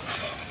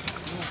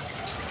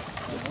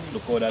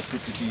look how that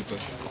pretty people.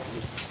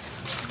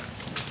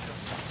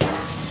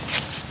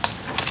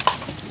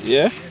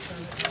 Yeah.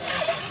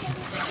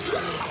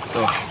 So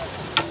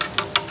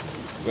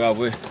we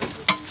have a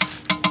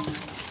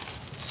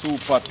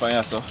soup pot for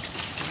you, so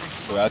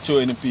we are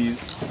throwing the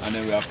peas and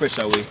then we are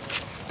pressure away.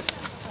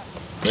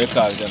 We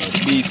call it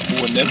beef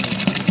bone them.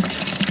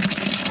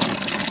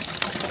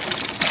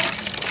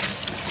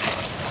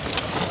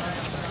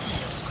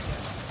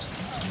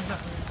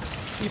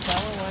 Keep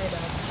our wide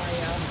on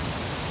fire.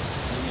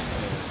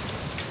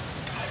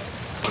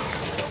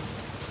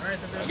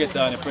 I get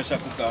down the pressure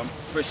cooker and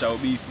pressure our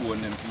beef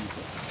bone them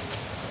people.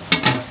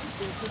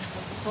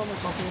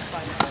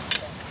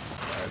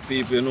 Alright,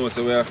 people, you know,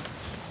 so we are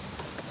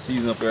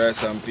season up the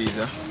rice and peas.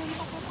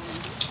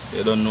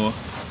 You don't know,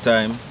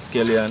 thyme,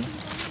 scallion,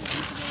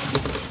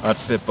 hot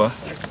pepper,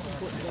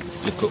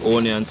 little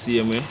onion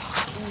same way,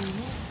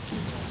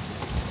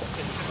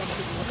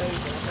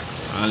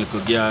 and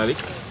little garlic.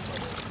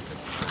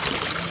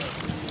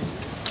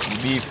 The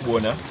beef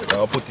bone,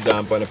 I'll put it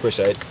down on the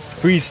pressure. It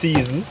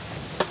pre-seasoned,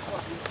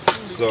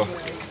 so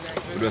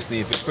we just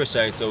need to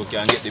pressure it so we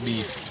can get the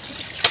beef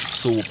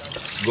soup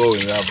going.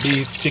 We have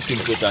beef, chicken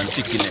foot and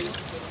chicken neck.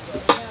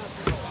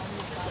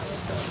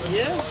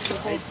 Yeah.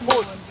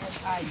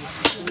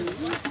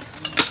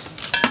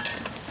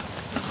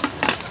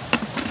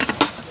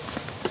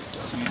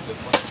 Sweet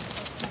pepper.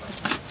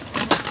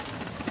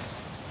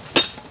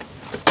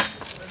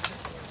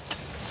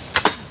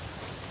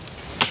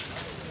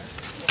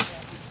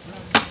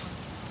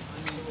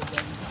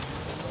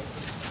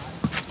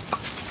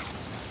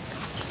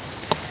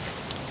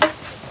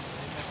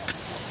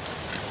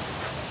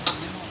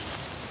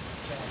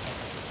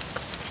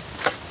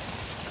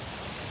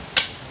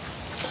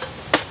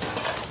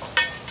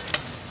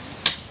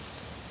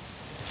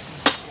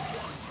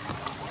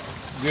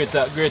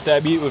 Great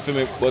beetroot for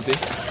me, buddy.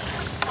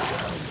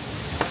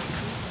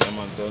 Yeah,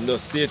 man, so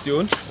just stay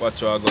tuned.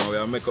 Watch how I go.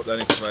 We'll make up the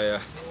next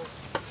fire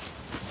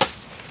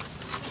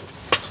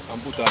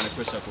and put on the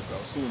pressure cooker.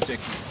 I'll soon check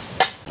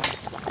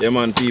it. Yeah,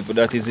 man, people,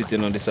 that is it. You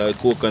know, this is our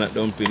coconut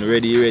dumpling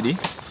ready.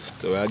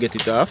 So we'll get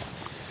it off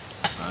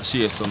and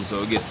share some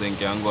so guests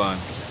can go and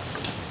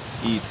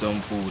eat some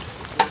food.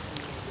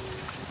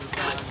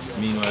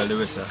 Meanwhile, the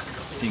rest of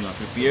the thing are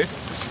prepared.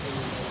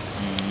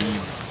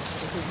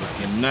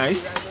 Looking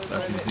nice.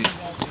 That is it.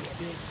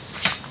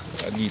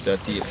 I'll give it a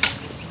taste.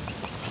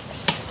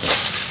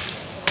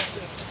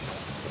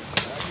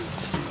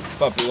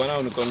 Papi, when I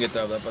want to come get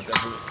out of that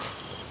potato.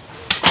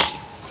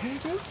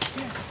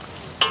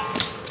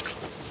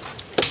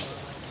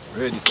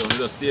 Ready, so we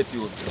just stay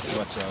tuned to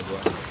watch how go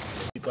on.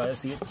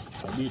 Because you see,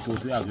 the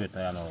beetroot we are great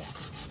now.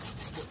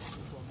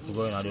 We're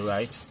going on the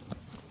rice.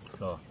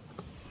 So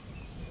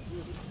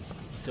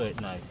it's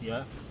nice,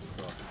 yeah?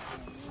 So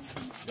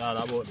it's all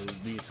about the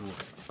beetroot.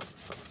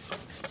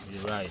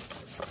 The rice.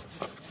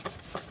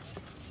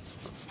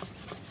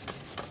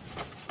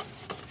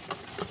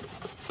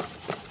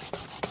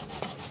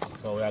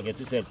 So we are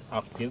getting set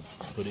active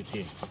to the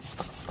thing.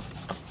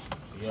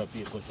 Yeah,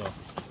 people, so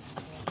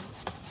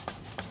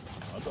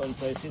I don't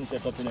say things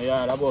set up in a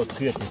yard about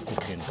creative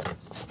cooking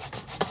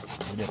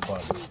with the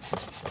pan.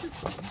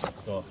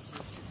 So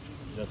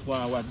just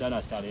want to watch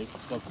Dana channel,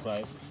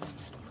 subscribe.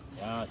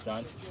 You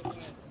understand?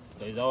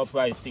 So it's our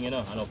price thing, you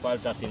know, and a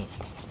falter thing.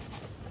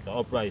 The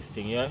uprise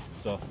thing, yeah?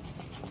 So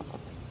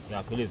you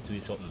have to live to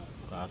it something.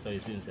 That's how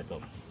it's been set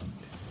up.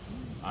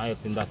 I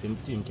think that's him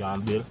team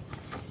can build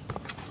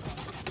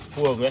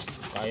progress.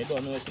 Because you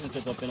don't know it's been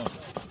set up, you know.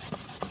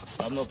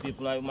 Some no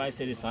people like might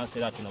say this and say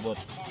that, you know, but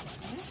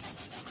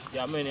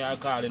yeah, many are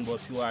calling,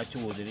 but you are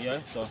choosing,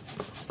 yeah? So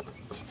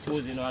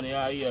choosing on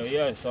your ear,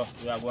 yeah? So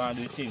we are going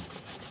to do things.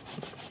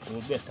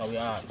 Do better we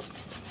are.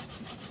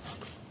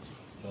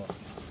 So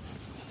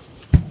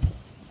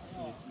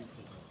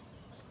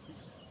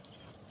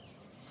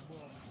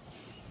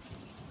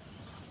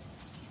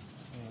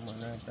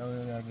Now we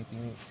are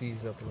getting it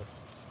seized up.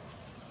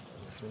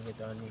 So we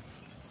get on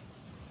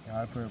the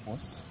all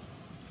purpose.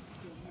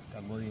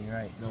 They're going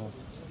right now.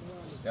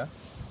 Yeah?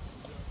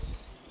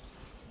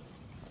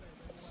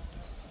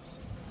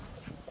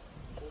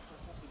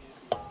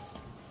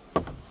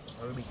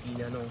 I'll be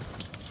cleaner now.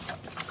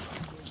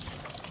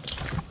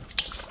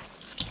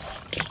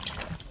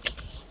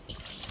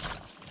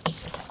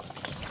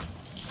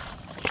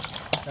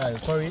 You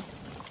curry it?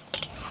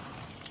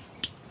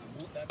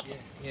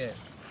 Yeah.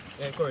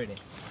 Yeah, curry it.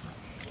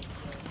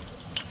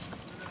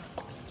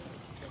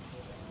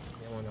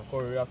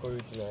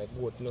 Curry tonight,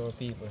 both no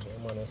people.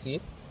 You wanna see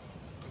it?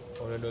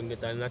 When you don't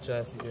get a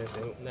natural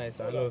situation, look nice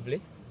and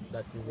lovely.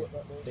 That is it.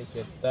 Take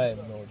your time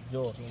now,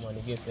 Joe. You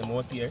wanna get them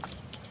out here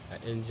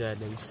and enjoy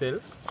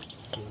themselves.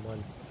 You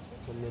want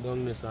some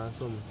doneness and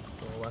some.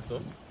 So what's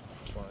up?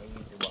 For an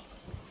easy walk.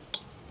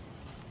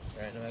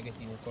 Right now I get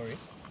in the curry.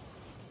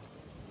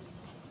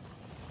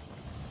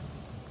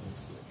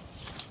 Let's see.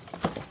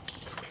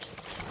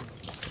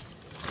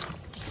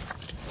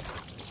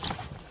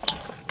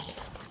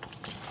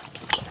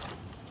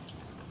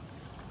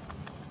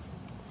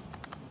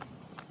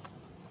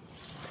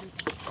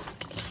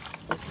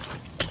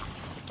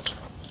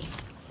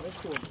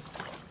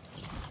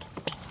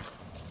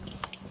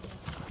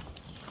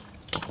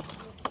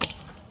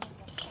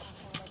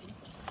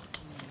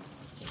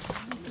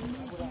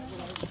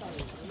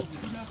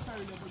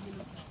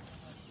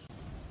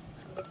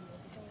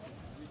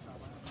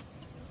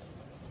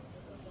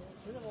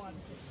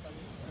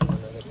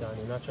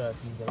 The natural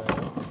seasoning,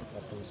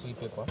 that's some sweet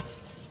pepper,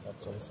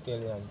 that's some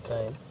scallion and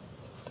thyme.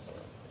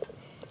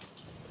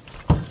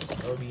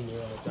 Rub in here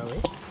right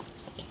away.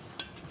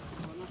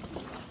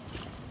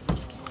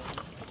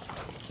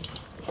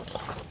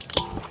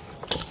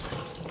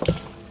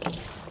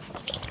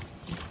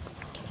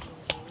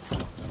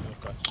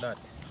 Look at that.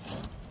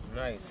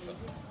 Nice.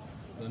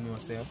 Don't know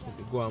say if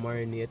you go and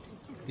marinate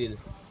till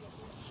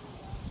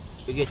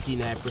you get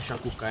in a pressure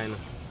cooker, you know.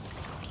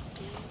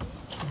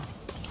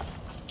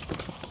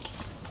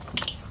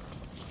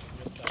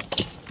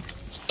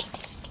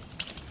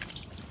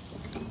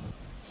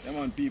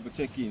 People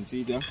check in,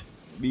 see there?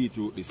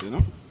 Beetroot this, you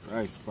know?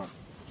 Rice pack.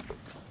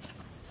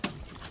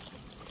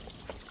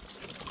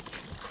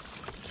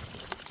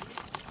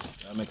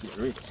 I make it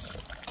rich.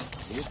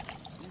 See?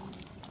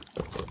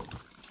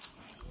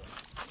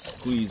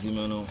 Squeeze him,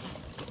 you know.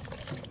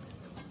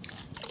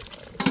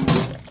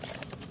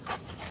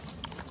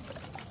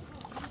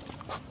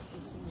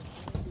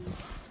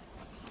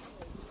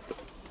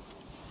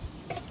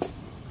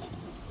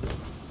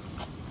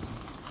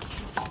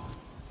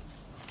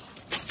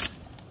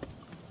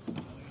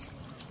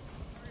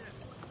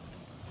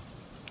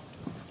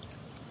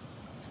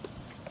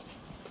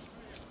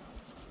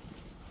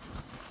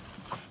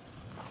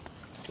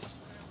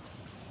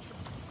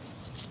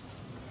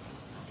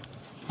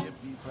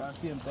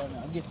 same time,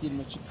 I get in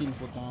my chicken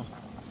pot and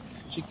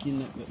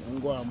chicken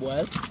and go and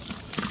boil.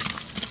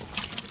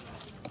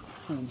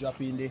 Soon drop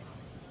in the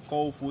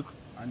cow foot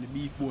and the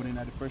beef bone in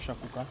the pressure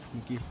cooker.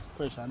 Make it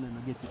pressure and then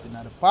I get it in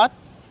the pot.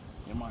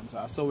 Yeah, man, so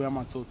that's how we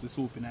match out the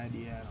soup in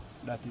the air.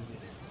 That is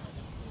it.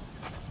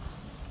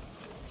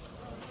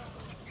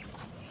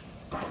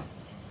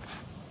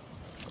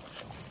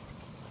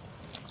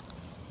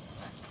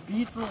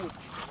 Beetroot.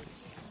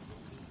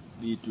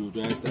 Beetroot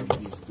rice and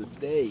peas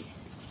today.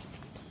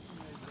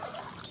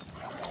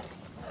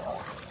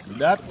 See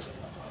that?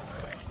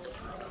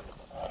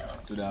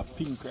 To the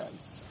pink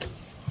rice.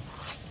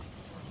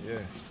 Yeah.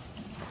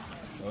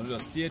 So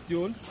just stay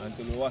tuned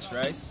until we wash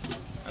rice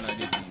and I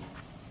get it.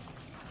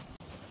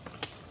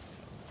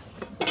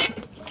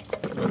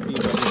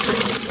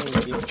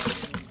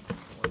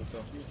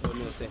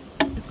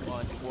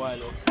 Want to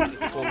boil up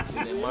the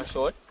pumpkin and mash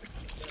out.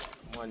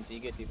 Want to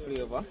get the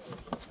flavor.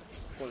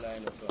 Full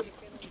line of so.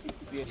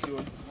 Stay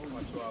tuned.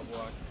 Watch what I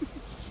want.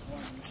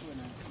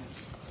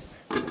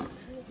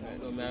 Right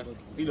now, man,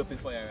 build up the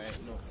fire right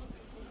now.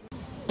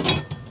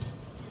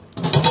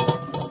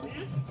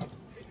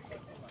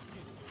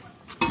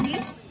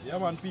 Yeah,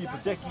 man, people,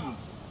 check in.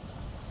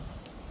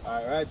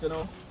 Alright, you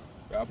know,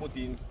 we are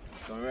putting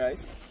some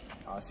rice.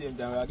 At the same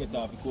time, we are getting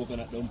off the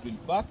coconut dumpling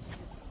pot.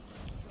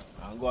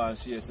 And go and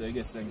share so you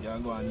guys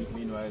can go and eat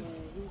meanwhile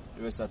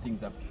the rest of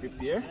things are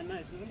prepared.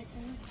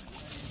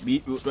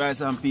 Beetroot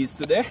rice and peas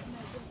today.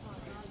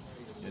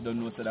 You don't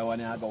know so that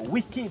one I got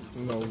wicked.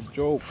 No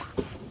joke.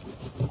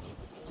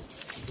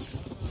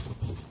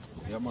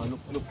 Yeah man,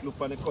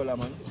 look on the color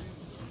man.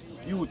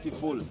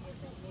 Beautiful.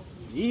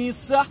 Yes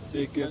sir.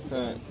 Take your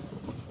time.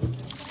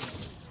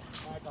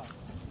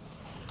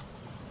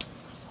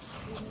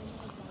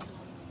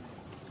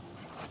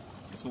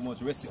 So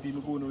much recipe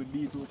me going with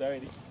beetroot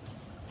already.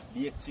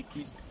 Baked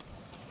chicken.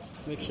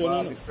 Make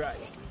sure you fry.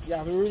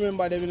 Yeah, we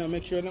remember them, you know,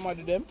 make sure you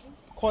remember them.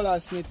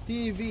 Colaz Smith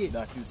TV.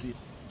 That is it.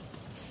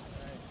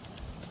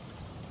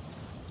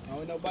 And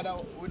we don't bother,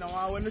 we don't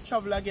want when we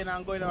travel again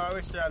and go in our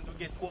restaurant to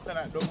get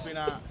coconut dumpling.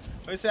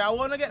 We say, I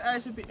want to get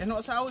recipe. You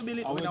know, so how we build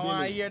it, we don't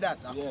want to hear that.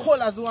 Yeah.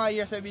 Colaz want to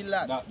hear say build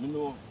that. That, you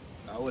know,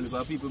 all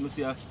of people must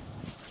say,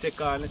 take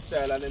on the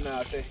style and then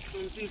I say.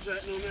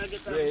 Right now, I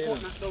get yeah,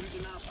 coconut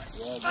dumpling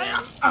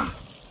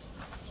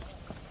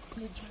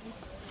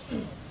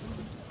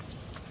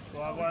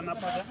So I go on up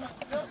there.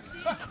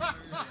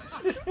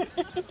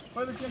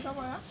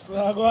 So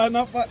I go on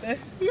up there.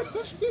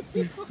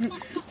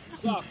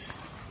 Stop.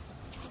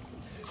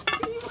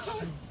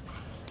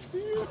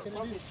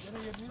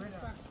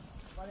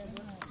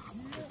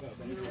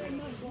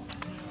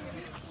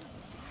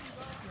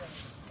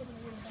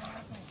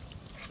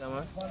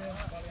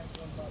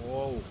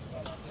 Whoa.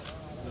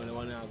 No, the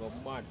one I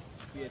got mad.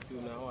 Stay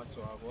tuned and watch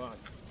what I go on.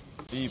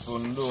 People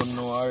don't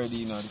know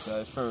already now, this is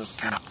the first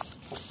thing.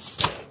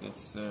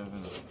 It's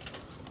serving.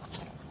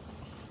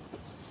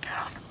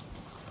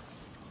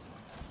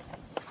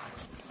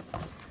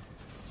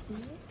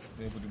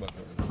 They put it back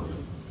there.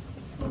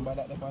 Remember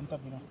that the on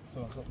top, you know? So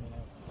something like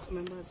that.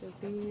 Remember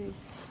something?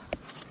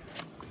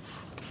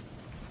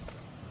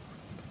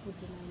 Put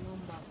in a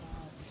number.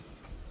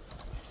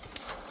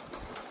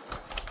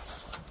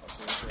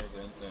 So you say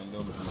then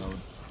dumpling out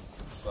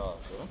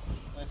sauce,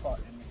 huh? I thought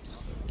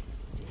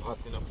Hot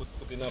enough,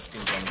 put enough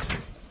things on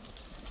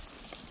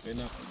it.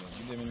 Enough,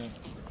 give them enough.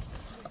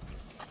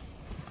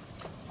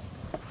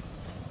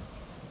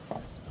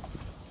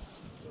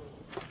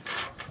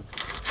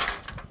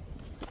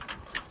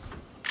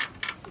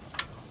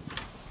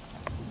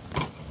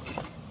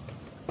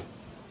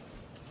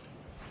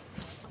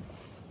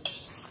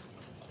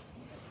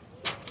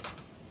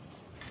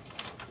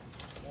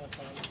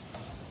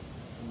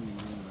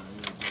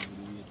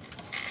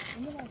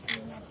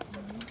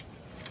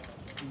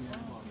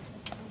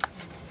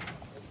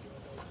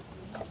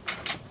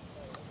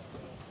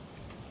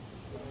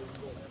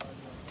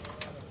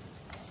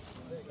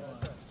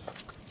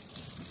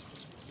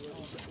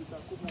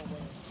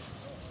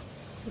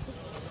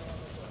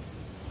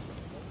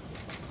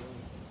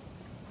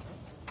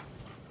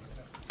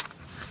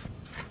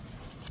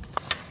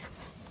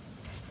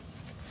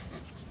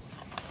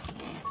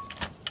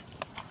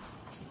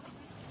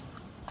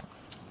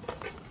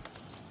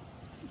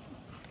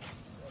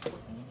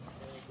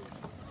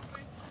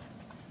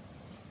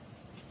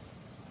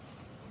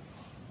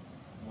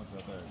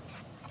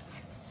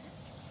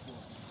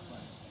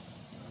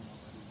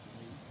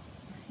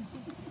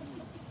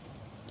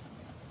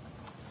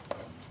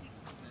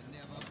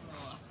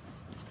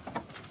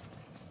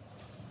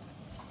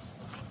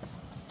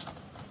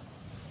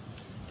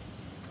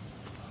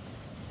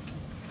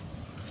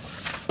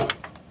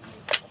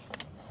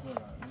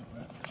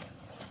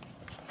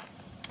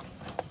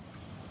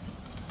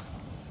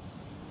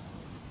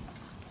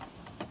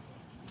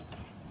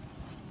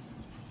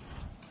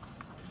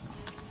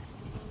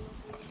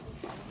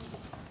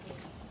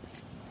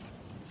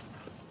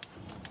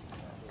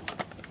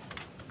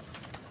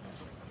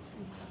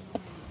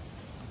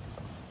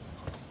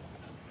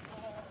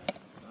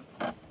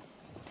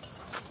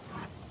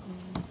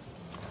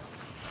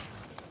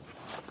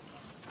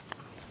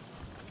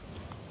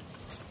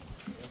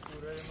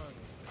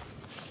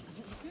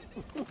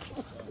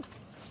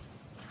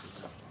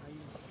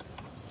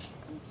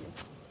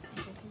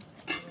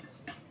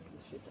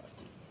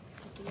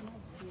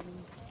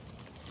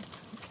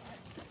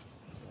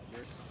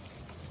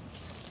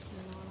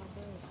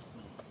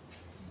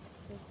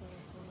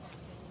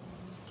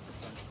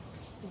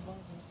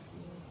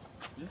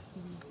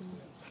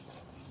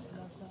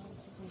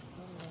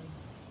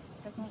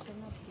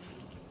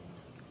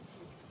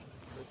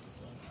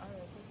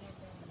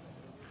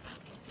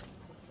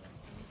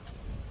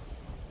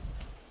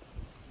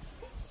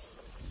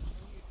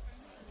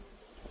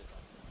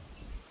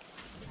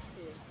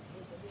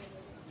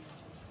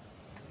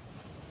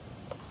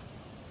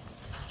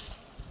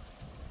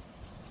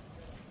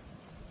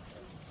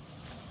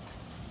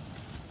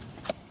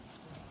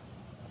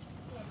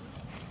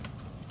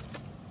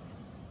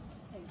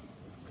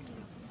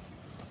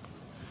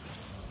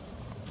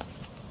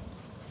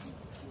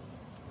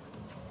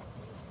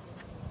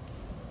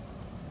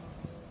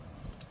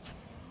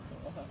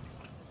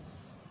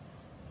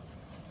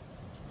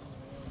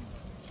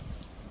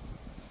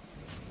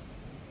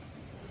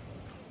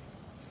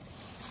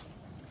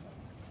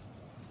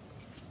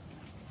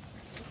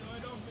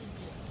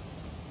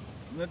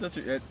 Not touch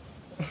it yet.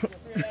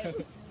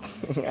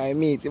 I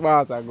meet the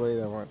water going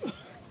there, man.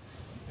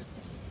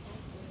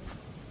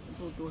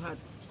 Too hot.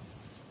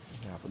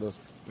 Yeah, but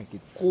just make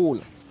it cool.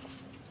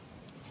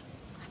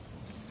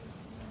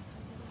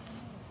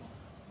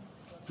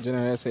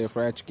 Generally, say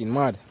fried chicken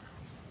mad.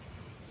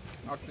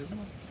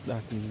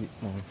 That is it,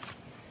 man.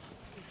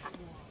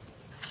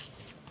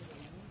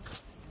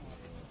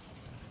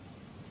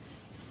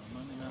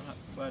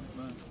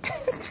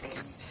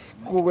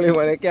 Cool it,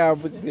 man. I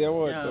can't put the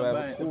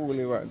water. Cool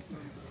it, man.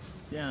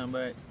 Yeah,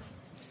 but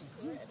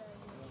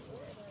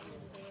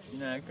you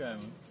know, I come.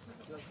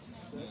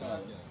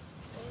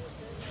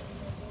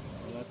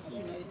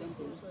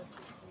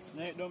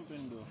 Night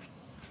dumpling though.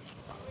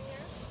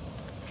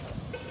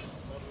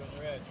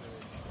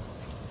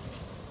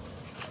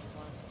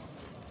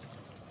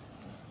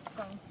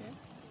 Thank you.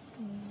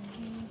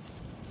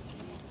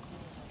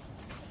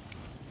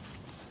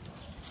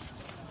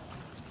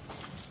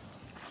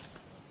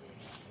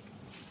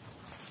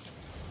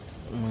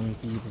 Man,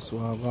 people so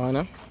are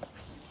gonna.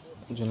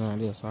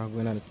 Generally, they are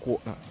going to the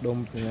coconut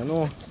dumpling, you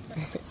know.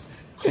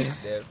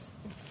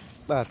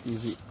 That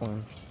is it,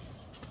 man.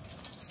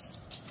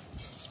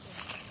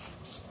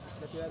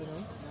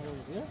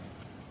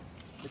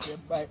 But you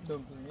bite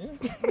dumpling, yeah?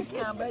 You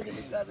can't bite it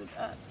because it's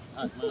hot.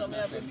 So I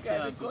have to try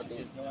to cut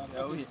it.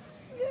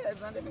 Yeah,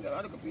 it's not even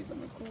got a piece of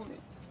me cool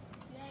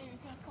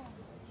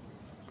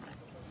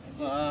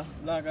it.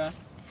 Lager.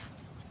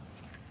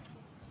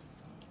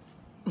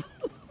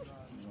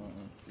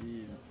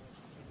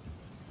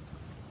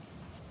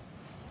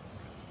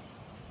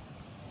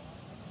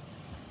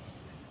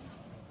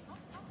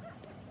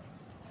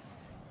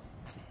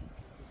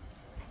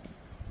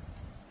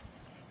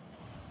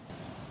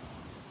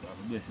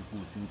 Basic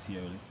food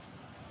sincerely.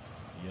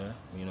 Yeah,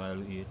 you know I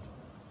will eat.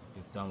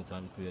 Give thanks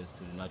and praise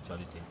to the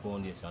naturality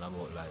foundation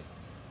about life.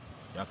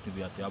 The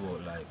activity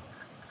about life.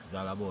 It's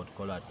all about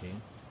color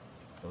thing.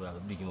 So we have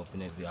to big him up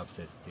in every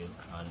access still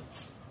and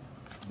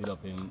build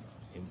up him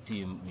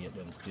team, make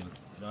them still.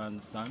 You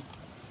understand?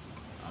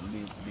 And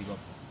big up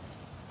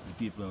the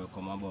people who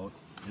come about,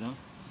 you know,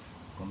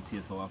 come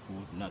taste our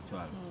food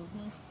natural.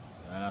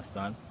 You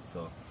understand?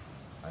 So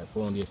our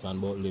foundation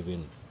about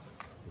living.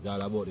 It's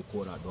all about the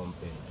coconut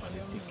dumpling and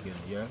the chicken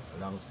here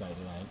alongside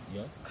the line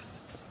here.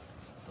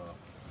 So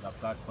the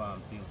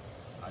platform thing,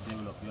 I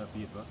develop your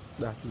people.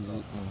 That is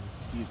it, man.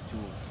 Keep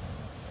true.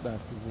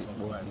 That is it,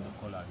 Subscribe man. to the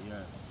color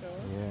here.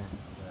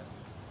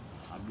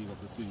 Yeah. And big up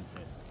the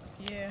princess.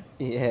 Yeah.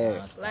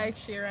 Yeah. Like,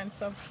 share, and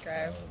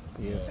subscribe.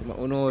 Yes. I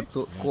know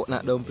to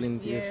coconut dumpling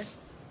taste.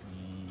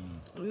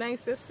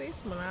 Nice to see,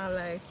 man. I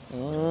like.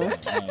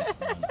 Nice, man.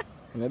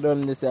 When I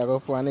done this, I go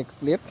for an next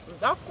plate.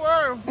 Of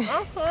course.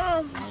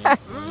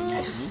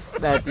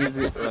 That is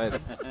it,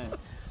 man.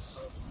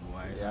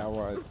 Yeah,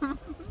 what?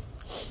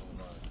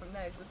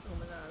 Nice to see,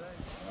 man. I like.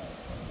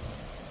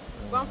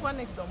 Go on for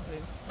next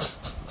dumpling.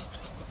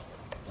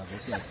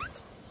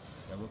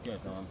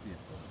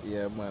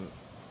 Yeah, man.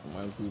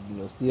 Man,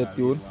 people stay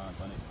tuned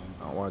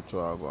and watch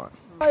what I go on.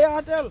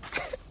 Yeah, tell.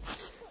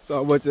 So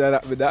how much did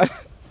that be that?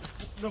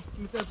 No,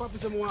 me tell Papi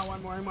say more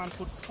one more man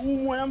put 2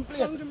 more and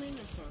plate.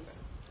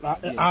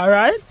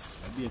 Alright?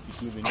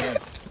 Basic living here.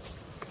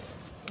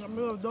 I'm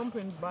a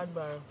dumpling bad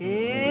bar. I'm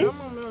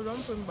a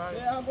dumpling bad.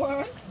 Yeah,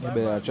 boy. You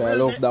better try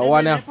love that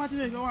one, yeah.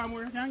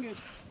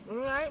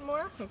 Alright,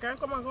 more. You can't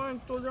come and go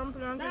and 2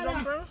 dumpling and 2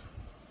 dumpling.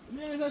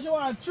 Lady said she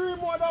want 3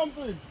 more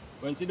dumplings.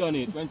 When she done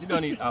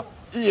it up.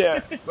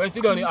 Yeah. When she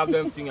done it up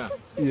them thing up.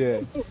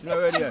 Yeah. She not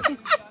ready yet.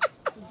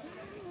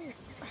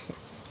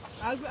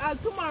 I'll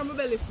tomorrow my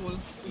belly full.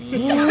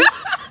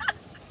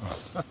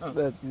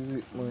 That is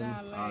it,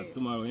 man.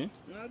 Tomorrow, eh?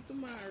 Not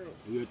tomorrow.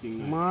 You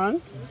think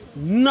Man,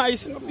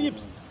 nice, no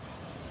peeps.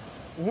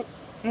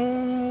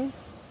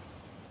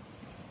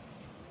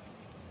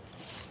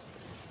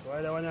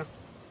 Why that one?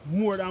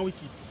 More than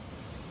wicked.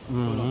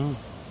 That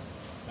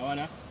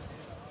one,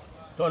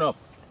 turn up.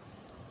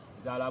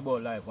 It's all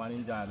about life, one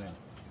enjoyment.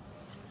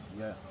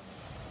 Yeah.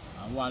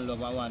 And one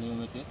love and one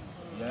unity.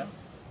 Yeah.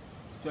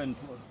 Strength.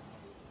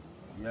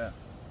 Yeah.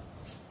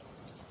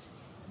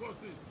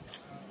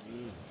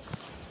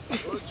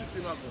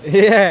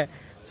 Yeah.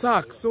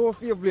 Sock, so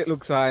favorite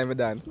looks like me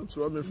done. That's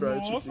what me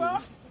fried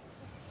chicken.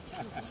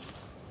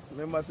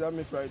 Remember say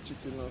me fried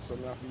chicken and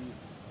some have to eat.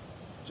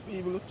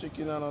 People look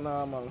chicken and a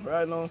normal.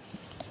 Right now,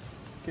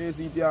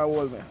 KC tea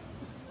whole me.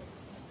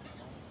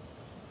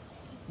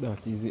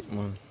 That is it,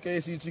 man.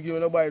 KC chicken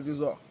when you buy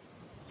this up.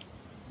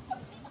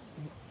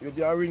 You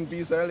get a ring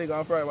piece of leg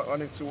and fry but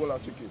on it to whole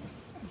of chicken.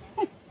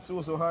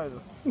 So high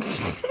though.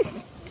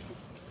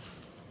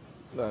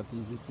 That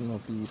is it, you know,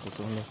 people.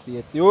 So let's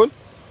stay tuned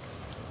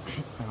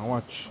and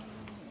watch.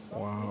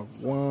 Wow,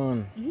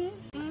 one.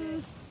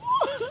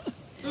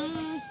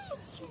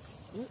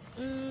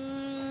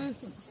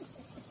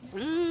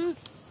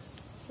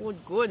 Food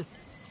good.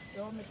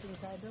 Don't make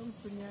think I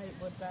dumpling,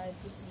 but I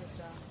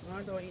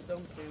eat don't eat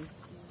dumpling.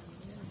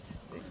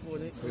 It's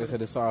good. You say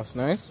the sauce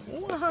nice?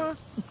 Wow.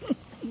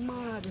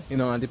 Mad. You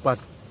know, and the pot.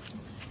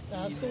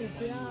 That's soup,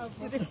 yeah.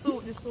 The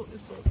soup.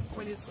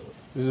 What is soup?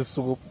 This is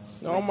soup.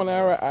 No, man,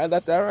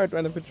 that's alright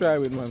when you try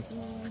with, man.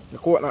 The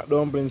coconut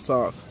dumpling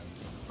sauce.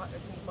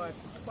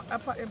 I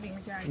put your bean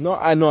can. No,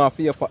 I know I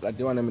feel pot that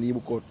the one them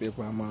leave coat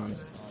for a man.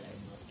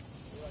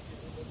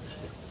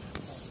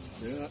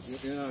 You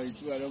know, it's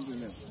two dumpling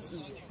them.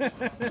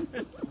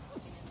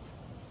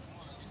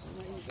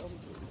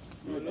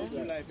 You love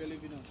your life, you're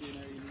living on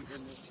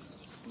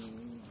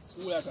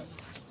Who like that?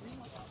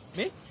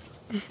 Me?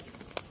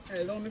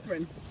 Hello, my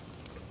friend.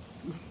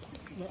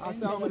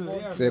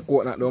 Say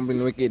coconut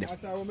dumpling wicked.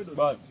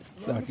 But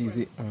That is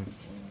it.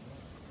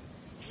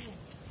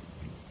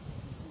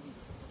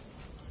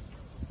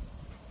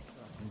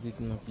 Is it,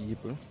 no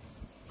people?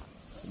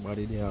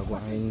 Somebody they are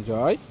going to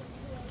enjoy.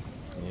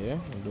 Yeah,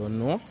 you don't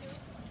know.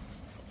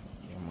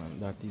 Yeah, man,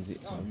 that is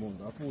it. Man.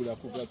 Food I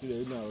cook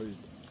today now.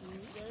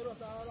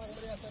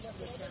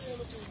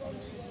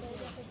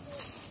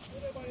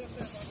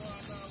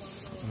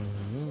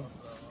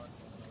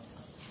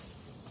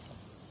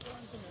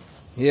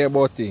 Yeah,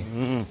 buddy.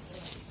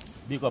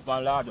 Big up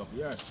and loud up,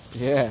 yeah.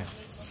 Yeah.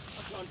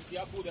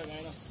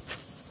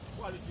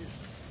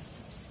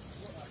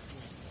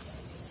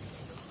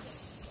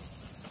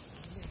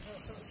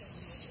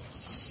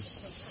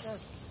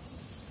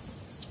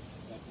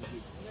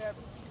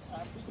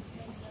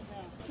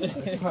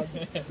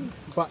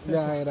 Pak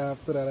niya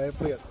after that I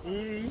play.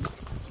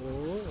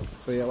 Oh,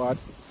 so yeah, what?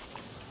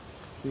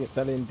 See,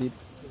 talented.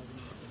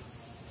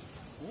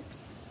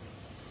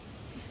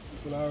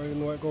 you already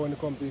know it go when it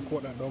comes to the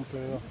coconut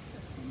dumpling, you know.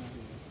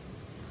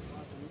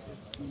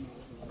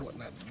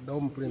 Coconut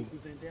dumpling.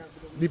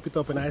 Dip it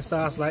up in a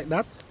sauce like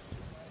that.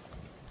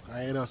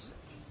 And just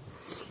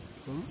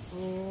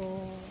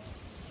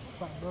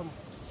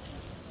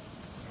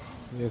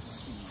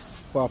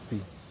Yes, Papi.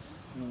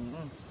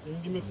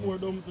 give me 4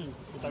 dumplings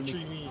with a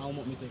 3 meat. How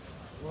much me take?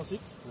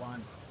 6?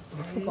 1.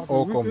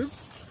 All comes.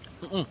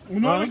 You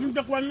know, I can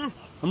take one now.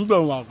 I'm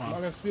done with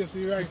that. Space for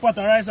your rice. Pot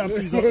of rice and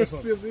peas up.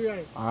 Space for your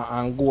rice.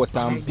 And goat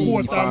and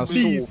beef and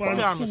soup.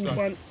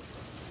 And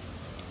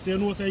so you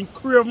know, saying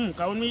crave.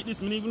 Because when I eat this,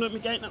 I even know if I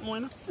can eat that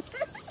more.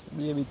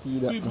 Baby tea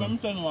that. I'm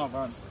telling you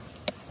what,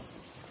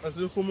 as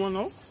you come on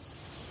now,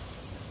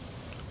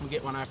 I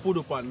get one I put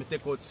up on, I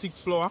take out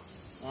 6 flour,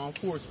 1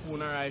 4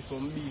 spoon of rice,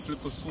 some beef,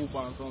 little soup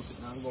and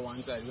something and go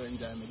one side, go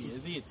enjoy my day.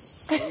 See it?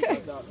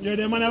 You're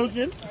the man out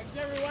there?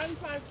 Jerry, one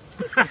side.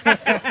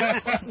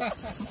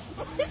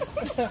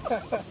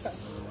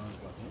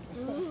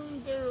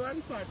 Jerry,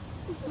 one side.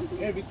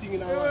 Everything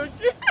in our one.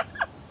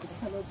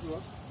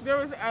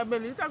 There is a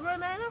belly to go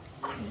now?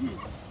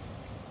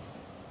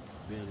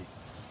 Really.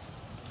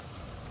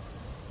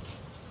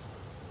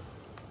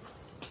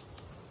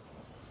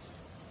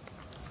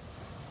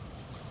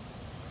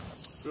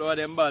 Flour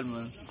them bad,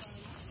 man.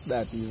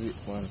 That is it,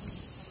 man.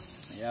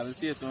 You have to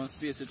save some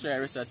space to try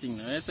the rest of the thing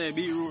now. You say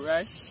beetroot,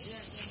 right?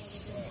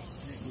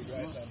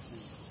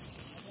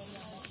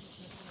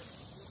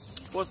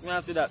 First, me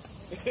I see that.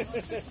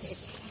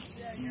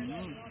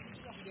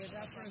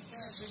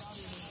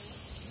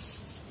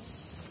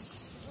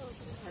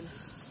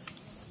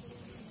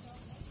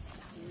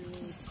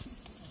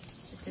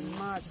 Chicken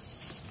mad.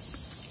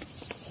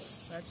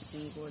 That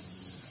chicken good.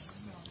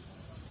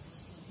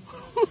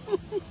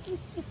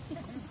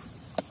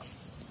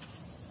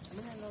 I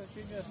know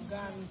she just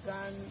gone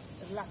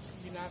locked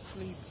in her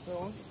sleep,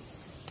 so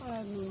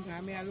I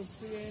mean, I look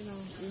for you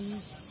now.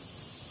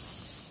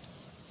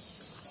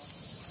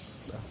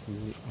 That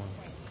is it, man.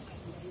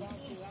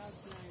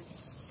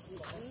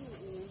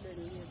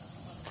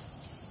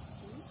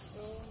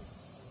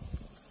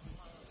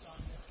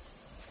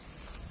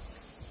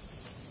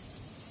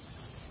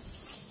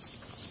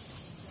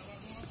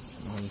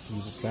 Man,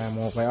 people climb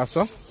up here,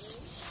 so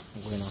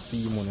I'm going to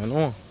feed money,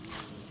 no?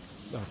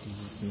 That is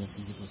it, you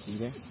people see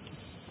there?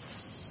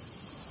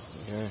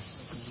 Yeah.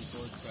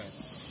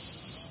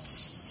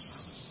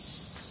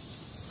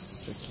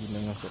 Checking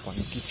in us up on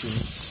the kitchen.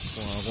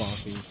 So I want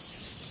to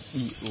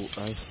eat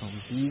rice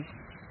and peas.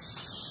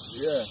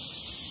 Yeah.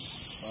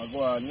 I'll go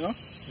on, you know? I'll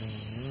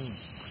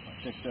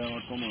check that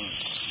out, come on.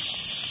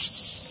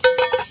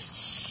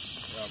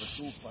 We have a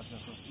soup pot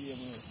just to see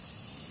me.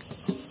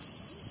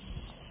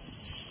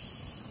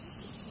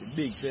 The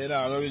big say that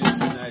already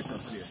nice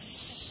up here.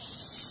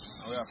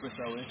 And we have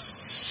pressure away.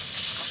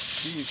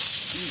 Peas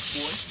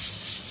boy.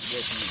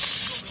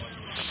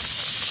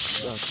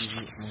 That is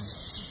it, man.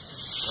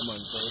 Come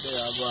on, so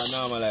there I go and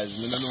normalize.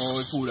 I don't know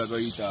what food I go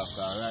eat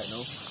after right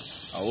now.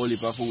 A whole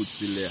heap of food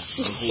still there.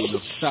 The food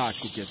of start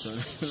cooking, so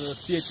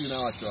stay tuned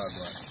and watch what I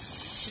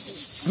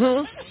go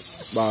on.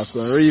 Boss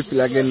going to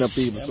refill again the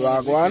people. So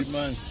I go on.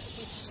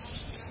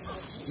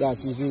 That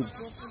is it.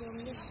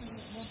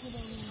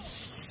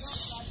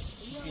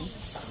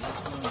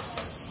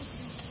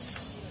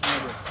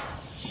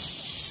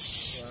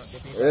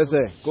 You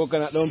say,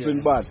 coconut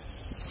dumpling bad.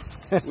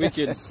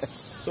 Wicked.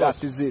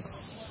 That is it.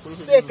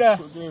 Sticker.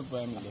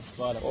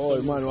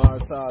 Oh man,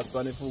 want sauce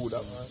for the food,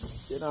 man.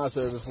 You don't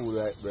serve the food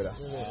right, brother.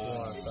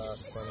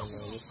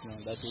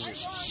 That is it.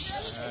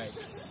 Alright.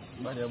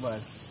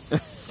 Bad.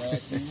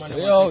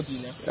 We out.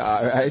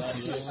 Alright.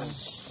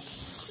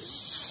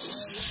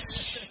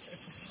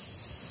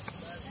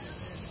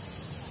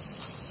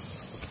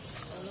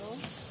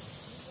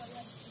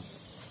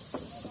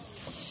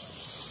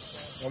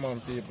 Come on,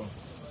 people.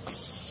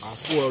 I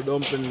 4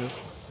 dumplings.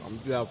 I'm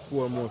going to have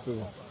 4 more for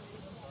you.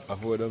 I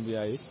 4 dumplings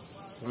I eat?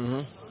 I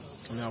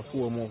have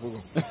 4 more for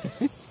you.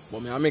 But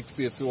I make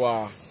space to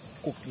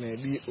cook the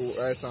beetroot,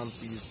 rice and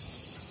peas,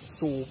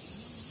 soup,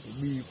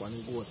 beef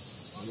and goat.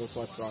 I just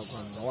watch that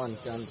one. The one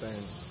can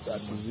time. That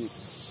is it.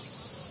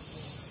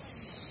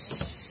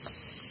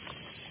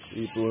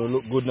 People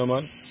look good now,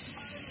 man.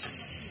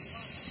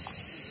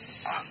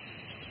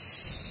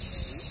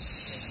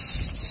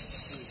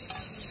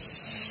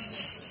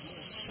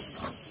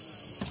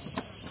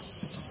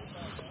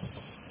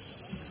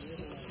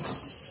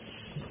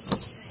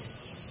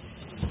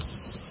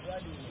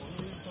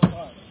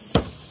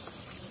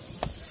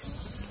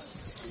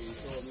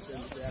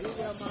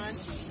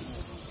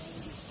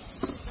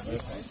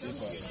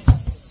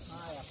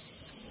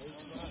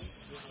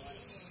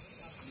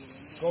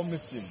 Come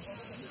missing.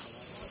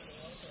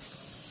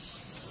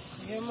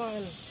 Yeah,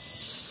 man.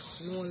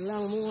 No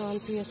long more want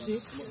to taste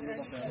it.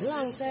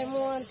 Long time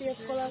more want to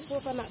taste color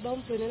coconut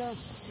dumpling, you know.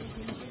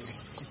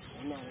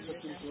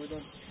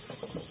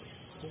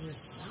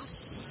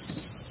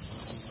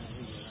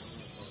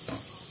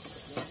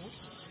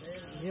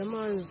 Yeah,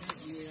 man.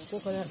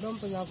 Coconut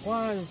dumpling are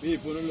gone.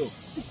 People, look.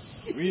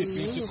 We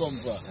need to come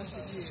back.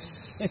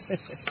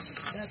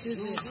 That is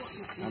it.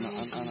 And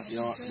you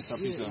know, it's a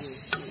pizza.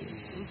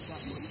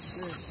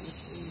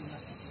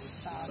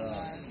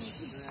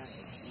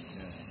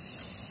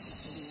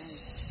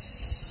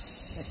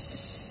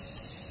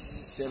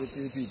 Tell it to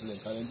the people,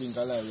 because they think I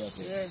lie with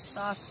you. Yeah,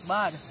 that's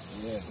bad.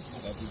 Yeah,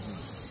 that is it.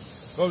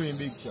 Come in,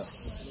 big shot.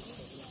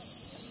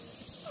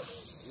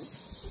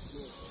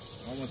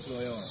 How much do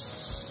you want?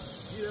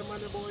 Yeah, man,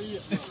 the boy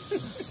here.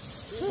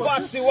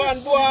 What's the one,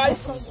 boy?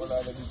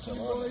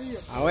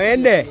 I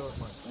went there.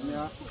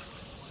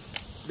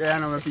 There are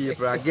my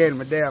people again,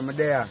 I'm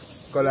there.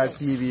 Colaz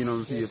TV, you know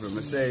my people.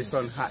 I say it's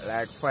on hot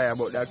like fire,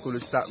 but that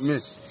couldn't stop me.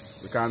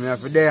 Because I'm here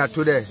for there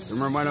today.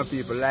 Remember, no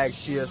people, like,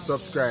 share,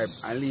 subscribe,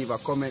 and leave a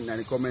comment in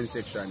the comment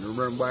section.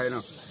 Remember, you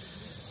know.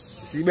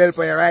 See bell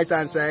for your right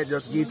hand side,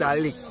 just give it a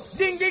lick.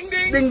 Ding, ding,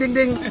 ding. Ding, ding,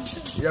 ding.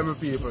 Yeah, my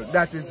people,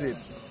 that is it.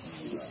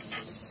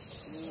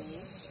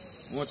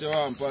 What you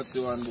want, Patsy,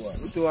 one boy?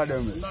 2 of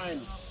them.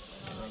 9.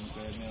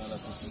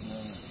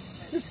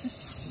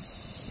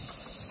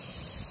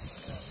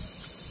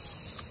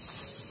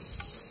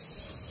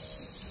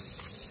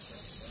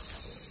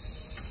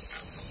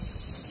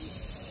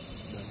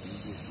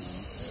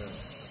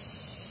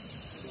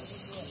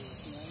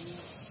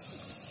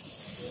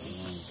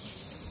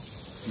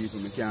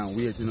 People, I can't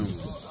wait, you know.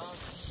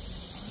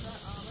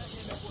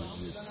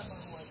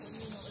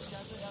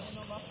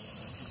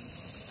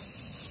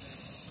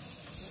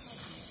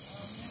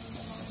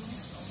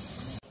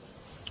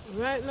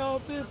 Right now,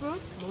 people,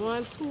 I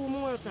want 2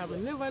 more because I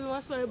never know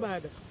what's so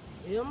bad.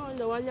 Yeah, man,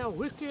 the one you're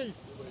wicked.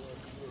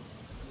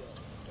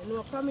 You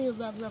know, come here,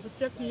 back, we have to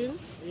check in.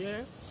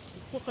 Yeah,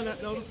 coconut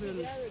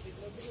dumpling.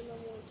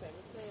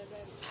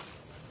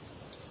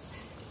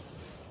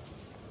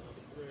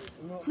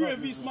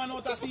 Crave this man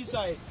out of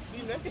seaside. See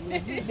him?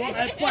 But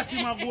I patch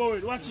him and go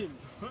with. Watch him.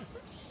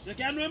 You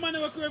can't know a man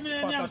who crave me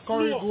and Pot of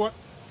curry goat,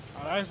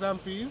 rice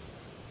and peas,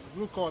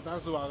 blue coat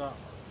and so on.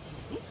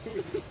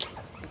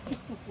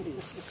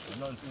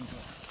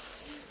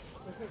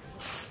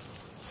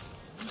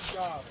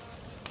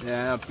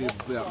 Yeah, people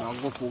play up. I'll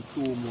go for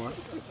 2 more.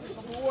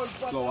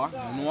 Flour,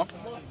 you know?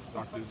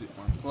 That is it,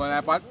 man. So,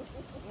 like that?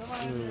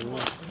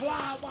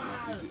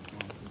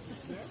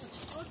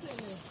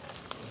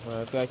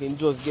 So I can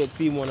just get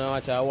people and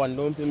watch one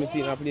dumpling me see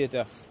in a plate.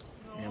 Yeah,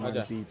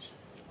 man, peeps.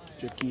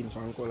 Check in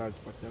from Colaz,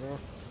 but you know.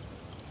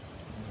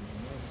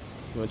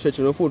 You want to check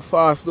your food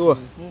fast though.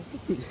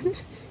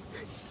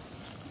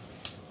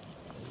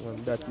 Well,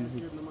 that is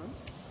it.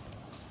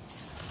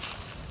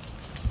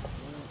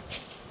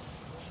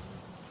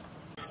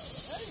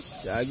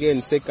 Yeah,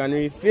 again, second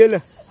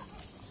refill.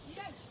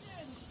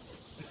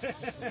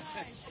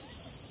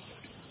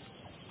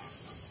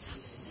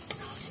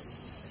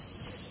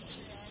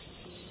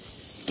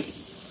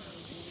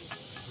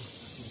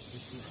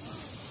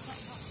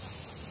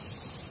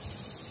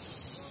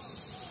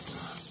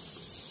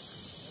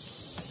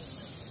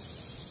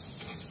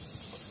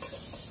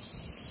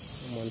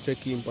 Come on,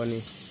 check in,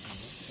 Penny.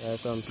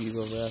 There's some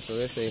people over there, so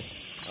let's say,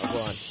 I'll go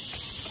on.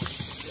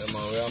 Yeah,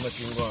 man, we are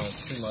making go and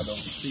simmer down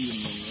steam,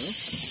 man.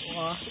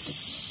 Wow.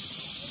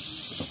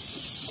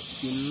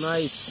 Looking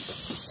nice.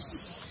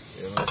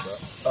 Yeah, man, so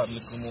add a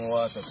little more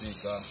water,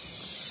 because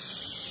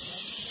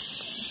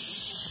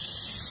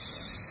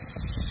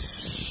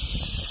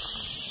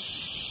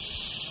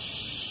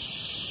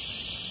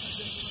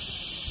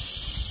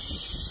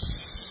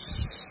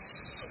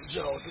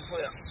Joe, the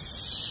fire.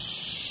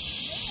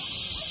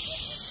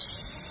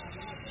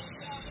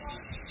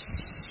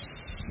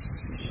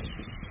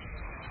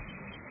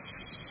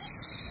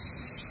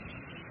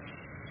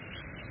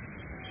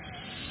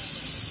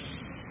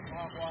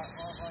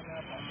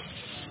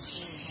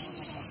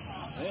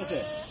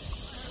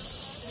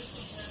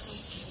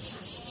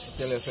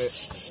 Tell you say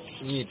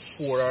need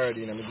 4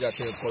 already, and I got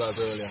to colors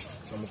earlier,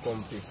 so I'm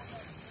comfy.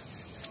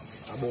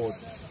 About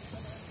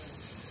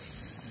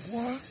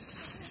what?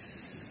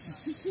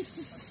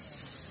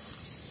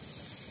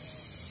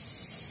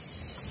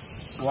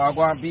 What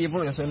go on,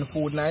 people? You send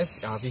food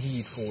nice, you have to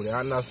eat food, you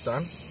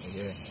understand?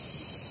 Yeah.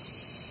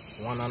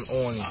 One and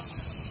only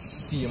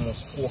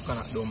famous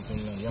coconut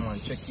dumpling. Yeah, man,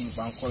 check it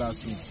on Colaz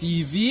Smith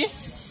TV.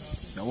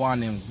 You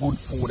want them good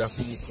food to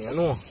eat, you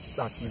know?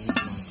 That is it,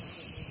 man.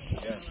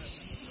 Yeah.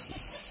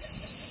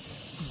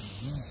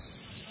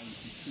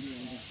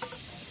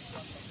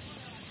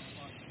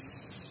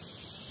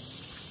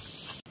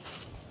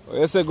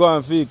 You say go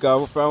and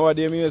fika, from what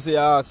they mean you say you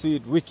ask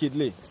sweet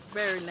wickedly.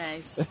 Very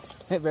nice.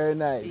 Very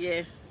nice.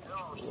 Yeah.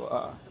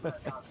 Wow.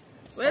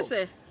 What you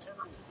say?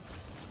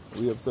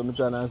 We have some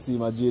trying to see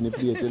my Jenny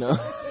plate, you know.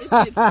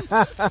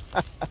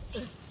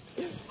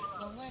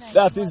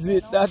 That is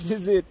it, that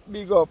is it.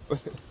 Big up.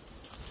 Okay,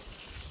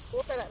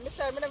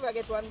 Mr. I never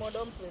get one more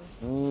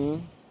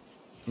dumpling.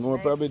 More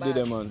nice probably did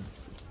them, man.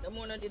 The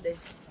more not did they.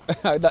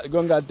 That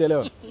Gunga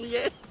tell you.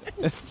 Yeah.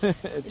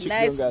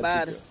 Nice bad.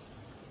 That is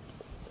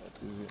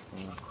it.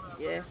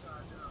 Yeah.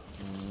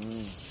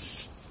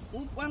 Who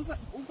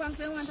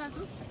say one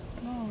tattoo?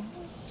 No.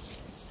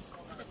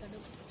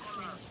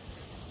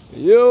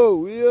 Yo,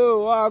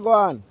 what go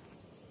on?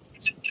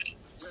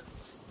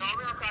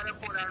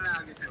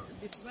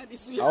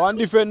 I want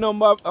different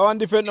number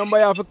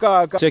you have to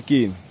call. Check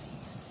in.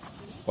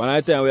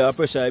 One time we have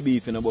pressure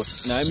beef in the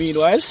bus. Now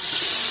meanwhile.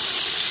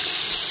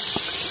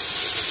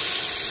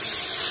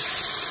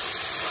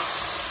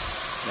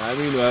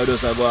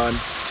 Just go and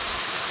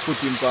put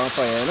him on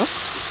fire, you know?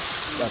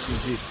 That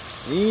is it.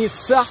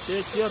 Nisa.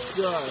 Take your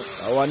time.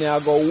 I want you to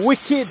go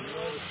wicked.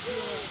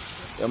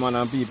 Yeah, man,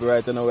 and people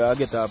right now we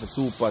get off a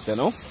soup pot, you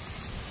know?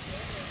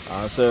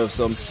 And serve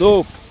some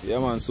soup. Yeah,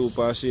 man, soup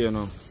and share, you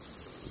know.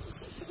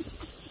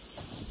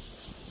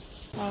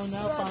 Oh,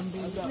 no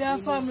family. We are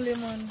family,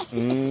 man.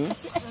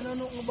 I don't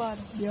know about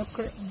they are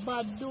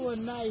bad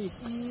doing nice.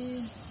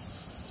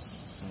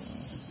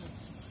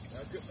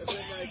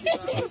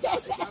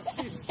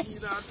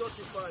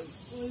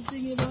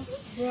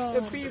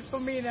 The people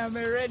me in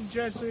my red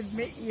dress with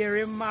me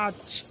earring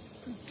match.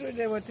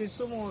 Today what is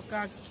someone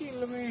can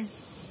kill me.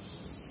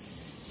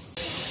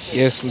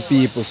 Yes, my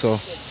people, so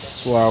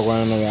I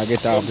want to know I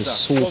get out the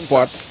soup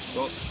pot.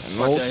 You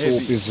know,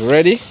 soup is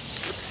ready.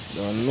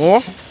 Don't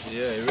know.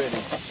 Yeah, ready.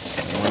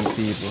 One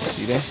people,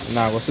 see there?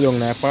 Now go sit down in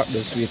the pot,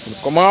 just wait to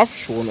come off,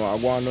 show no I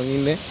go on down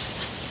in there.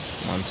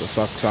 Man, so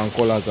socks and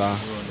colors are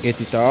get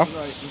it off.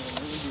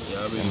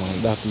 Yeah,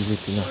 man, that is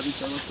it, you know.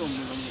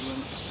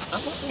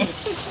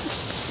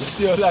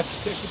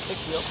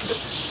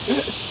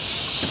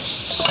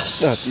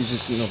 That is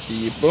it, you know,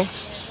 people.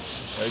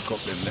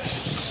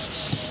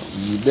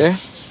 See there?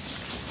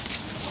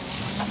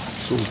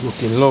 So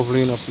looking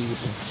lovely, you know,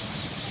 people.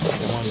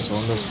 So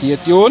just stay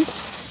tuned.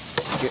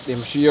 Get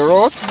them shear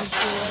out.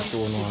 Show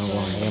no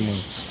one.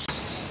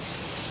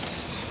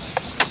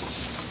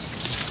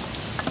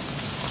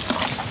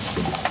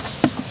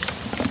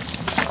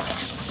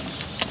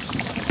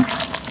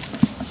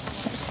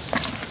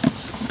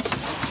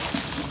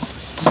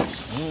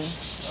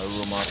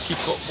 Aroma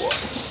kick up, boy.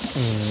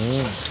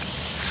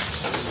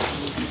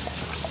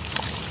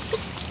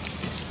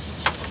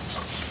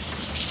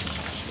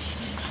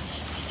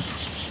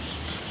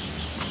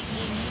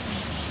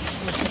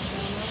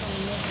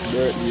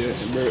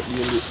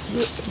 Birthday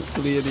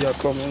lady are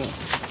coming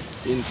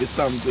into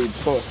sample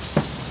first.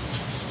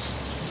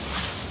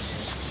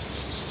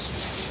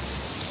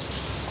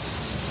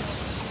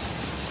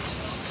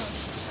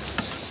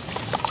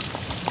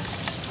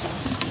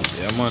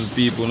 Yeah, man,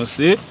 people, you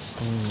see?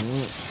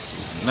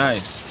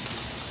 Nice.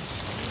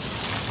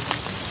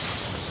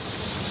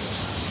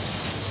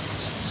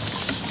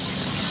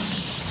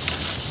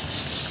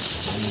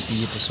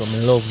 people, some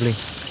lovely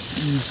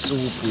pea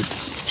soup with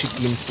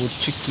chicken foot,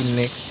 chicken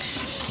neck,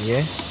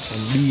 yeah,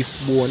 some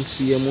beef bone,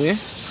 same way.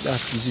 That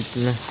is it,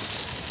 you know.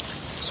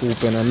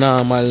 Soup and a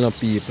normal, no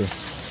people.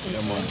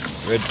 Yeah, man.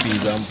 Red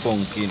peas and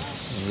pumpkin.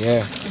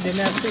 Yeah. Then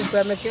a soup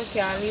I make you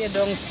can lay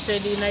down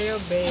steady in your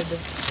bed.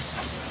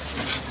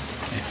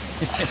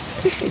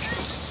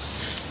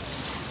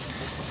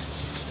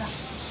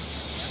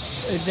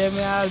 Then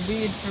we have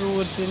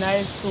beetroot in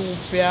a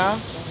soup, yeah.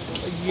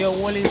 You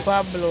hold it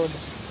for blood.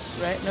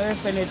 Right now,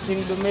 if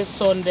anything do my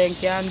son, then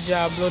can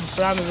draw blood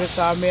from me because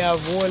I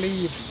have whole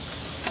heap.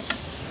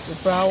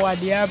 If I want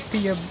the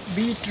happy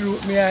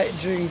beetroot, me I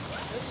drink.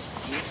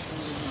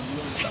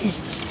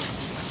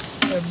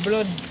 The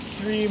blood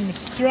stream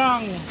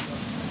strong.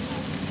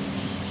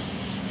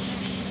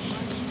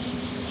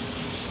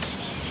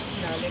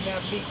 Now let me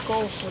have big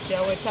cow foot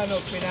here, we turn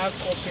up in a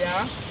cup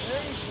here.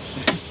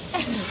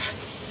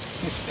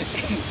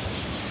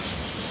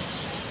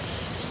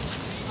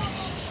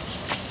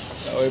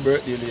 How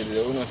birthday lady?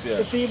 I wanna see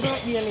her. See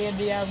birthday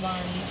lady, yeah,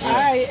 man.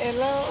 Hi,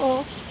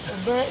 hello.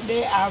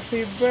 Birthday,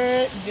 happy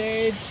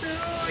birthday to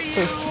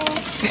you.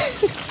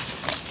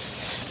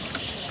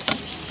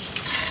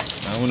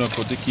 I wanna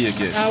cut the cake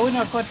yet. I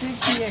wanna cut the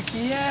cake,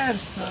 yes.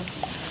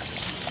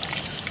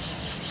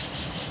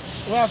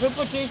 We have to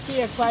put the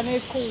cake on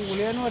it cool,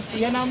 you know what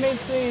I'm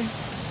saying?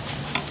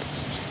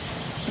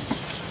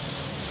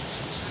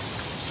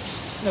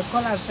 The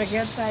colors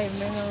forget time,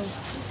 you know,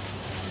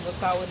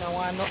 because we don't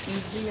want nothing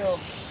to you.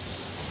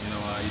 You know,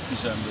 I eat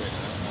fish and bread.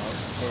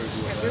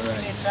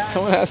 I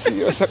want to see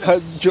you like a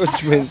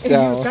judgment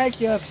now. You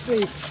like you're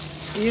sick.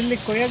 You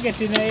look when you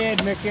get in your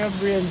head, make your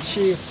brain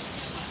chief.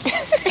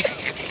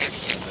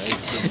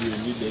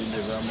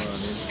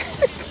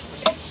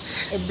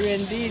 A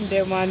brain in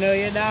them, I know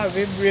you don't have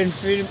a brain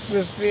before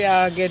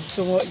you get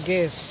too much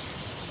gas.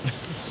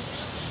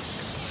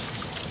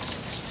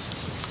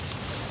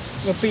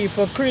 The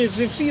people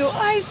crazy for you.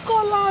 I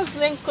colors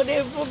then could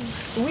ever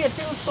wait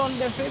till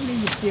Sunday for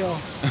meet you.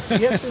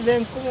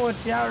 Yesterday come out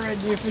here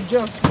already if you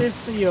just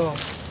see you.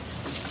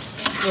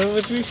 Well,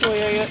 we show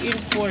you you're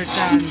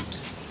important.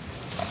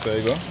 So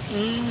you go?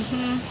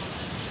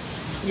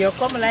 You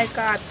come like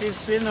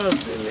artist, you know,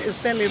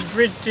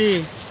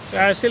 celebrity.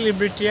 You're a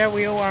celebrity, how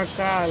we want to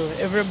call.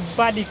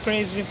 Everybody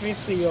crazy if we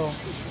see you.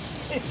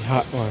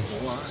 Hot one.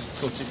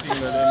 Touch your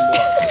finger then,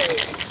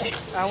 boy.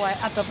 How I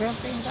at up your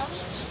finger?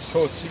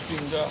 Touch your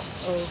finger.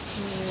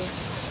 Okay.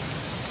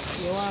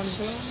 You want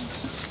to?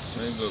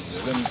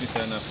 Let me kiss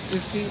her enough. You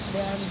see,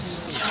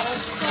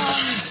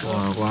 Go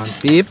on,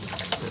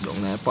 peeps. Don't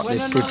know, pot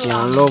it pretty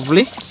and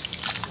lovely.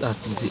 That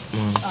is it,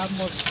 man. I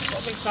must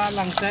take a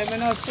long time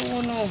and not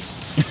soon.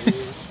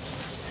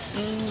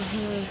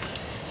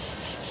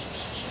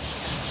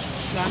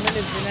 I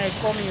live in a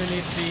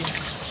community.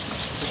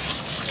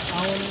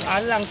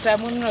 A long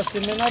time I'm not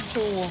seeing not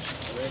too.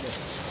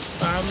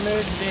 I'm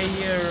not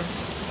there.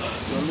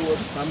 I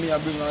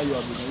bring her, you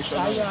bring her.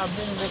 I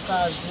bring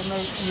because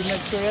you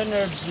make sure your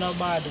nerves not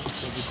bad.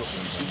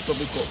 It's a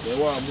big cup. They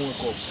want more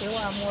cups. They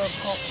want more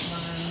cup,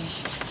 man.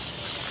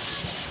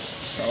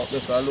 Out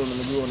there alone,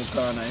 I'm going to the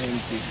corner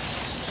empty.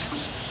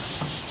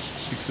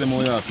 Fix them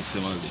all, yeah, fix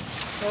them all.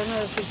 So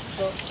now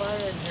fix up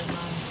already,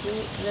 man. See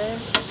there?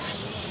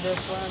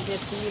 This one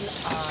get real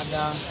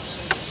harder.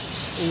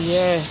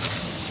 Yeah.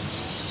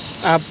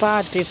 A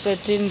party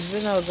settings,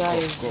 you know,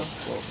 guys. Go.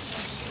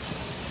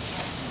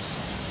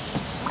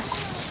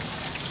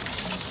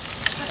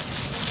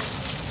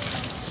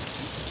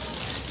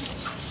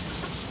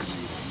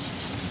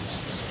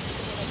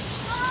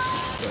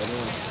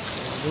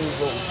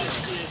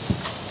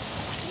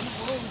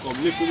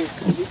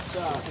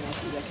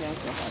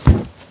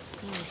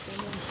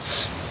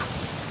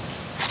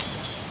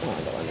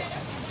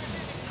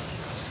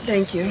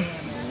 Thank you.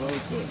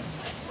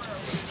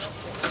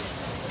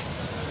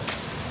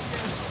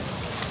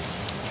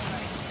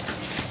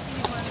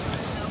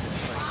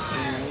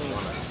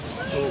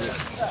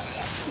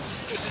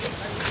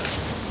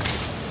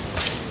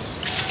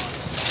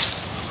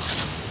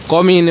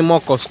 Come in the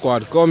Moko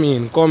squad, come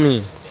in.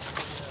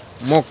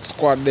 Mock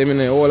squad, them in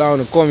the whole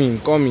out, come in.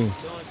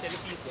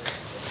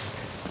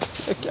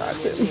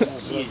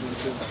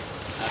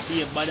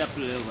 Be a bad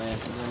player, man.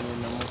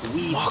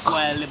 We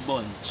spoil the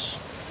bunch.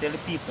 Tell the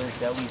people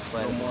say we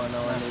spoil the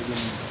bunch.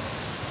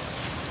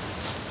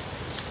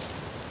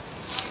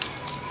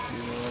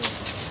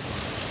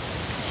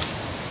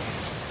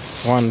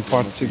 One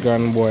patsy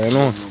grand boy, you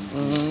know.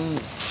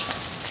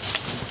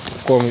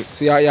 Come,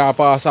 see how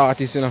pass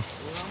artist, you know.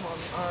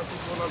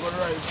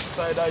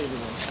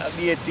 I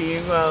be a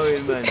thing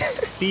going, man.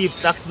 Peep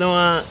stocks don't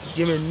want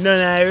give me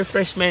none of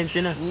refreshment,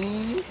 you know.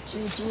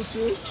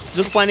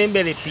 Look upon him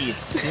belly,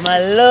 peeps. Him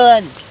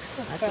alone.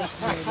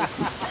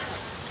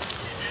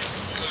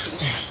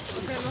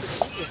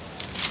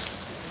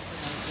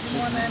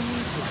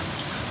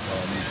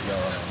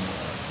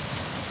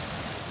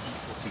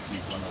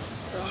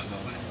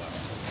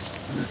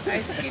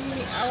 Ice cream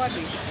me our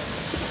dish.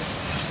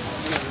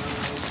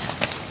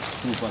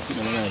 Super, keep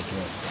them like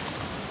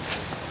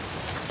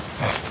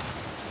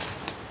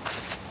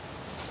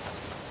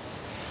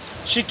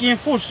chicken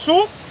foot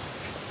soup.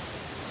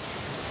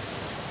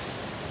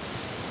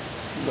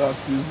 That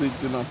is it,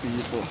 you know,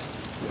 people.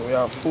 So we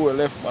have 4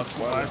 left back.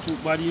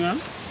 Soup body, man.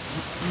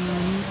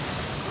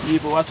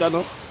 People watch out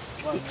now.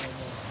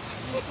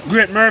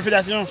 Great Murphy,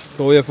 that you know.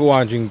 So if you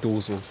want to drink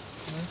too, so.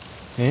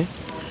 Eh?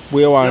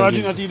 Where you want You to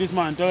drink drink? a tea this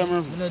man, tell him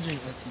Murphy. I don't drink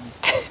that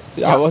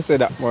tea. Yeah, I will say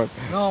that, man.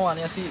 No man,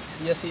 you see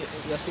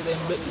them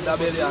the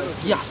belly are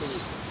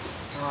gas.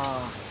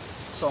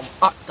 Some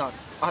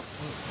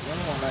hotness, you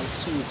know, like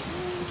soup.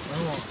 You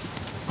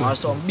know, or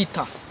some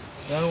bitter.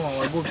 You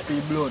know, good for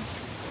your blood.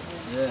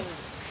 Yeah.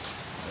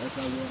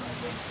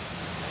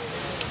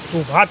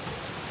 Soup hot.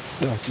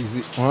 That is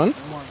it, man.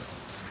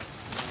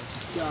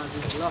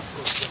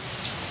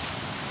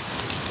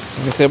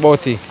 You say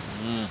about it?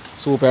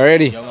 Soup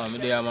already?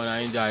 Yeah, man, I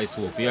enjoy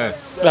soup, yeah.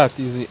 That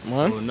is it,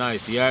 man. So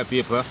nice, yeah,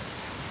 people.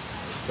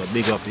 So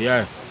big up,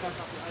 yeah.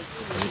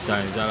 Every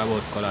time it's all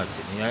about color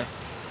sitting, yeah.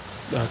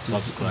 That is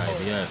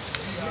subscribe, it. yeah.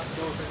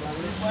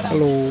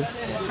 Hello.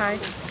 Hi.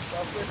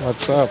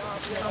 What's up?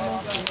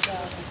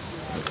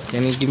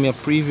 Can you give me a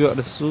preview of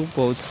the soup,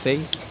 how it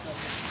tastes?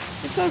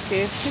 It's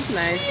okay. It's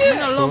nice. I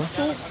don't love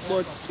soup,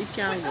 but it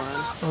can go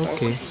on.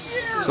 Okay.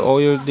 So how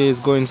your day is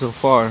going so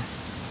far?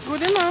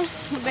 Good enough.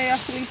 They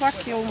asleep at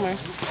kill me.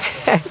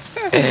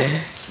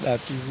 That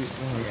is it,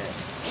 man.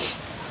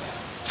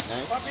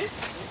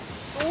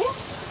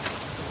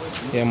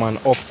 Yeah, man.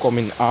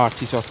 Upcoming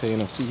artist, I say, you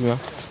know, see me.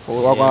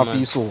 We're going to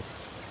be so.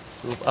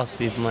 Soup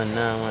active, man.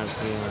 Nah, man.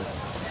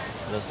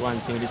 Just one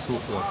thing with the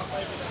soup, bro.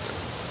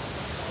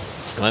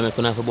 Why am I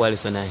going to boil it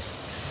so nice?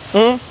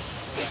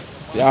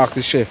 You ask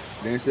the chef.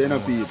 Then say no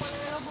peeps.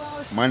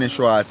 Manage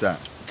water,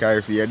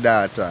 carry for your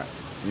daughter.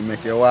 You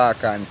make you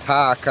walk and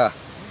talk.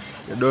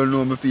 You don't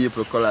know me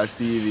people, Colaz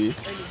TV.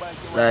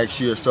 Like,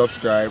 share,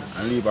 subscribe,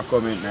 and leave a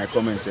comment in the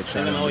comment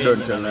section. You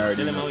don't tell me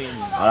already. You know.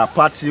 And a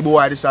patsy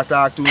boy this I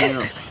talk to, you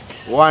know.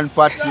 One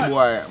patsy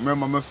boy.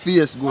 Remember my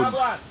face good.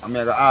 I'm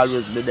gonna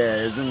always be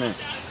there, isn't it?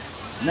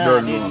 Nah,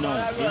 Don't they know.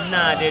 know.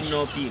 Nah, they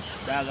know peeps.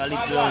 Dog a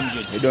little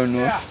 100. You don't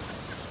know?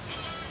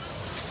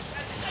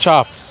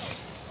 Chops.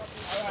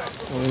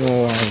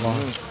 Oh,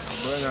 man.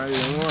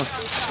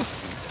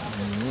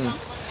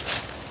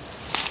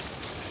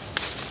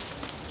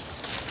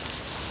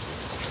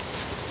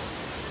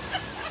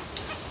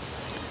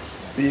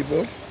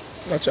 People,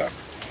 watch out.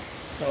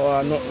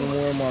 Oh, nothing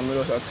more, man. We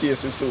just a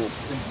taste of soup.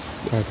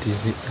 That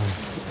is it,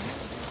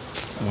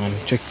 man.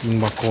 Man, check in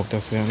back out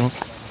there, so you know.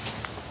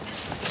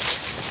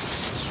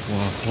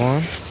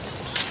 One.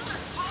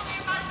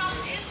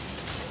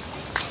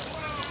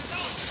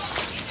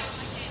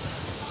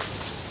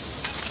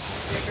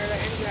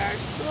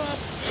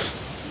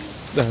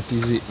 That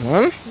is it,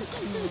 man.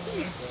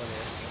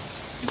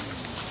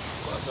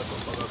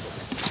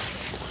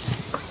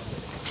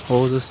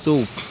 How's the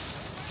soup?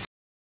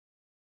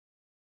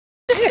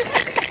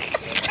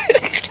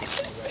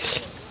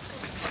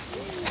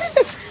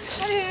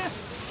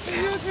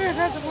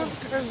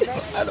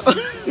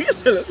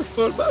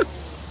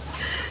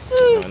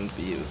 Man,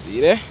 people, see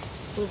there?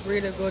 Soup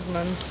really good,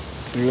 man.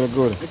 It's real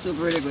good. It's soup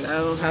really good. I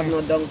don't have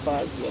no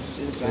downfalls yet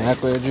since I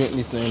could drink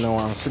this now, you know,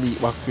 and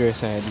sleep back to your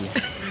side here.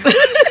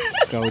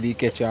 Because you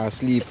catch you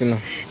asleep, you know.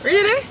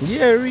 Really?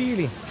 Yeah,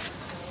 really.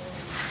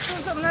 Show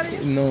something like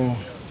this? No,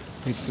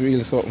 it's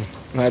real something.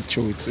 Not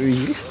true, it's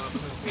real.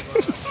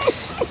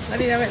 I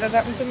didn't make that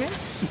happen to me.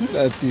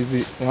 That is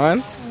it,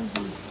 man.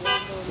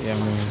 Yeah,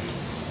 man.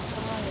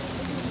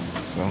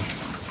 So,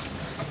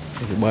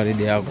 everybody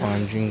there go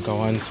and drink a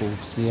one soup.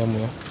 See them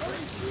here?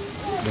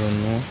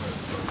 Don't know.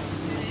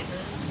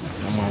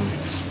 Yeah, man.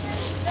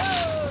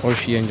 Or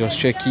she and just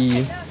check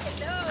in.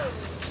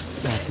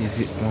 That is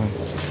it, man.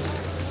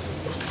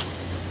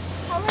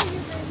 How are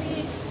you,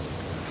 baby?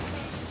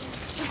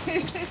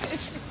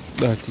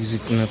 That is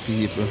it, my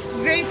people.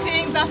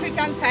 Greetings,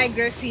 African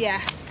Tigress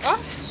here. Oh,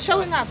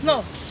 showing up.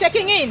 No,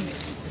 checking in.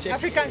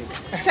 African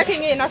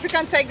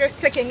Tigress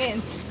checking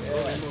in.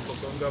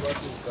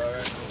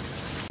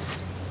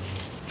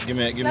 Give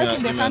me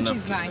The a country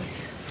is nice.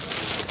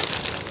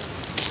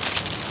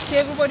 See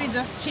everybody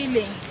just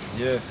chilling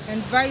Yes.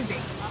 and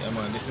vibing. Yeah,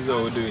 man, this is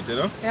how we do it, you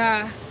know?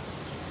 Yeah.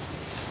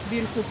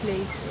 Beautiful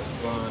place.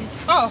 Just go on.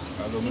 Oh,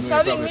 Although you're we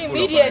serving probably me full up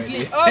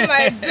immediately. already. Oh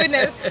my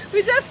goodness.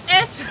 We just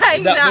ate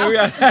right That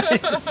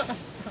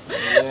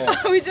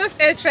now. We just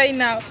ate right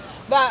now.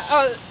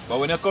 But But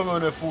when you come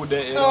on the food,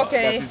 there, you know,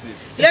 okay. that is it.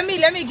 Let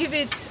me give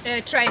it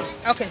a try.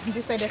 Okay,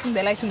 this side I think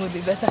the lighting would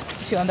be better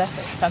if you're on that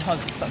side. You can hold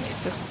this for me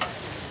too.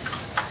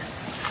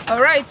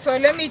 Alright, so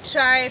let me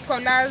try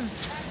Colaz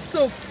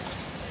soup.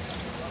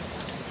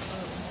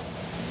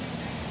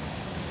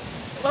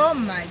 Oh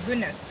my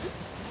goodness.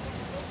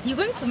 You're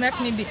going to make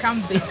me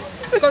become big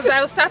because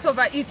I'll start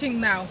overeating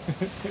now.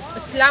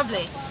 It's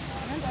lovely.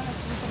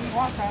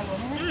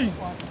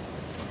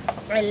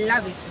 I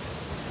love it.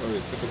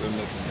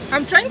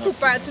 I'm trying to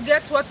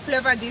get what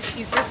flavor this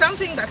is. There's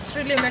something that's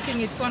really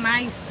making it so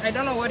nice. I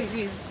don't know what it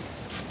is.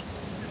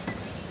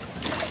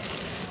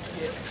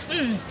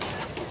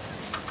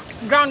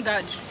 Ground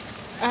Gudge.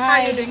 How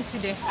are you doing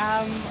today?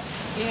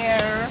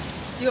 Here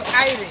You're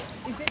irie.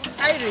 Is it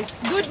irie?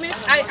 Good means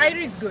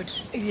irie is good.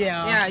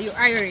 Yeah. Yeah, you're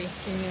irie.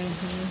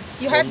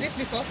 You had this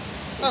before?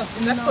 Oh,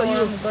 that's for you.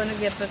 I'm gonna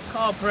get the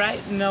cup right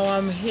now.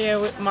 I'm here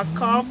with my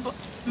cup.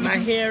 My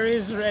hair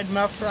is red,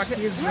 my frock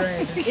is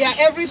red. Yeah,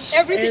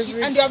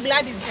 everything, and your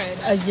blood is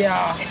red.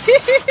 Yeah.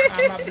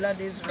 And my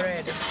blood is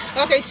red.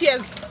 Okay,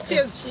 cheers.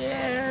 Cheers.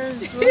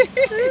 Cheers.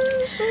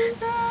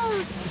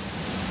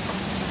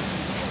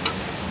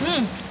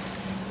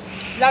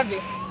 Lovely.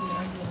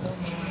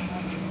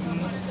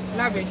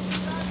 Love it.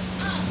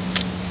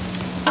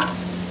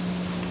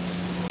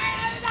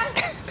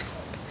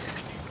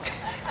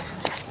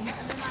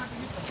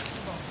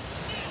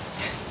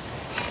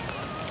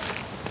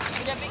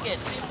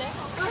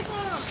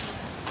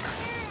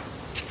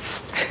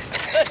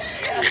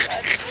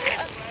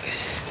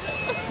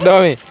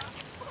 Dummy.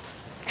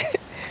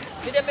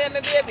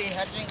 Baby,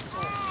 I drink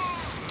soup.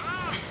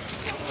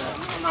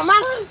 Mama.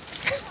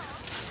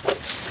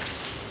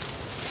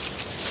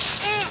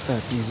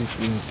 That easy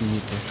thing,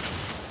 people.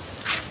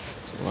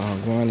 So I'm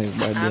going to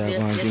everybody,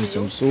 I'm going to drink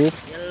some soup.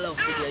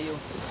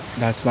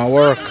 That's my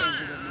work.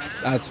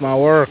 That's my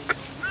work.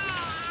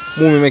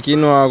 Mummy make you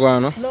know how I'm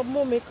going, no? No,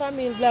 Mummy,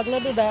 Camille vlog, no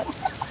do that.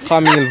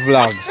 Camille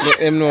vlogs, let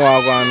them know how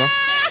I'm going, no?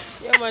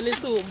 Yeah, man,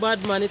 it's so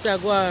bad, man, it's a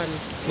go on.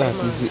 That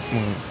is it,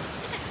 man.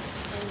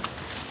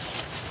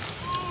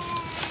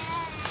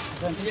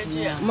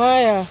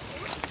 Maya,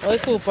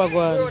 what's super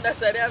good? That's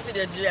why they have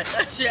video Jack.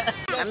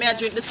 I mean, I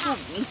drink the soup.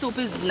 The soup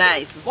is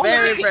nice.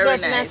 Very, very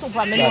nice.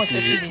 That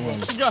is it, man.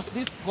 Just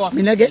this got.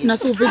 I get no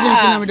soup,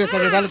 I just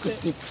get a little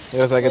sip.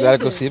 Yes, I get a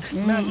little sip.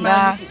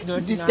 Nah,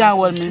 this guy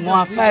hold me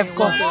more 5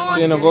 cups. So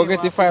you know, go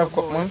get the 5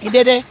 cup, man. You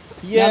did it?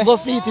 Yeah. Go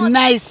feed it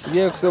nice.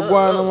 Yeah, because the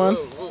guano, man.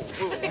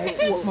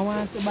 I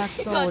want to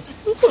back out.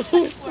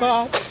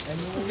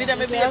 Video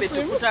maybe a bit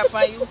to put up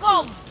on you.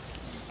 Come.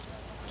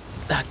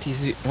 That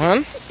is it,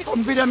 man.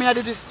 Come video me, I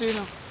do this to you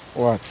now.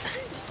 What?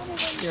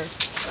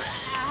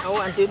 I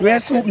want to. Where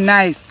soup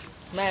nice.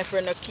 My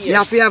friend a key. You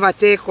have to have a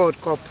takeout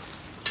cup.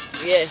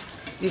 Yeah.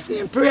 This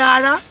name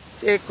Priada,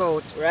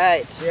 takeout.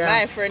 Right. Yeah.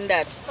 My friend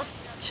that.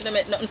 Shouldn't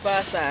make nothing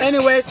pass her.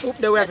 Anyway, soup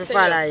they have to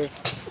follow you.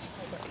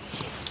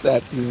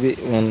 That is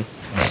it, man.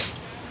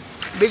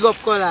 Big up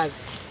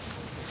colors.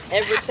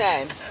 Every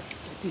time.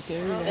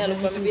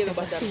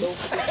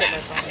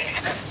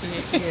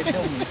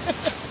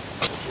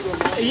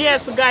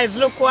 Yes, guys,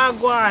 look what I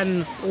go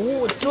on.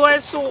 Two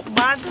soup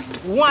bag,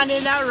 one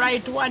in a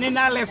right, one in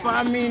a left.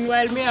 I mean,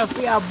 while me a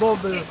fear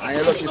bubble. And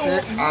you look,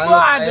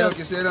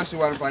 you say, you don't see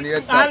one pan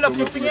here. And look,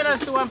 you don't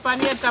see one pan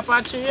here, tap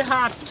at your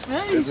heart.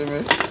 You see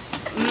me?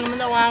 I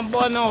don't want to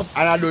burn up.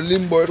 And I do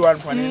limbo with one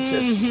pan in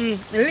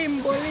chest.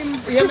 Limbo.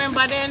 You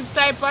remember them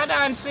type of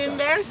dancing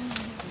there?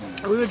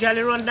 We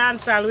usually run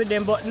dance hall with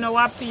them, but now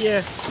up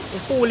here, the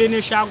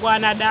foolish go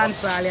on a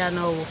dance hall, you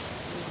know.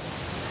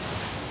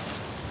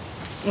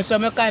 So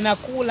I kind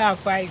of cool off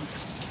fight.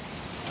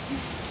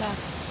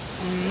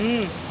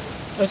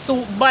 It's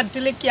so bad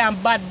till it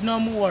can't bad no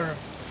more.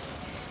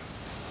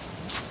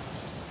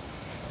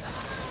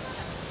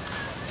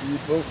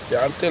 People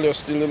can't tell you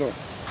still, you know.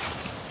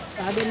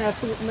 I don't know,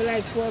 soup me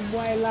like for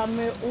boil on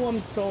my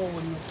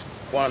hometown.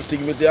 One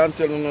thing me can't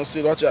tell you, no,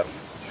 see that you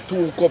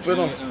 2 cups, you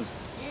know.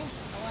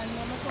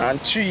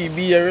 And 3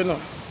 beer, you know.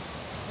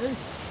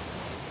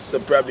 So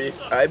probably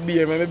I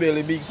beer, my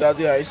belly big, so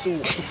I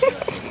soup.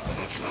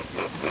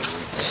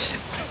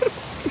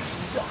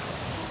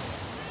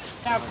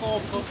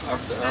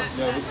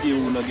 After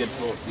you will not get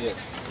forced yet.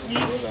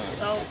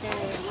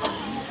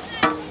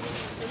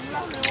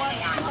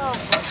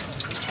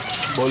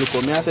 But look,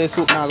 me I say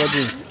soup now go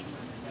drink.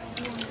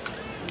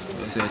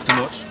 You say too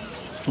much?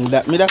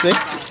 That say?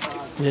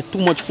 There's too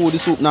much food, the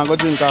soup now go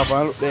drink off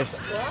and look there.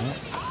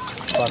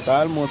 But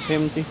almost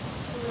empty.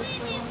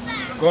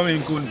 Come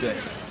in, Kunte.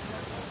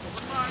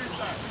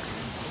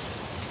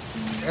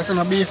 That's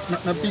no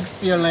beef, no pig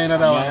steel line that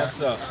one. Yes,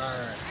 sir.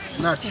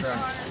 Natural.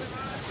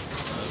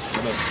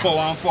 Just cow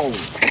and fowl.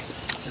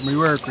 Let me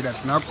work with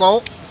that. Now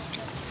cow.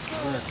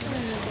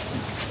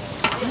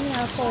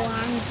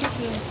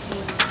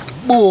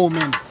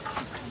 Booming.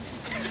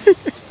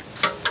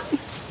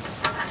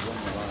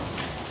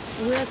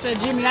 Where's a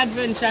Jimmy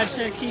Adventure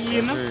Turkey,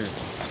 you know?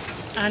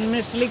 And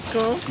Miss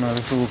Lico. Smell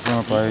the soup from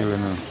up here, you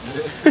know.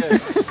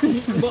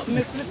 But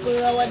Miss Lico,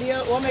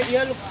 what make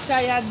you look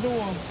tired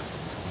doing?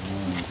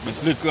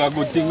 Miss Lico, a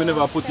good thing we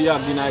never put the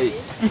egg in it.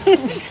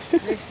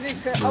 Miss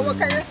Lico, what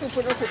kind of soup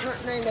you don't put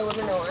nothing in there with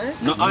me now, eh?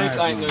 No, I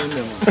can't know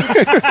them.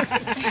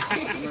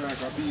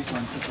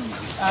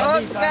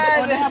 Oh,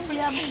 God.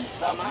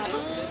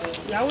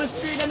 You always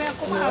treat them like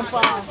come out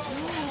far.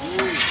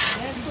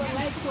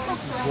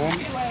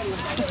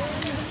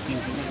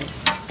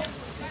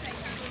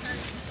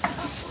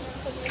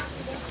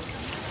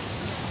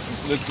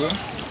 Miss Lico?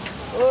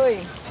 Oi.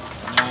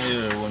 Now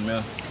here, one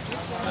man.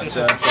 I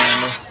try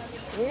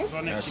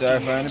to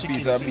find a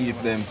piece of beef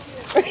them.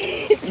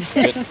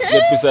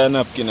 Get piece of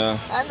napkin. I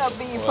know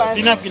beef and...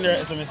 See napkin there,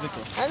 Miss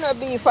Lico? I know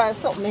beef and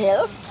something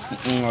else.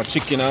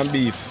 Chicken and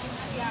beef.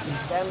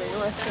 I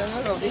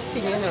love this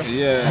thing, you know.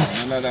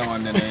 Yeah, another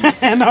one then.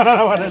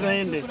 Another one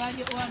then.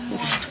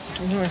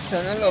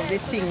 I love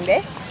this thing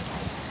there.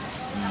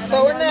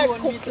 So when I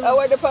cook, I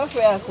want the pan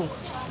for I cook.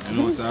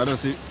 No, so I don't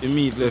see the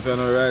meat left and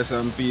the rice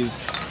and peas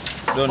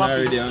done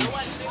already and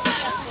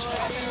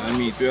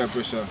meat we are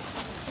pressure.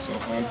 So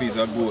one piece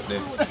of goat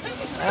there.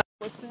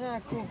 What's in I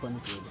cook?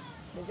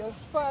 They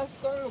just pass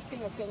go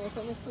looking at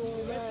me so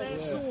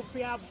Soup,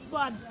 you are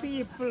bad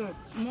people.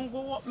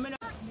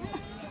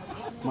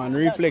 Man,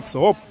 reflex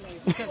up.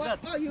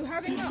 Oh, you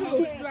having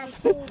two?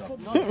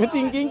 Me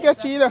thinking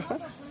catch it.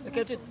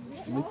 Catch it?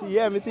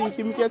 Yeah, me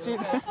thinking me catch it.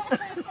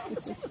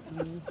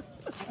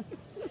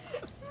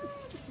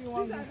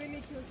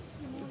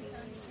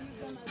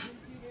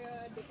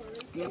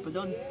 Yeah, but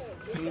don't.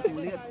 Too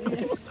late.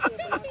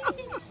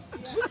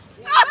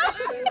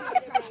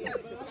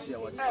 So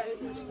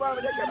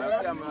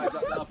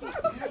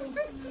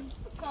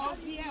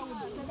here I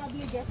would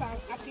probably get a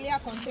clear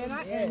container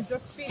and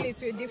just fill it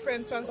with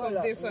different ones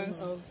of these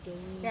ones. Okay.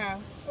 Yeah,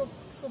 so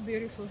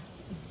beautiful.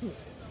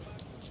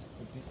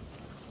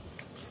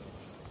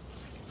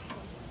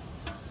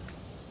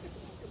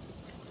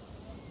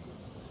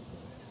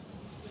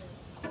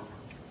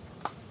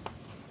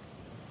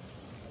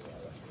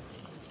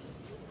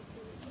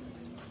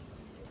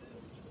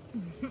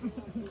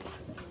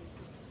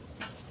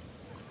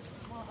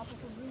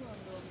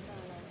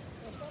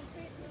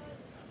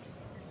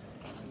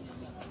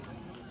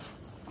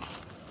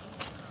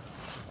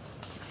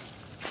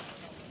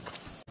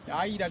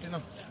 I eat that, you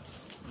know.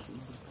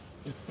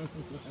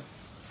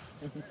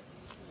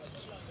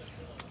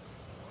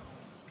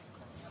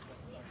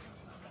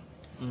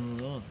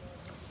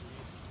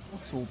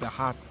 Super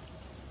hot.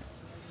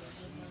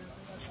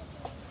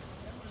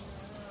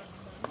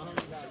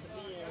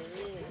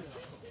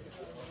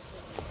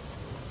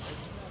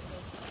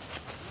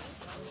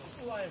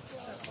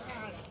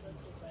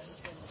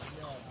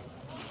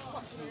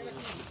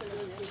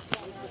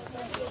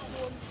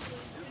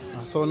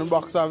 So the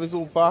box office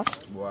so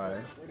fast?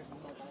 Boy.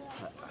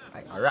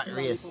 A rat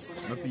race,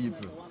 my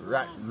people.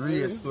 Rat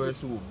race so it's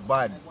so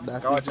bad.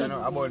 Because you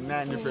know about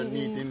 9 different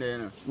meat in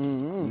there, you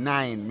know.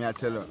 9, me I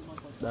tell you.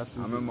 I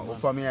remember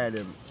up on me eye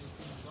them.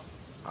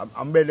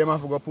 I'm bet them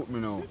have to go put me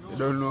now. You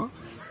don't know?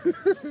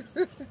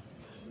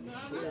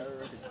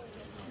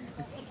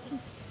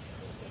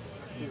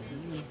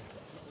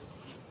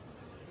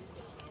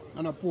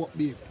 And a pork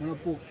beef, and a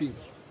pork beef.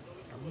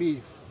 A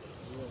beef.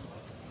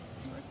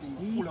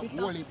 Full of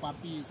holy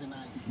puppies in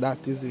it.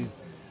 That is it.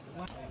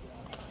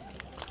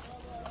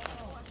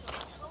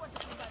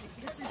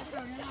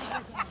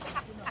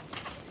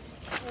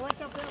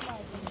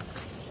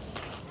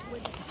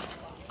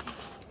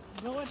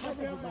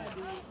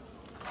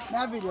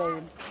 Now video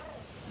him.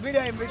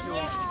 Video him,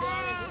 video.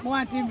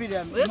 Want him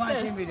video. Want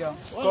him video.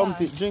 Come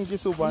drink the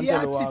soup and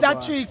tell you what. It's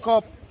a 3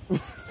 cup.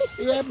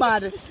 Yeah,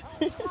 bad.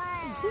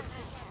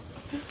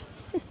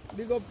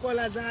 Big up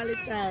colors all the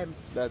time.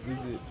 That is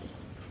it.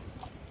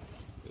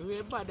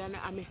 You're bad and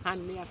I'm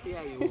hand me a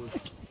fair use.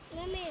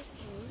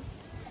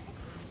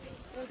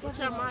 Put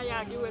your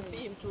Maya give a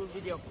film to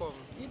video come.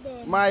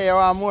 Maya,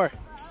 want more?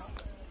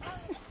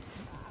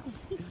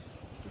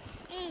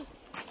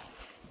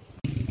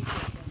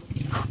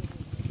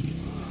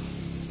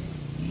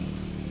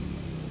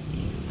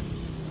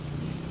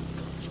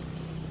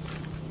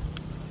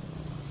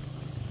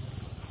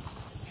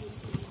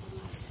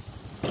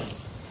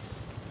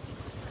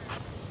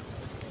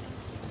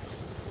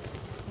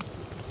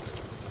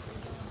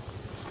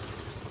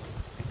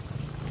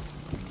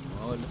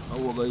 I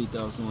will go eat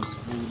out some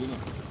food, you know.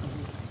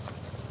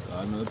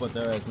 I know put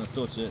the rice not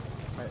touch it.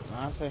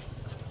 I say.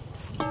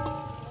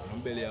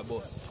 I'm belly a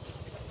bus.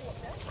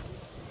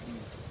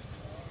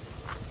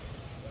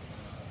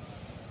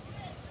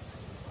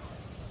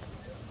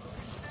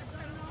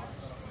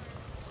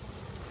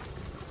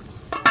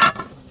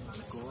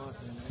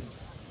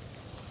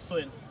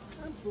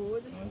 I'm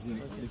good. I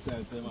sing this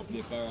time I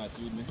play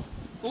karate with me.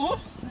 Who?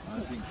 I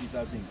sing piece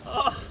I sing.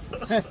 Oh.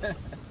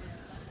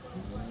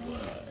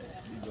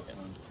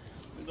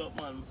 Big up,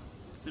 man.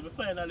 See, we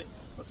finally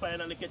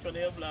catch on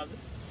the vlog.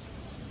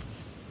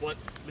 But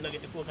we don't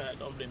get the coconut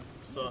dumpling.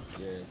 So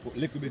yeah, put a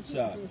little bit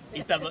sharp.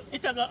 It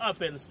gonna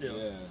happen still.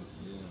 Yeah.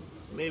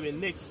 Maybe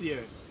next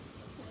year.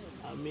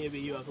 And maybe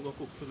you have to go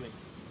cook for me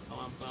on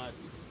one party.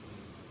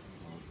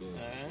 Okay.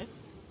 Alright?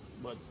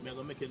 But I'm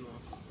gonna make it know.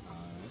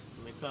 Alright.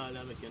 I call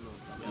and make it know.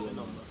 I have a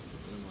number.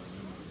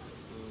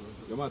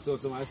 You might tell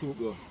some soup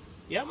though?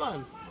 Yeah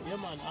man.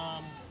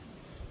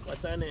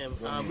 What's her name?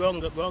 Brown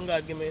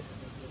God give me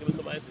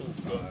some ice soup.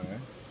 Alright.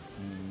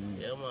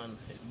 Yeah man,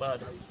 it's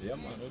bad. Yeah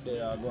man, they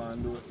are going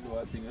and do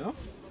a thing, you know?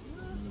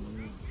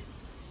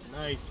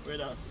 Nice,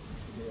 brother.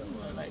 Yeah,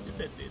 man. I like the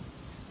setting.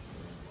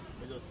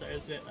 I just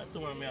started saying, I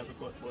told me I have to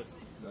cut, but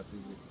that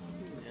is it.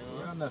 You know,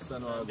 you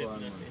understand what I'm going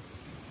on.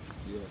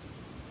 Yeah.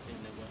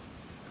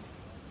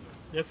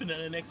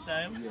 Definitely next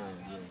time. Yeah.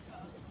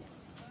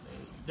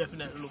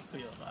 Definitely look for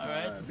you.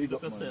 Alright? Big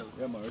Look up, man. yourself.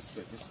 Yeah man,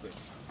 respect.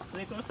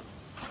 Seiko?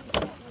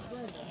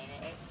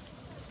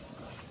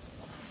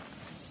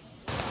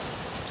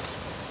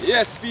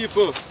 Yes,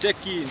 people, check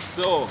in.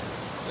 So,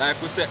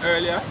 like we said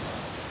earlier,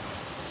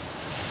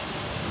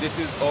 this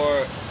is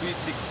our sweet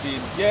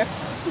 16.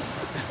 Yes.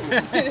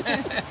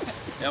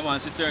 Yeah, man,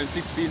 she turned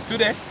 16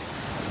 today.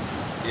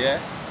 Yeah.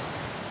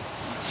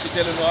 She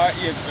telling me her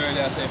age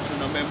earlier, so if you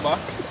don't remember,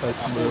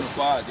 I'm going to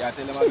part. Yeah,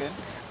 tell them again.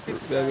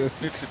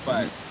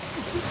 55.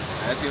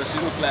 I see how she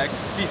look like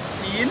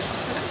 15.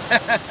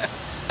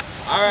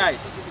 Alright.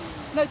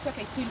 No, it's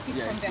okay. Twin peak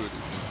from there.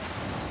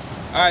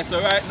 Alright, so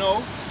right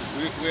now,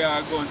 we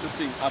are going to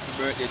sing happy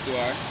birthday to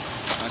her.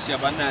 And she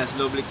have a nice,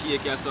 lovely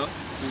cake here, so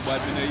too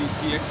bad we don't use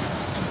cake.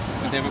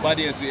 But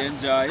everybody else will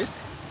enjoy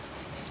it.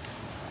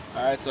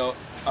 Alright, so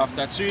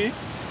after 3,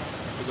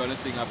 we're going to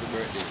sing happy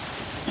birthday.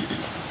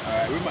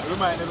 Alright,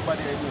 remind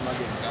everybody your name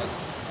again,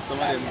 because some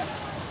of them...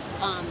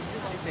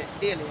 Everybody say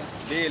Delia.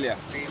 Delia.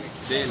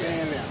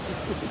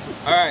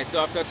 Alright, so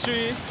after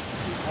 3,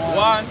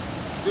 1,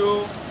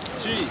 2,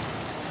 3.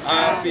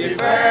 Happy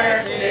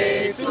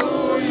birthday to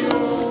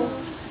you.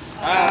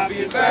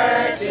 Happy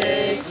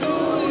birthday to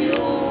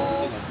you.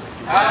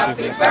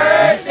 Happy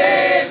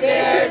birthday,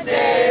 dear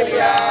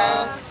Delia.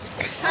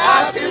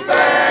 Happy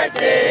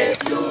birthday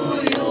to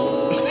you.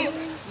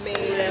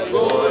 May the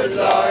good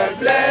Lord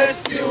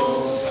bless you.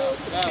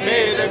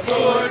 May the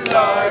good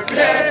Lord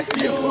bless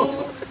you.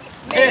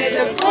 May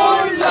the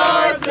good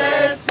Lord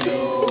bless you.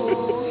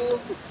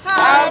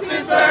 Happy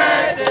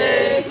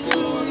birthday to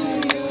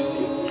you.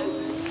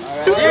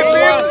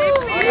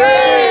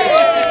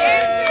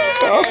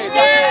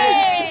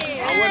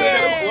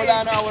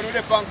 I want to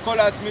on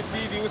Colaz Smith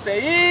TV, you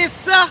say,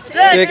 Isa!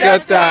 Take your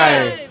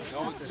time.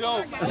 Don't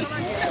joke.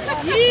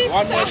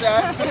 One more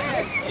time.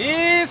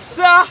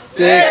 Isa!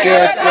 Take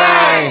your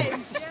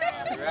time.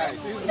 Right.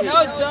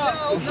 No joke.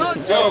 No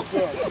joke.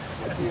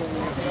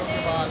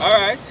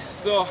 Alright,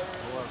 so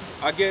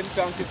again,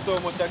 thank you so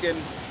much again,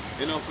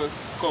 for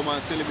come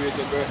and celebrate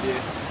your birthday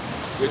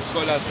with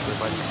Colaz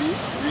Smith TV.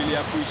 Really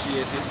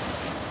appreciate it.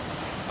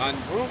 And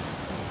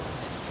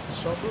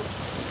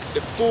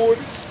the food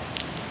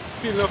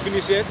still not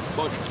finished yet,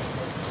 but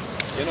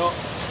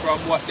from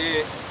what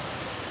they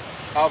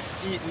have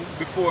eaten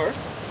before,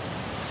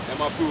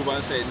 them approve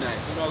and say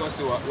nice. You know go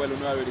see what you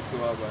already see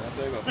what that's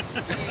how you go.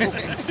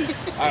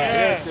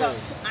 Alright. So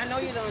I know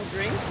you don't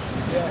drink,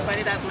 but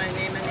it has my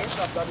name in it.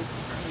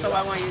 So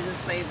I want you to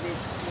save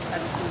this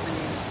as a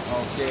souvenir.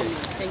 Okay.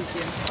 Thank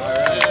you.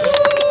 Alright.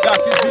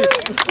 That is it.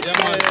 Yeah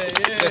man.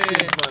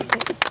 Blessings man.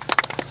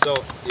 So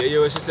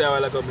you what she said a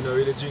while ago, I don't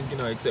really drink,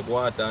 except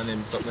water and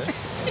then something.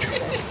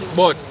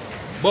 But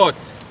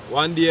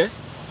one day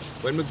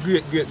when my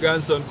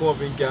great-grandson come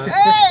up in can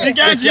take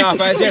care of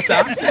her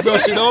dresser,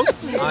 brush it up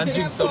and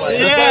drink some of it.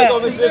 That's how it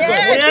goes.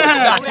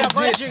 That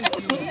is it.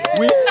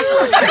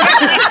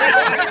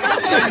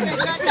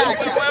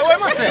 What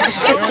am I saying?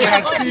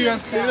 That's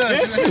serious thing.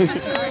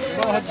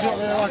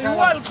 You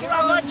want to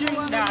drink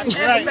that?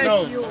 Right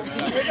now. You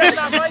just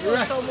have to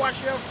use some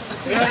wash your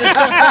food.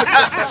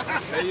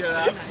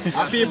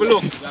 And people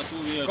look,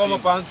 come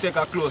up and take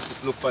a close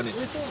look on it.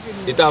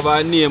 It have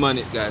a name on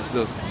it, guys.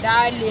 Look.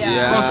 Dahlia.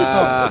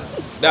 Yeah,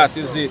 that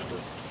is it.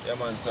 Yeah,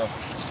 man. So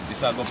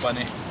this is go on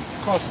it.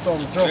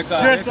 Custom dress.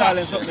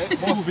 Something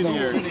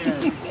souvenir.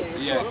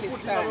 Yeah,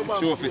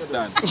 trophy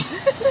stand.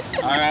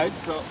 All right.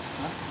 So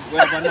we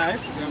have a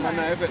knife.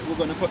 We're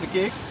gonna cut the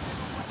cake.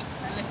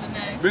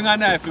 Bring a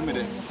knife with me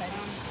there.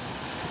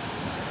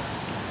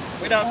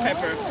 Without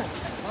pepper.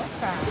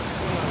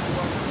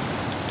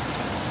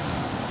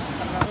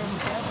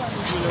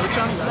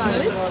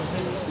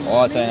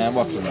 Water in a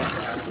bottle now.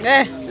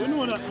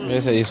 They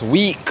say it's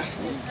weak.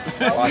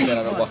 Water in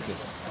a bottle.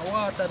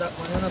 Water that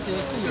one, you know, say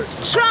it's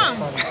strong.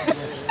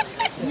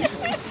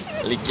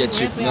 Lick your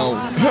chip now.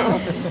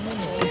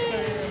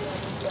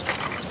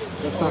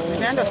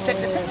 Can I just take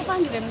the pepper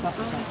and give them that?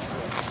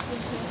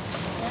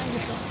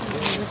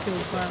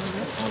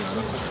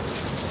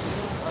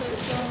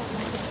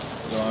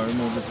 You want to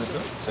remove this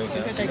so you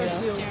can see?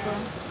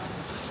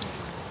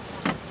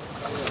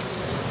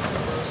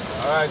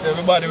 Alright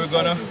everybody, we're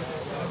gonna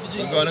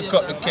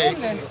cut the cake.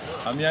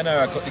 I'm here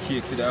now cut the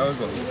cake today. How we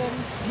go?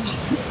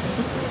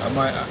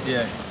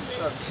 Yeah.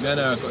 Me and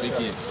I cut the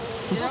cake.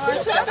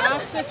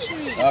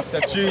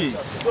 After 3. 1,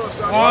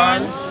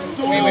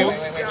 2,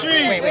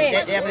 3. Wait.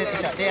 They have to take a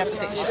shot. They have to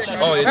take a shot.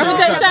 Oh, you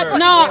take a shot?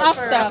 No,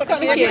 after.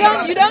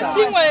 You don't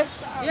sing well.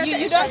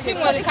 You don't sing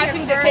while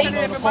cutting the cake.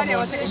 Everybody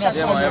take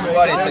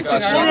a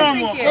shot.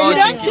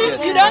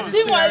 You don't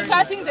sing while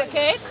cutting the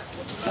cake.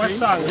 What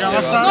song? No,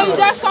 you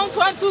just count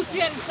 1, 2,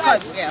 3 and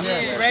cut. Yeah.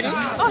 Ready?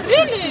 Oh,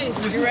 really?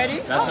 You ready?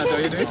 That's not how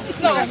you do it?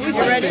 No, you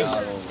ready?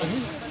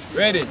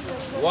 Ready?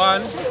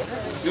 1,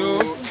 2,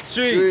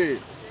 3.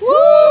 Woo!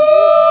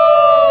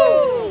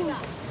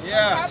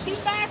 Yeah. Happy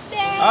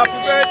birthday! Happy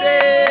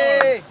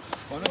birthday!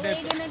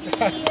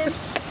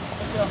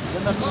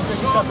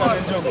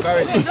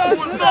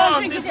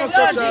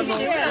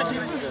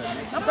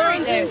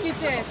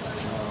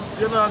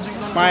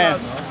 Maya,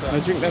 I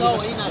drink that.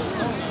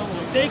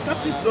 Take a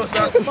sip, those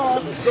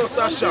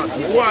are shot.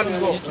 One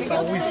go, just a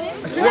whiff.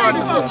 One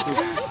go.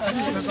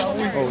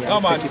 No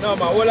man,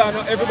 hold on.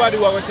 Everybody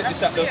who will take the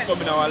shot just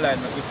come in our line.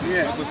 We see.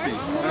 Yeah. We see.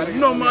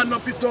 No man,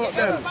 up it out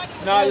then.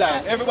 No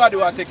line. Everybody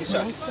will take a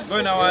shot. Go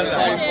in our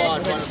line.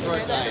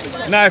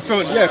 Knife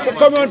front. Yeah,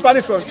 come on, pan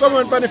the front. Come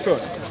on, pan the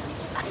front.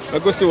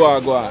 Let's go see what I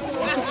go on.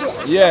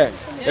 Yeah,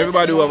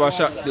 everybody will have a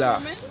shot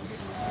glass.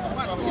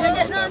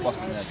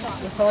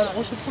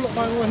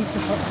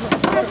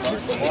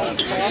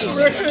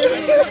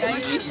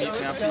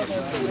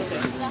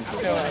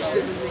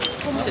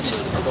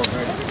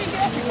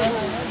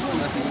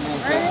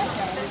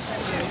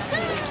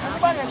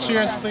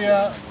 Cheers to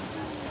your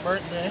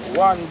birthday.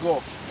 One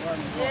go.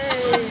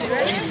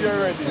 Ain't you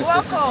ready?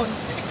 Walk out.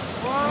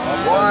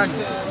 1,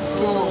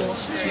 2,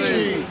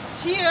 3.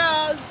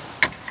 Cheers.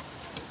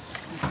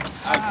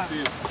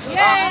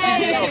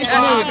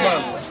 Smooth,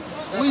 man.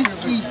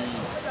 Whiskey.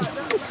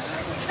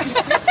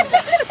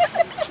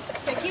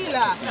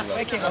 Tequila.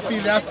 I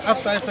feel that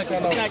after I take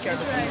one out.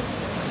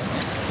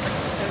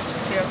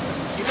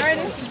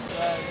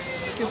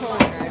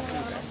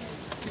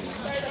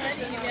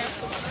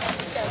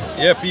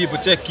 Yeah, people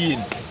check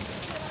in.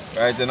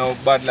 Right now,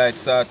 bad light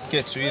start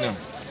catch you, you know.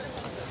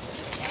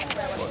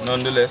 But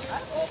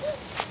nonetheless,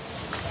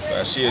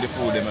 I share the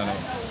food them, you know.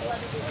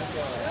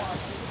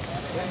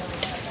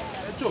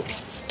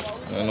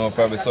 I know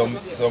probably some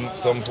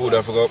food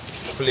I forgot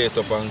plate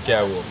up and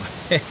carry home.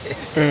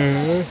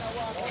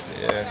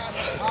 Yeah,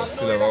 I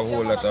still have a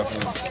whole lot of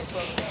food.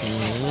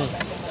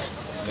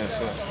 Yeah,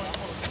 sure.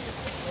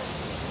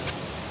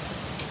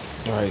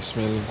 Alright,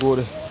 smell good.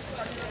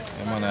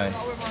 Yeah, man,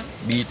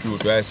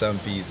 beetroot, rice and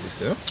peas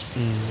this, yeah?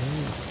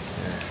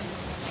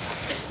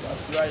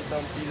 Rice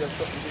and peas or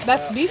something.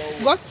 That's beef?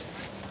 Goat?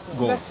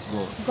 Goat.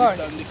 Goat.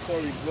 And the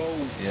curry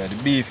goat. Yeah, the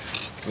beef.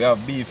 We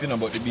have beef, you know,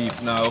 but the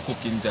beef now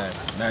cooking time.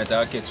 Night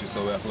I'll catch you,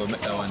 so we have to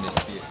make that one this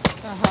day.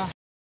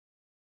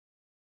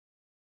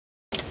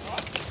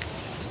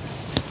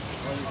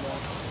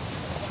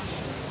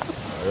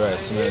 Alright,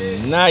 smell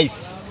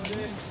nice.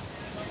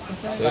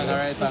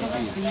 Rice and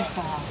peas.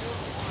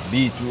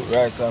 Beetroot,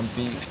 rice and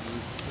peas.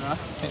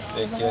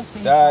 Take your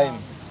time.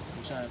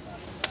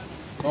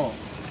 Oh.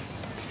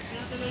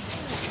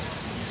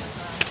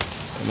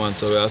 Come on,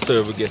 so we'll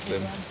serve the guests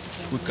them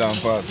quick and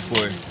fast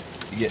before it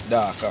get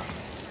darker.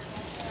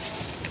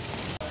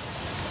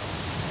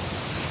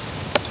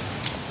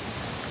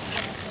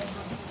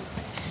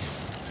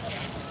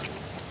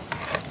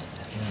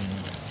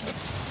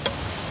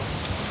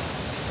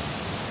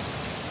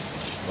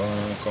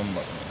 Come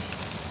back.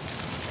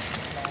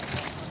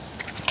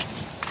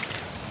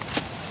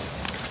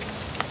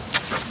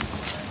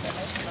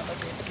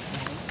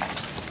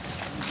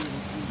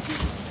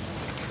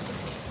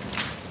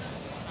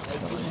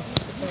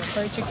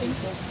 Curry chicken?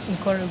 And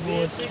curry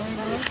goat.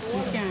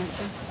 You can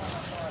see.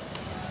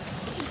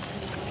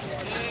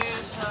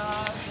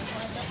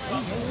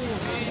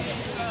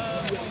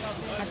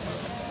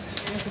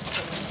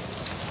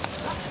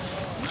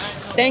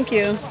 Thank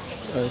you.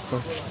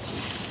 Welcome.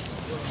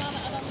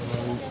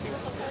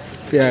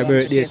 Happy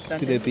birthday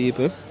to the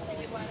people.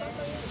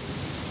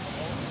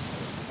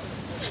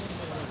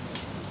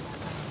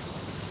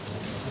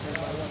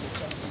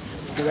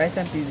 The rice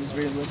and peas is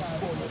really good.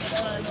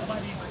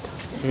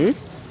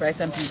 Rice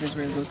and peas is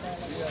really good.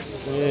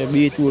 Yeah,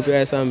 beetroot,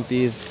 rice and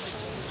peas.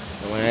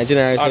 When I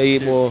generally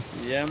eat more,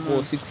 Yeah, man.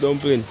 more 6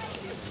 dumpling.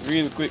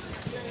 Real quick.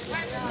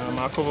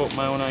 I'll cover up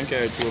my own and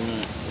carry 2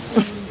 minutes.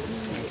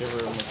 Thank you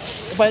very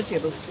much. By the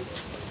table.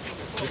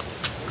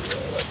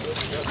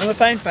 I'm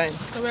fine.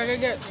 So we're gonna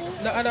get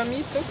the other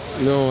meat too?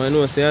 No, I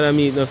know, say other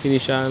meat not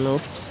finish now.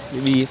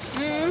 The beef.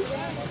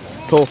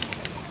 Tough.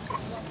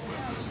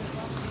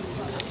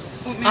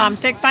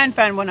 Take fine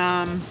one.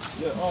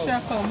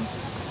 Sure, come.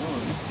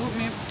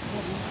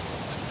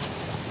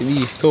 The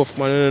beef tough,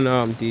 man.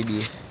 No, the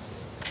beef.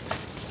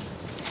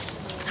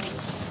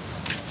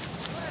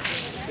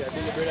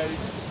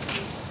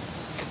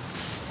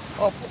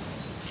 Up.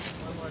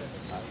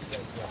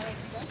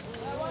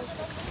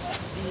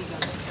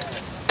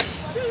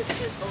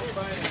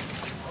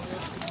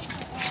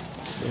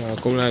 Yeah,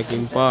 come like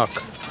in park.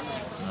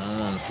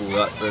 Food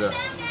that better.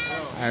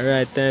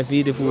 Alright, time for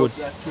the food.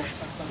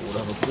 Food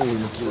have a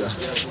cool killer.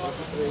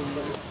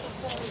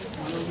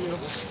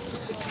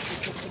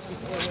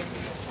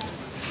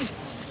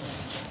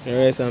 The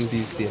rice and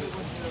peas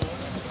taste.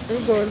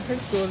 It's good.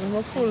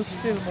 I'm full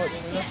still, but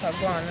just a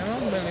gone, you know?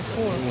 Belly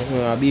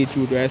full.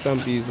 Beetroot, rice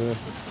and peas.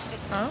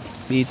 Huh?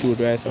 Beetroot,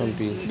 rice and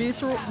peas.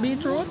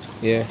 Beetroot?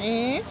 Yeah.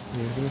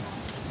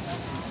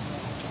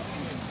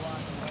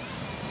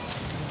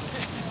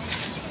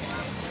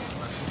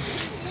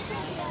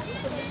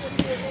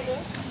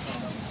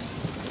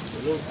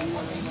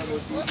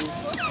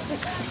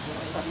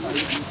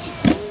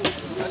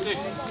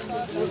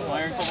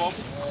 Iron come up.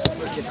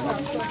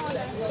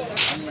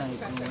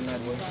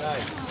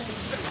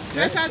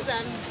 Better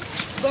than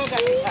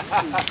burger.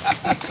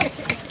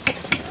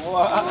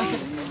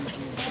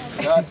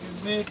 That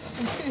is it.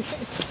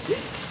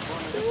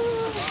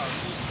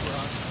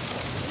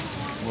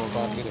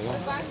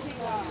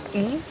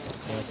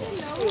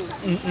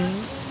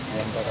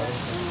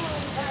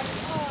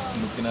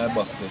 Looking at the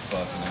box so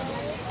far.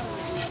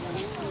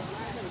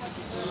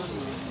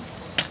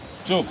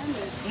 Chops.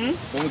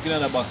 Come looking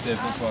at the box so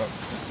far.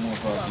 More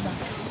far.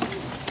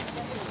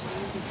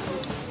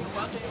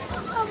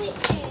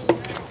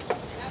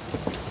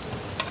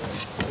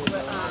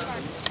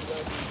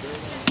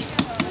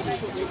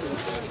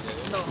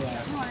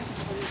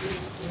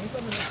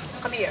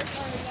 Come here.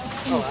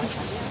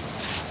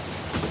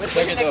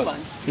 Where's the next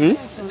one?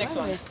 The next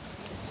one.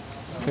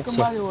 Next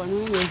one.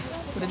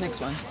 For the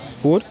next one.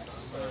 Food?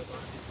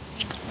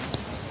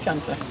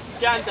 Cancer.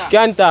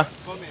 Canta.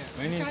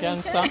 We need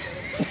cancer.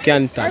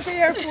 Canta.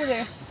 Your food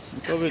there.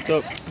 Cover it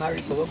up.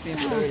 Married for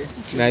people already.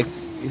 Like,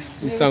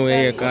 it's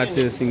somewhere here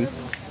cartel sing.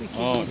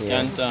 Oh,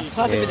 Canta.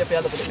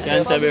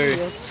 Cancer berry.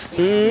 I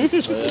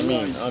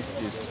mean,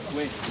 active.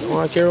 You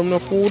want to carry no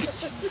food?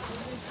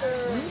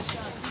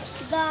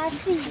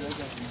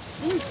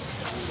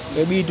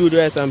 Maybe do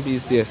rice and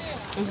peas this.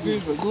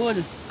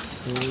 Good.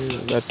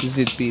 That is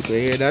it, people.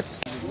 You hear that?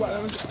 No,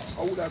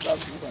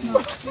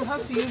 you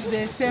have to use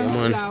the same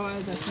flour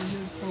that you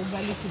use for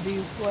belly to be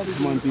what it is.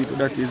 Come on, people,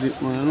 that is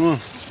it, man.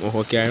 Oh,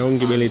 okay,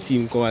 hungry belly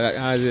team cover that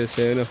as they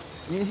say, you know.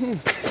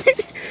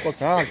 Cut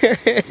hard.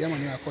 Yeah,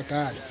 man, you are cut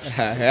hard.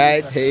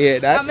 Alright, you hear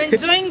that? I'm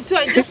enjoying too.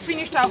 I just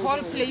finished a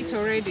whole plate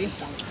already.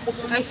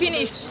 I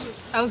finished.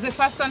 I was the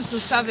first one to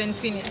serve and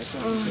finish.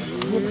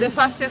 The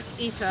fastest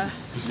eater.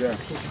 Yeah.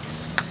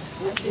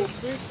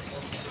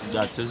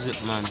 That is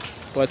it, man.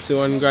 What's your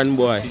one grand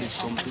boy?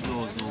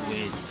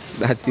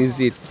 That is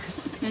it.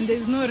 And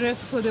there's no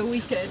rest for the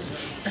wicked.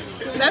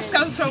 That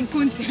comes from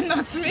Kunti,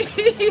 not me.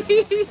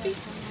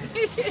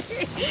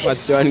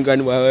 What's your one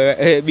grand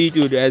boy?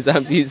 Beetroot rice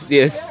and peas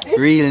this.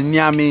 Real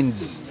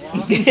nyamins.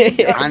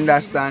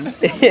 Understand?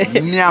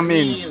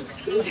 Nyamins.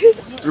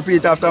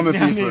 Repeat after me,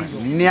 people.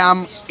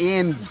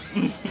 Nyam-ins.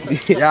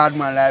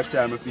 Yardman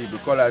lifestyle, my people.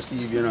 Colaz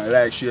TV, you know,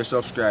 like, share,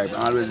 subscribe.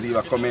 Always leave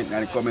a comment in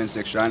the comment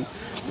section.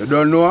 You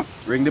don't know,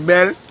 ring the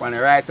bell on the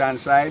right hand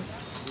side.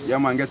 Yeah,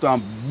 man, get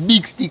one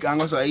big stick and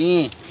go so,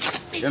 yeah.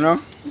 You know?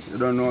 You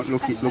don't know,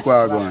 look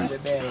where I'm going.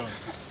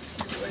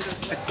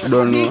 You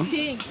don't know. Big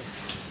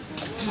things.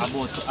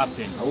 About to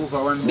happen.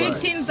 Big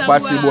things are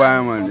Patsy going boy,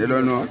 on. man. You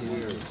don't know.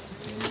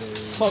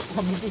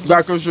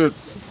 Back to shit.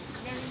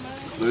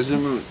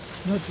 Listen me.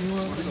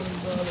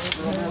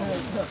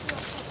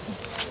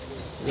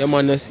 Yeah,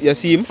 man, you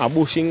see him, a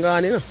bushing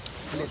gone, you know.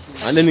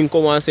 And then he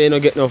come and say, you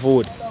don't get no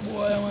food.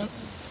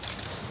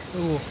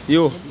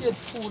 You? Get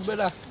food,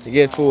 brother. You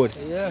get food?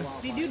 Yeah.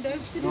 Did you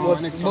dive today?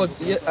 But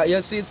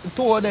you see,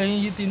 two of them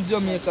eat in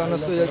Jamaica, and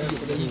so you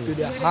eat with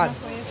their hand.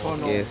 Oh,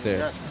 no. Yes,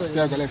 sir. So You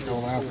have left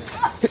over half.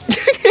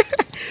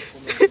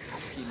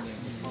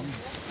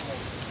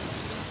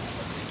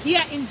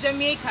 Here in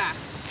Jamaica,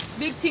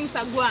 big things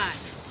are going.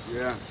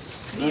 Yeah.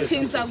 Big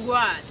things are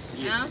going.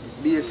 Huh?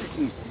 Be a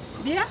sitting.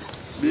 There?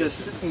 Be a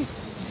sitting.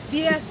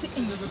 Be a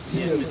sitting.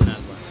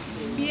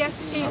 Be a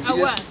sitting. A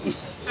one.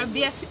 A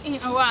be a sitting.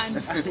 A one.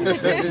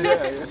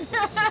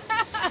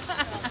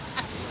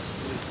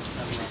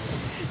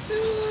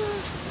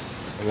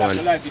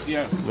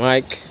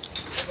 Mike.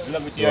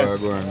 So I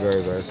go on,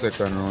 guys. I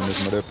second round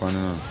this my depend, you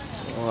know.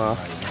 Wow.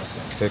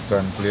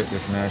 Second plate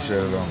this my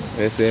shell down.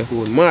 They say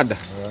food mad.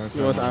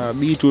 You must have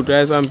beetroot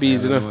rice and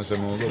peas, you know. I must go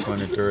up on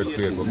the third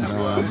plate, but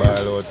now I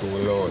boil out too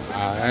loud.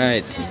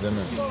 Alright.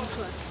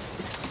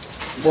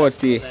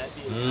 But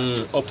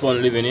up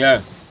on living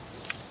here.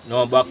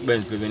 No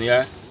backbench living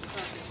here.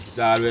 It's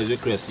always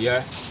request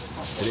here.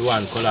 The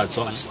one colored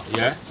something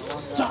here.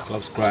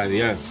 Subscribe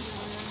here.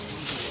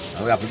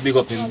 And we have to big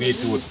up in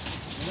Beetroot.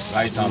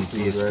 Right and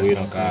peace too, you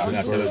know, because we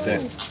have to tell us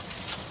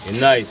it's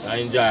nice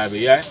and enjoyable,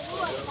 yeah?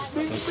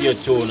 So stay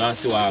tuned and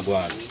see what I go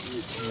on.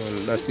 Well,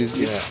 that is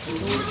it.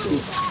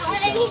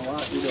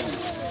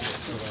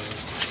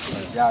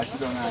 Yeah, sit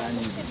down and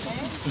eat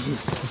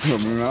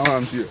it. No, I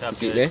want you.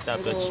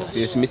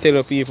 Yes, me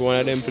tell people one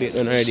of them plate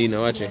done already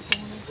now, watch it.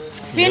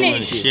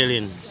 Finish.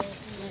 Shillings.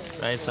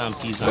 Rice and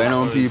peas. Right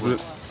now, people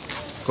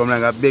come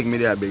like a big, me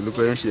there big. Look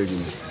how you're shaking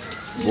me.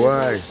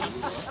 Boy.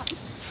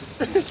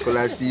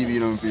 Colaz TV, you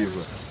know,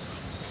 people.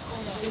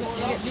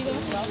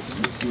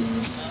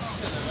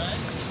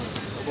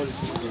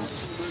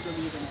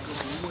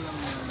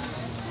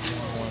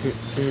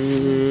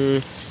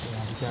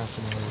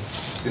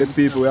 Dead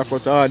people, we are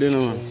cut hard, you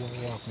know, man.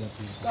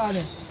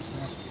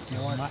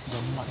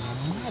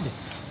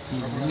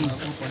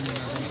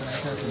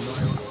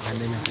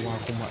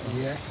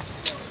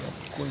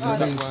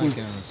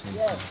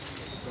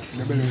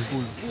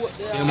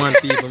 Yeah, man,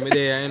 people, me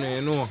there,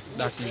 you know,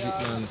 that is it,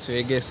 man. So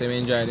I guess they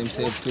enjoy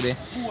themselves today.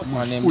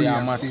 Man, them they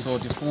are max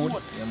out the food.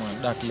 Yeah,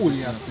 man, that is it.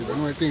 Fully active. You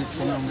know what I think?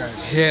 Come down,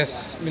 guys.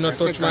 Yes, me not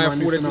touch my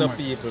food with no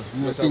people.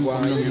 You think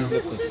come down, you know.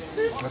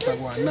 Just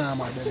go on, nah,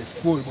 my belly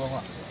full, but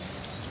what?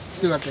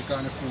 Still have to take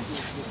on the food.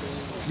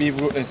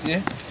 Beetroot, you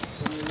see?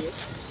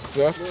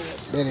 So,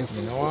 belly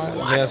full. You know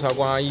what? Yes, I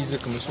go on easy,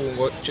 come so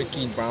go check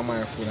in for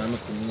my food and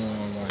make me know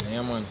what.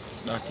 Yeah, man,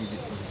 that is it.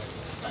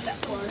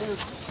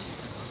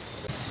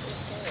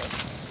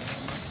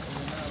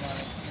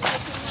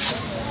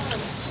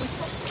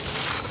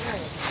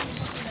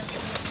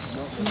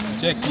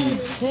 Check in.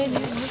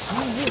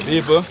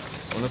 People,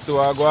 wanna see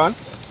what I go on?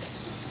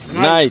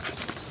 Night.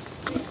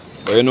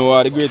 But you know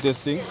what the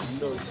greatest thing?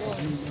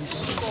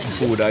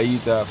 Food I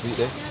eat, I see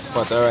there.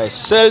 Pot of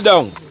rice. Shell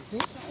down.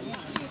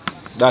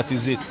 That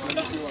is it.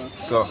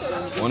 So,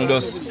 one of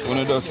those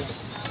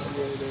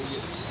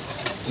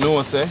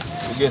no say,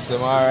 you get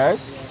them alright,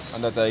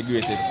 and that's the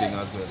greatest thing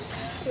as well.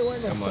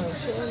 Come on.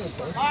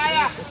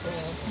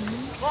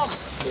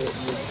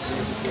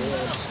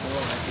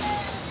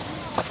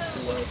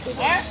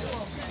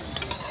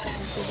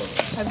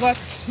 I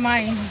got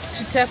mine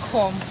to take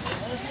home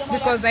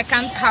because I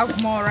can't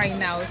have more right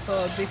now,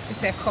 so this to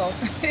take home.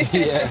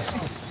 Yeah.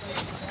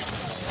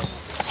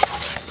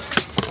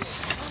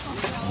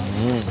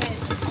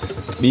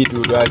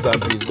 Beetroot rice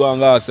and peas. Go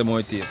and ask them how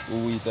it is.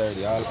 Who eat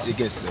already? All the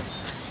guests there.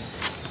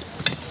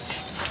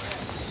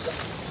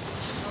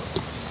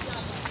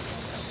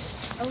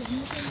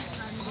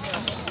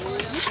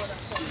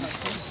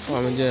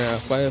 I'm in there.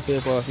 Fire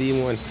paper for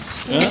him one.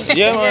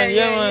 Yeah, man.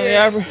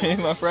 Yeah,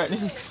 my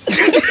frightening.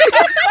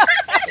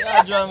 Yeah,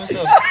 I draw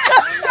myself.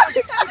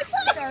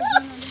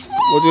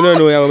 But you don't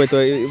know how to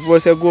if you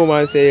say go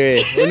man say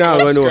yeah. You know how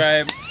to know.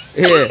 Subscribe.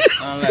 Yeah.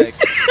 And like.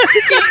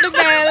 Click the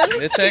bell.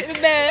 You check. Click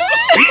the bell.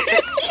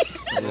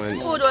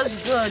 Food was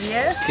good,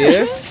 yeah?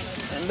 Okay.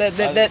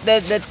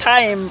 The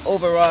time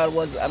overall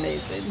was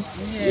amazing.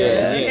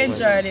 Yeah.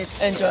 Enjoyed it.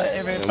 Enjoyed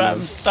every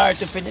from start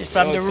to finish.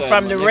 From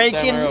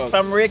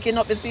raking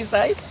up the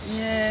seaside,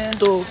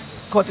 to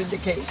cutting the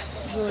cake.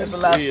 That's the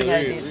last thing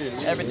I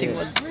did. Everything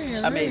was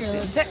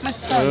amazing. Take my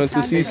I went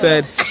to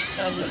seaside.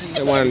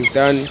 The one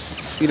done.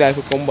 Feel like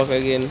to come back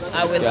again.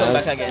 I will come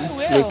back again.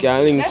 We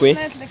can link with.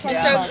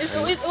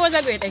 It was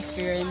a great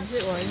experience.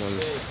 It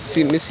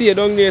was. See you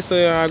down there, so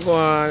I go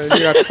and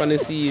relax on the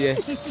sea there.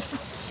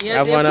 You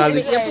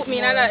put me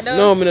in a lot down.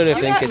 No, I don't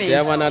think it. You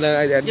have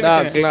another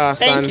dark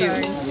glass and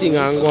thing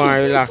and go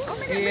and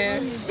relax. Yeah.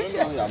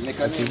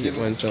 That is it,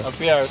 man. So.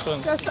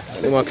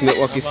 They want to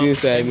walk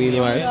inside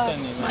meanwhile.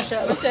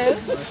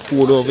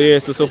 Food over here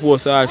is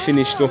supposed to have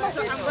finished too. So I'm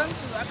going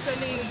to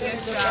actually get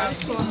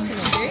phone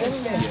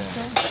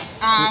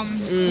I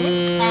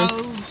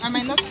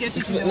might not get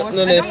it with the watch. I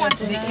don't want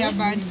the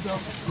earbuds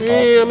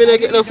though. I mean, I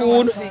get no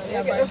food.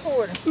 Get the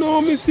food.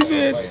 No, me see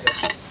it.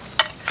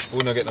 Who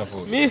not get no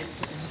food? Me.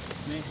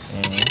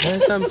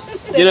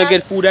 You don't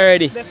get food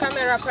already? The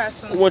camera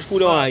person. How much food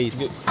do I eat?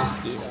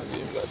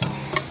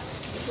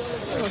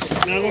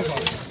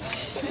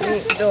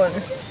 Done.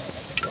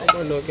 I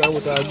don't know, can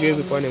put a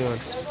gravy on him, man.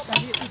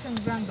 Have you eaten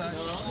Grandad?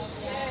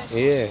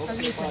 Yeah.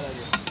 Have you eaten?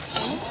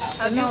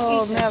 Have you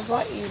eaten?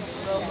 Never eaten.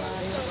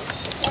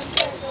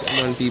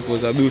 Man, people,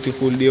 it's a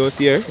beautiful day out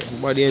here.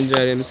 Everybody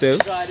enjoy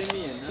themselves.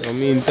 So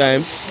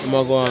meantime, I'm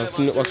going to go and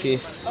clean up the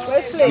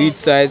beach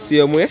side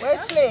same way.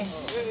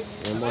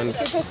 Yeah, man.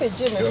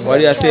 What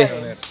do you say?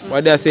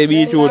 What do you say?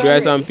 Beetroot,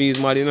 rice and peas,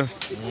 man, you know?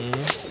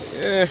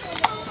 Yeah.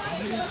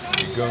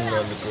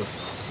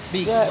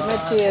 Big. I'm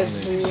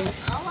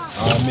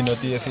not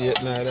tasting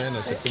it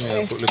now, so come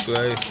here, put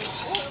little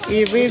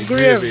Even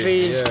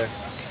gravy. Yeah.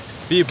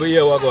 People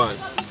here what going?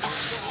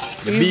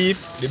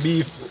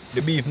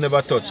 The beef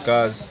never touch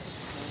because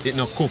it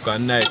not cook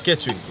at night.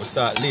 Catering will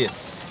start late.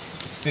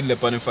 It's still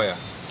up on the fire.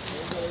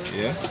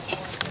 Yeah.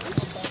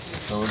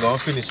 So we're gonna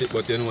finish it,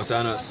 but you know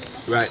so not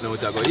right now we're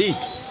gonna eat.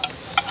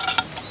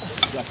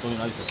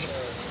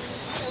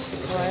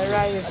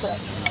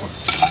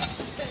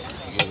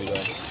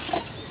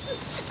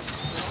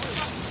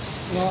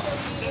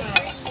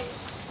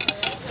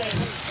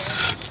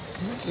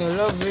 You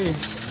love me.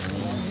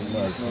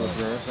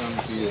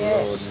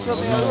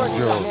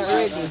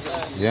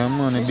 Yeah,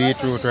 man, the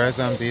beetroot rice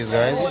and peas,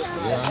 guys.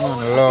 Yeah,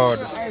 man, Lord.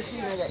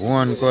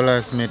 W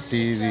Colaz Smith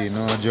TV,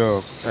 no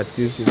joke. That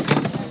is it.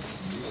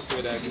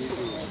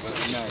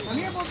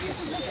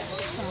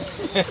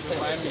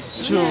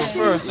 True,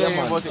 first,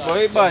 yeah, but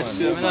it's bad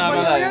still. I'm not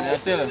lying, I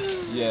tell you.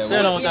 Yeah, so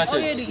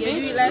You do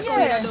it like how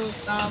you do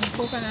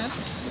coconut?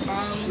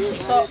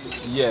 So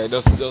yeah,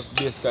 just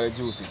basically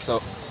juice it.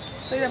 So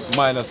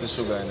minus the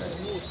sugar in it.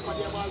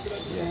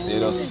 Yeah, so you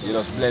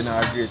just blend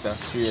and grate and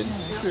strain.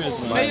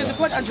 But you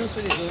put a juice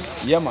with it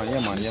though? Yeah man.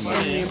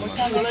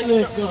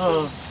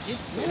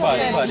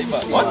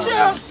 Watch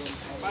out!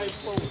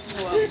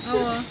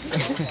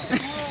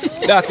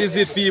 That is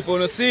it, people.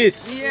 You see it?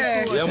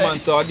 Yeah. Yeah man,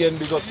 so again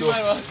big up to your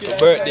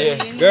birthday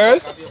girl.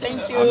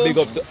 Thank you. And big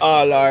up to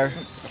all our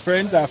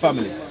friends and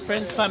family.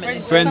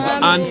 Friends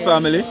and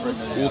family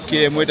who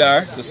came with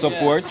her to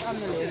support.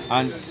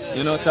 And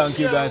you know, thank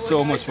you guys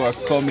so much for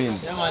coming.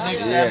 Yeah, man,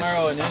 next time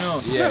around, you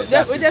know.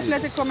 Yeah, We're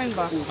definitely coming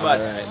back.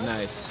 Alright,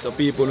 nice. So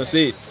people you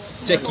see it.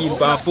 Check in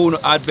for Phone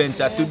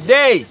Adventure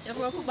today. If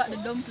we cook back the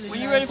dumpling.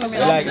 When you ready for me?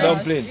 You like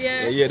dumpling?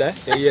 Yeah. You hear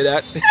that? You hear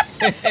that?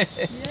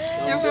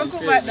 If we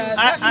cook back that.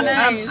 That's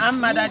nice. I'm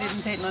mad I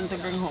didn't take none to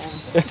bring home.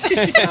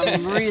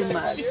 I'm real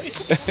mad.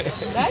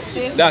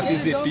 That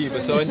is it, people.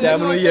 So when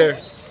time we hear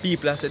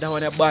people say that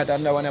one is bad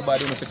and that one is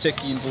bad, you know, to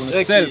check in for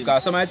yourself.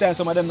 Because sometimes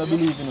some of them don't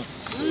believe, you know.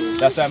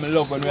 That's why I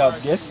love when we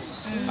have guests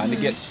and they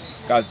get,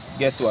 because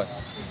guess what?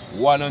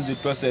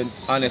 100%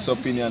 honest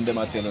opinion them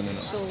are telling you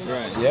now.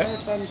 Right. Yeah?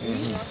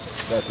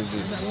 That is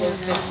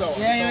it.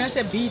 Yeah, you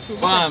say beetroot.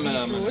 Farm,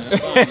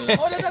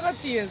 Oh, that's a good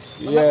taste.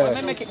 Yeah. Let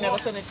me make it, never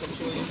send it to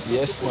show you.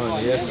 Yes,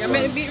 man. Yes, You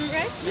man. make beetroot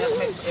rice? Yeah,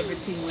 make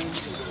everything win.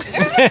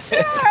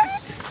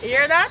 You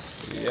hear that?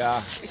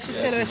 Yeah. You should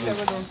tell us what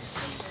we're doing.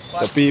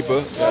 So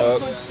people,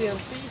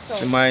 Peace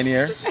to mine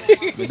here.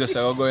 We just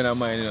are going to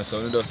mine, you know,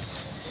 so we just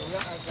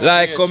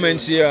like, comment,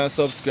 share and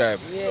subscribe.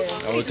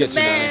 And we'll catch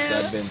you in the next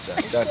adventure.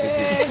 That is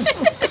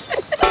it.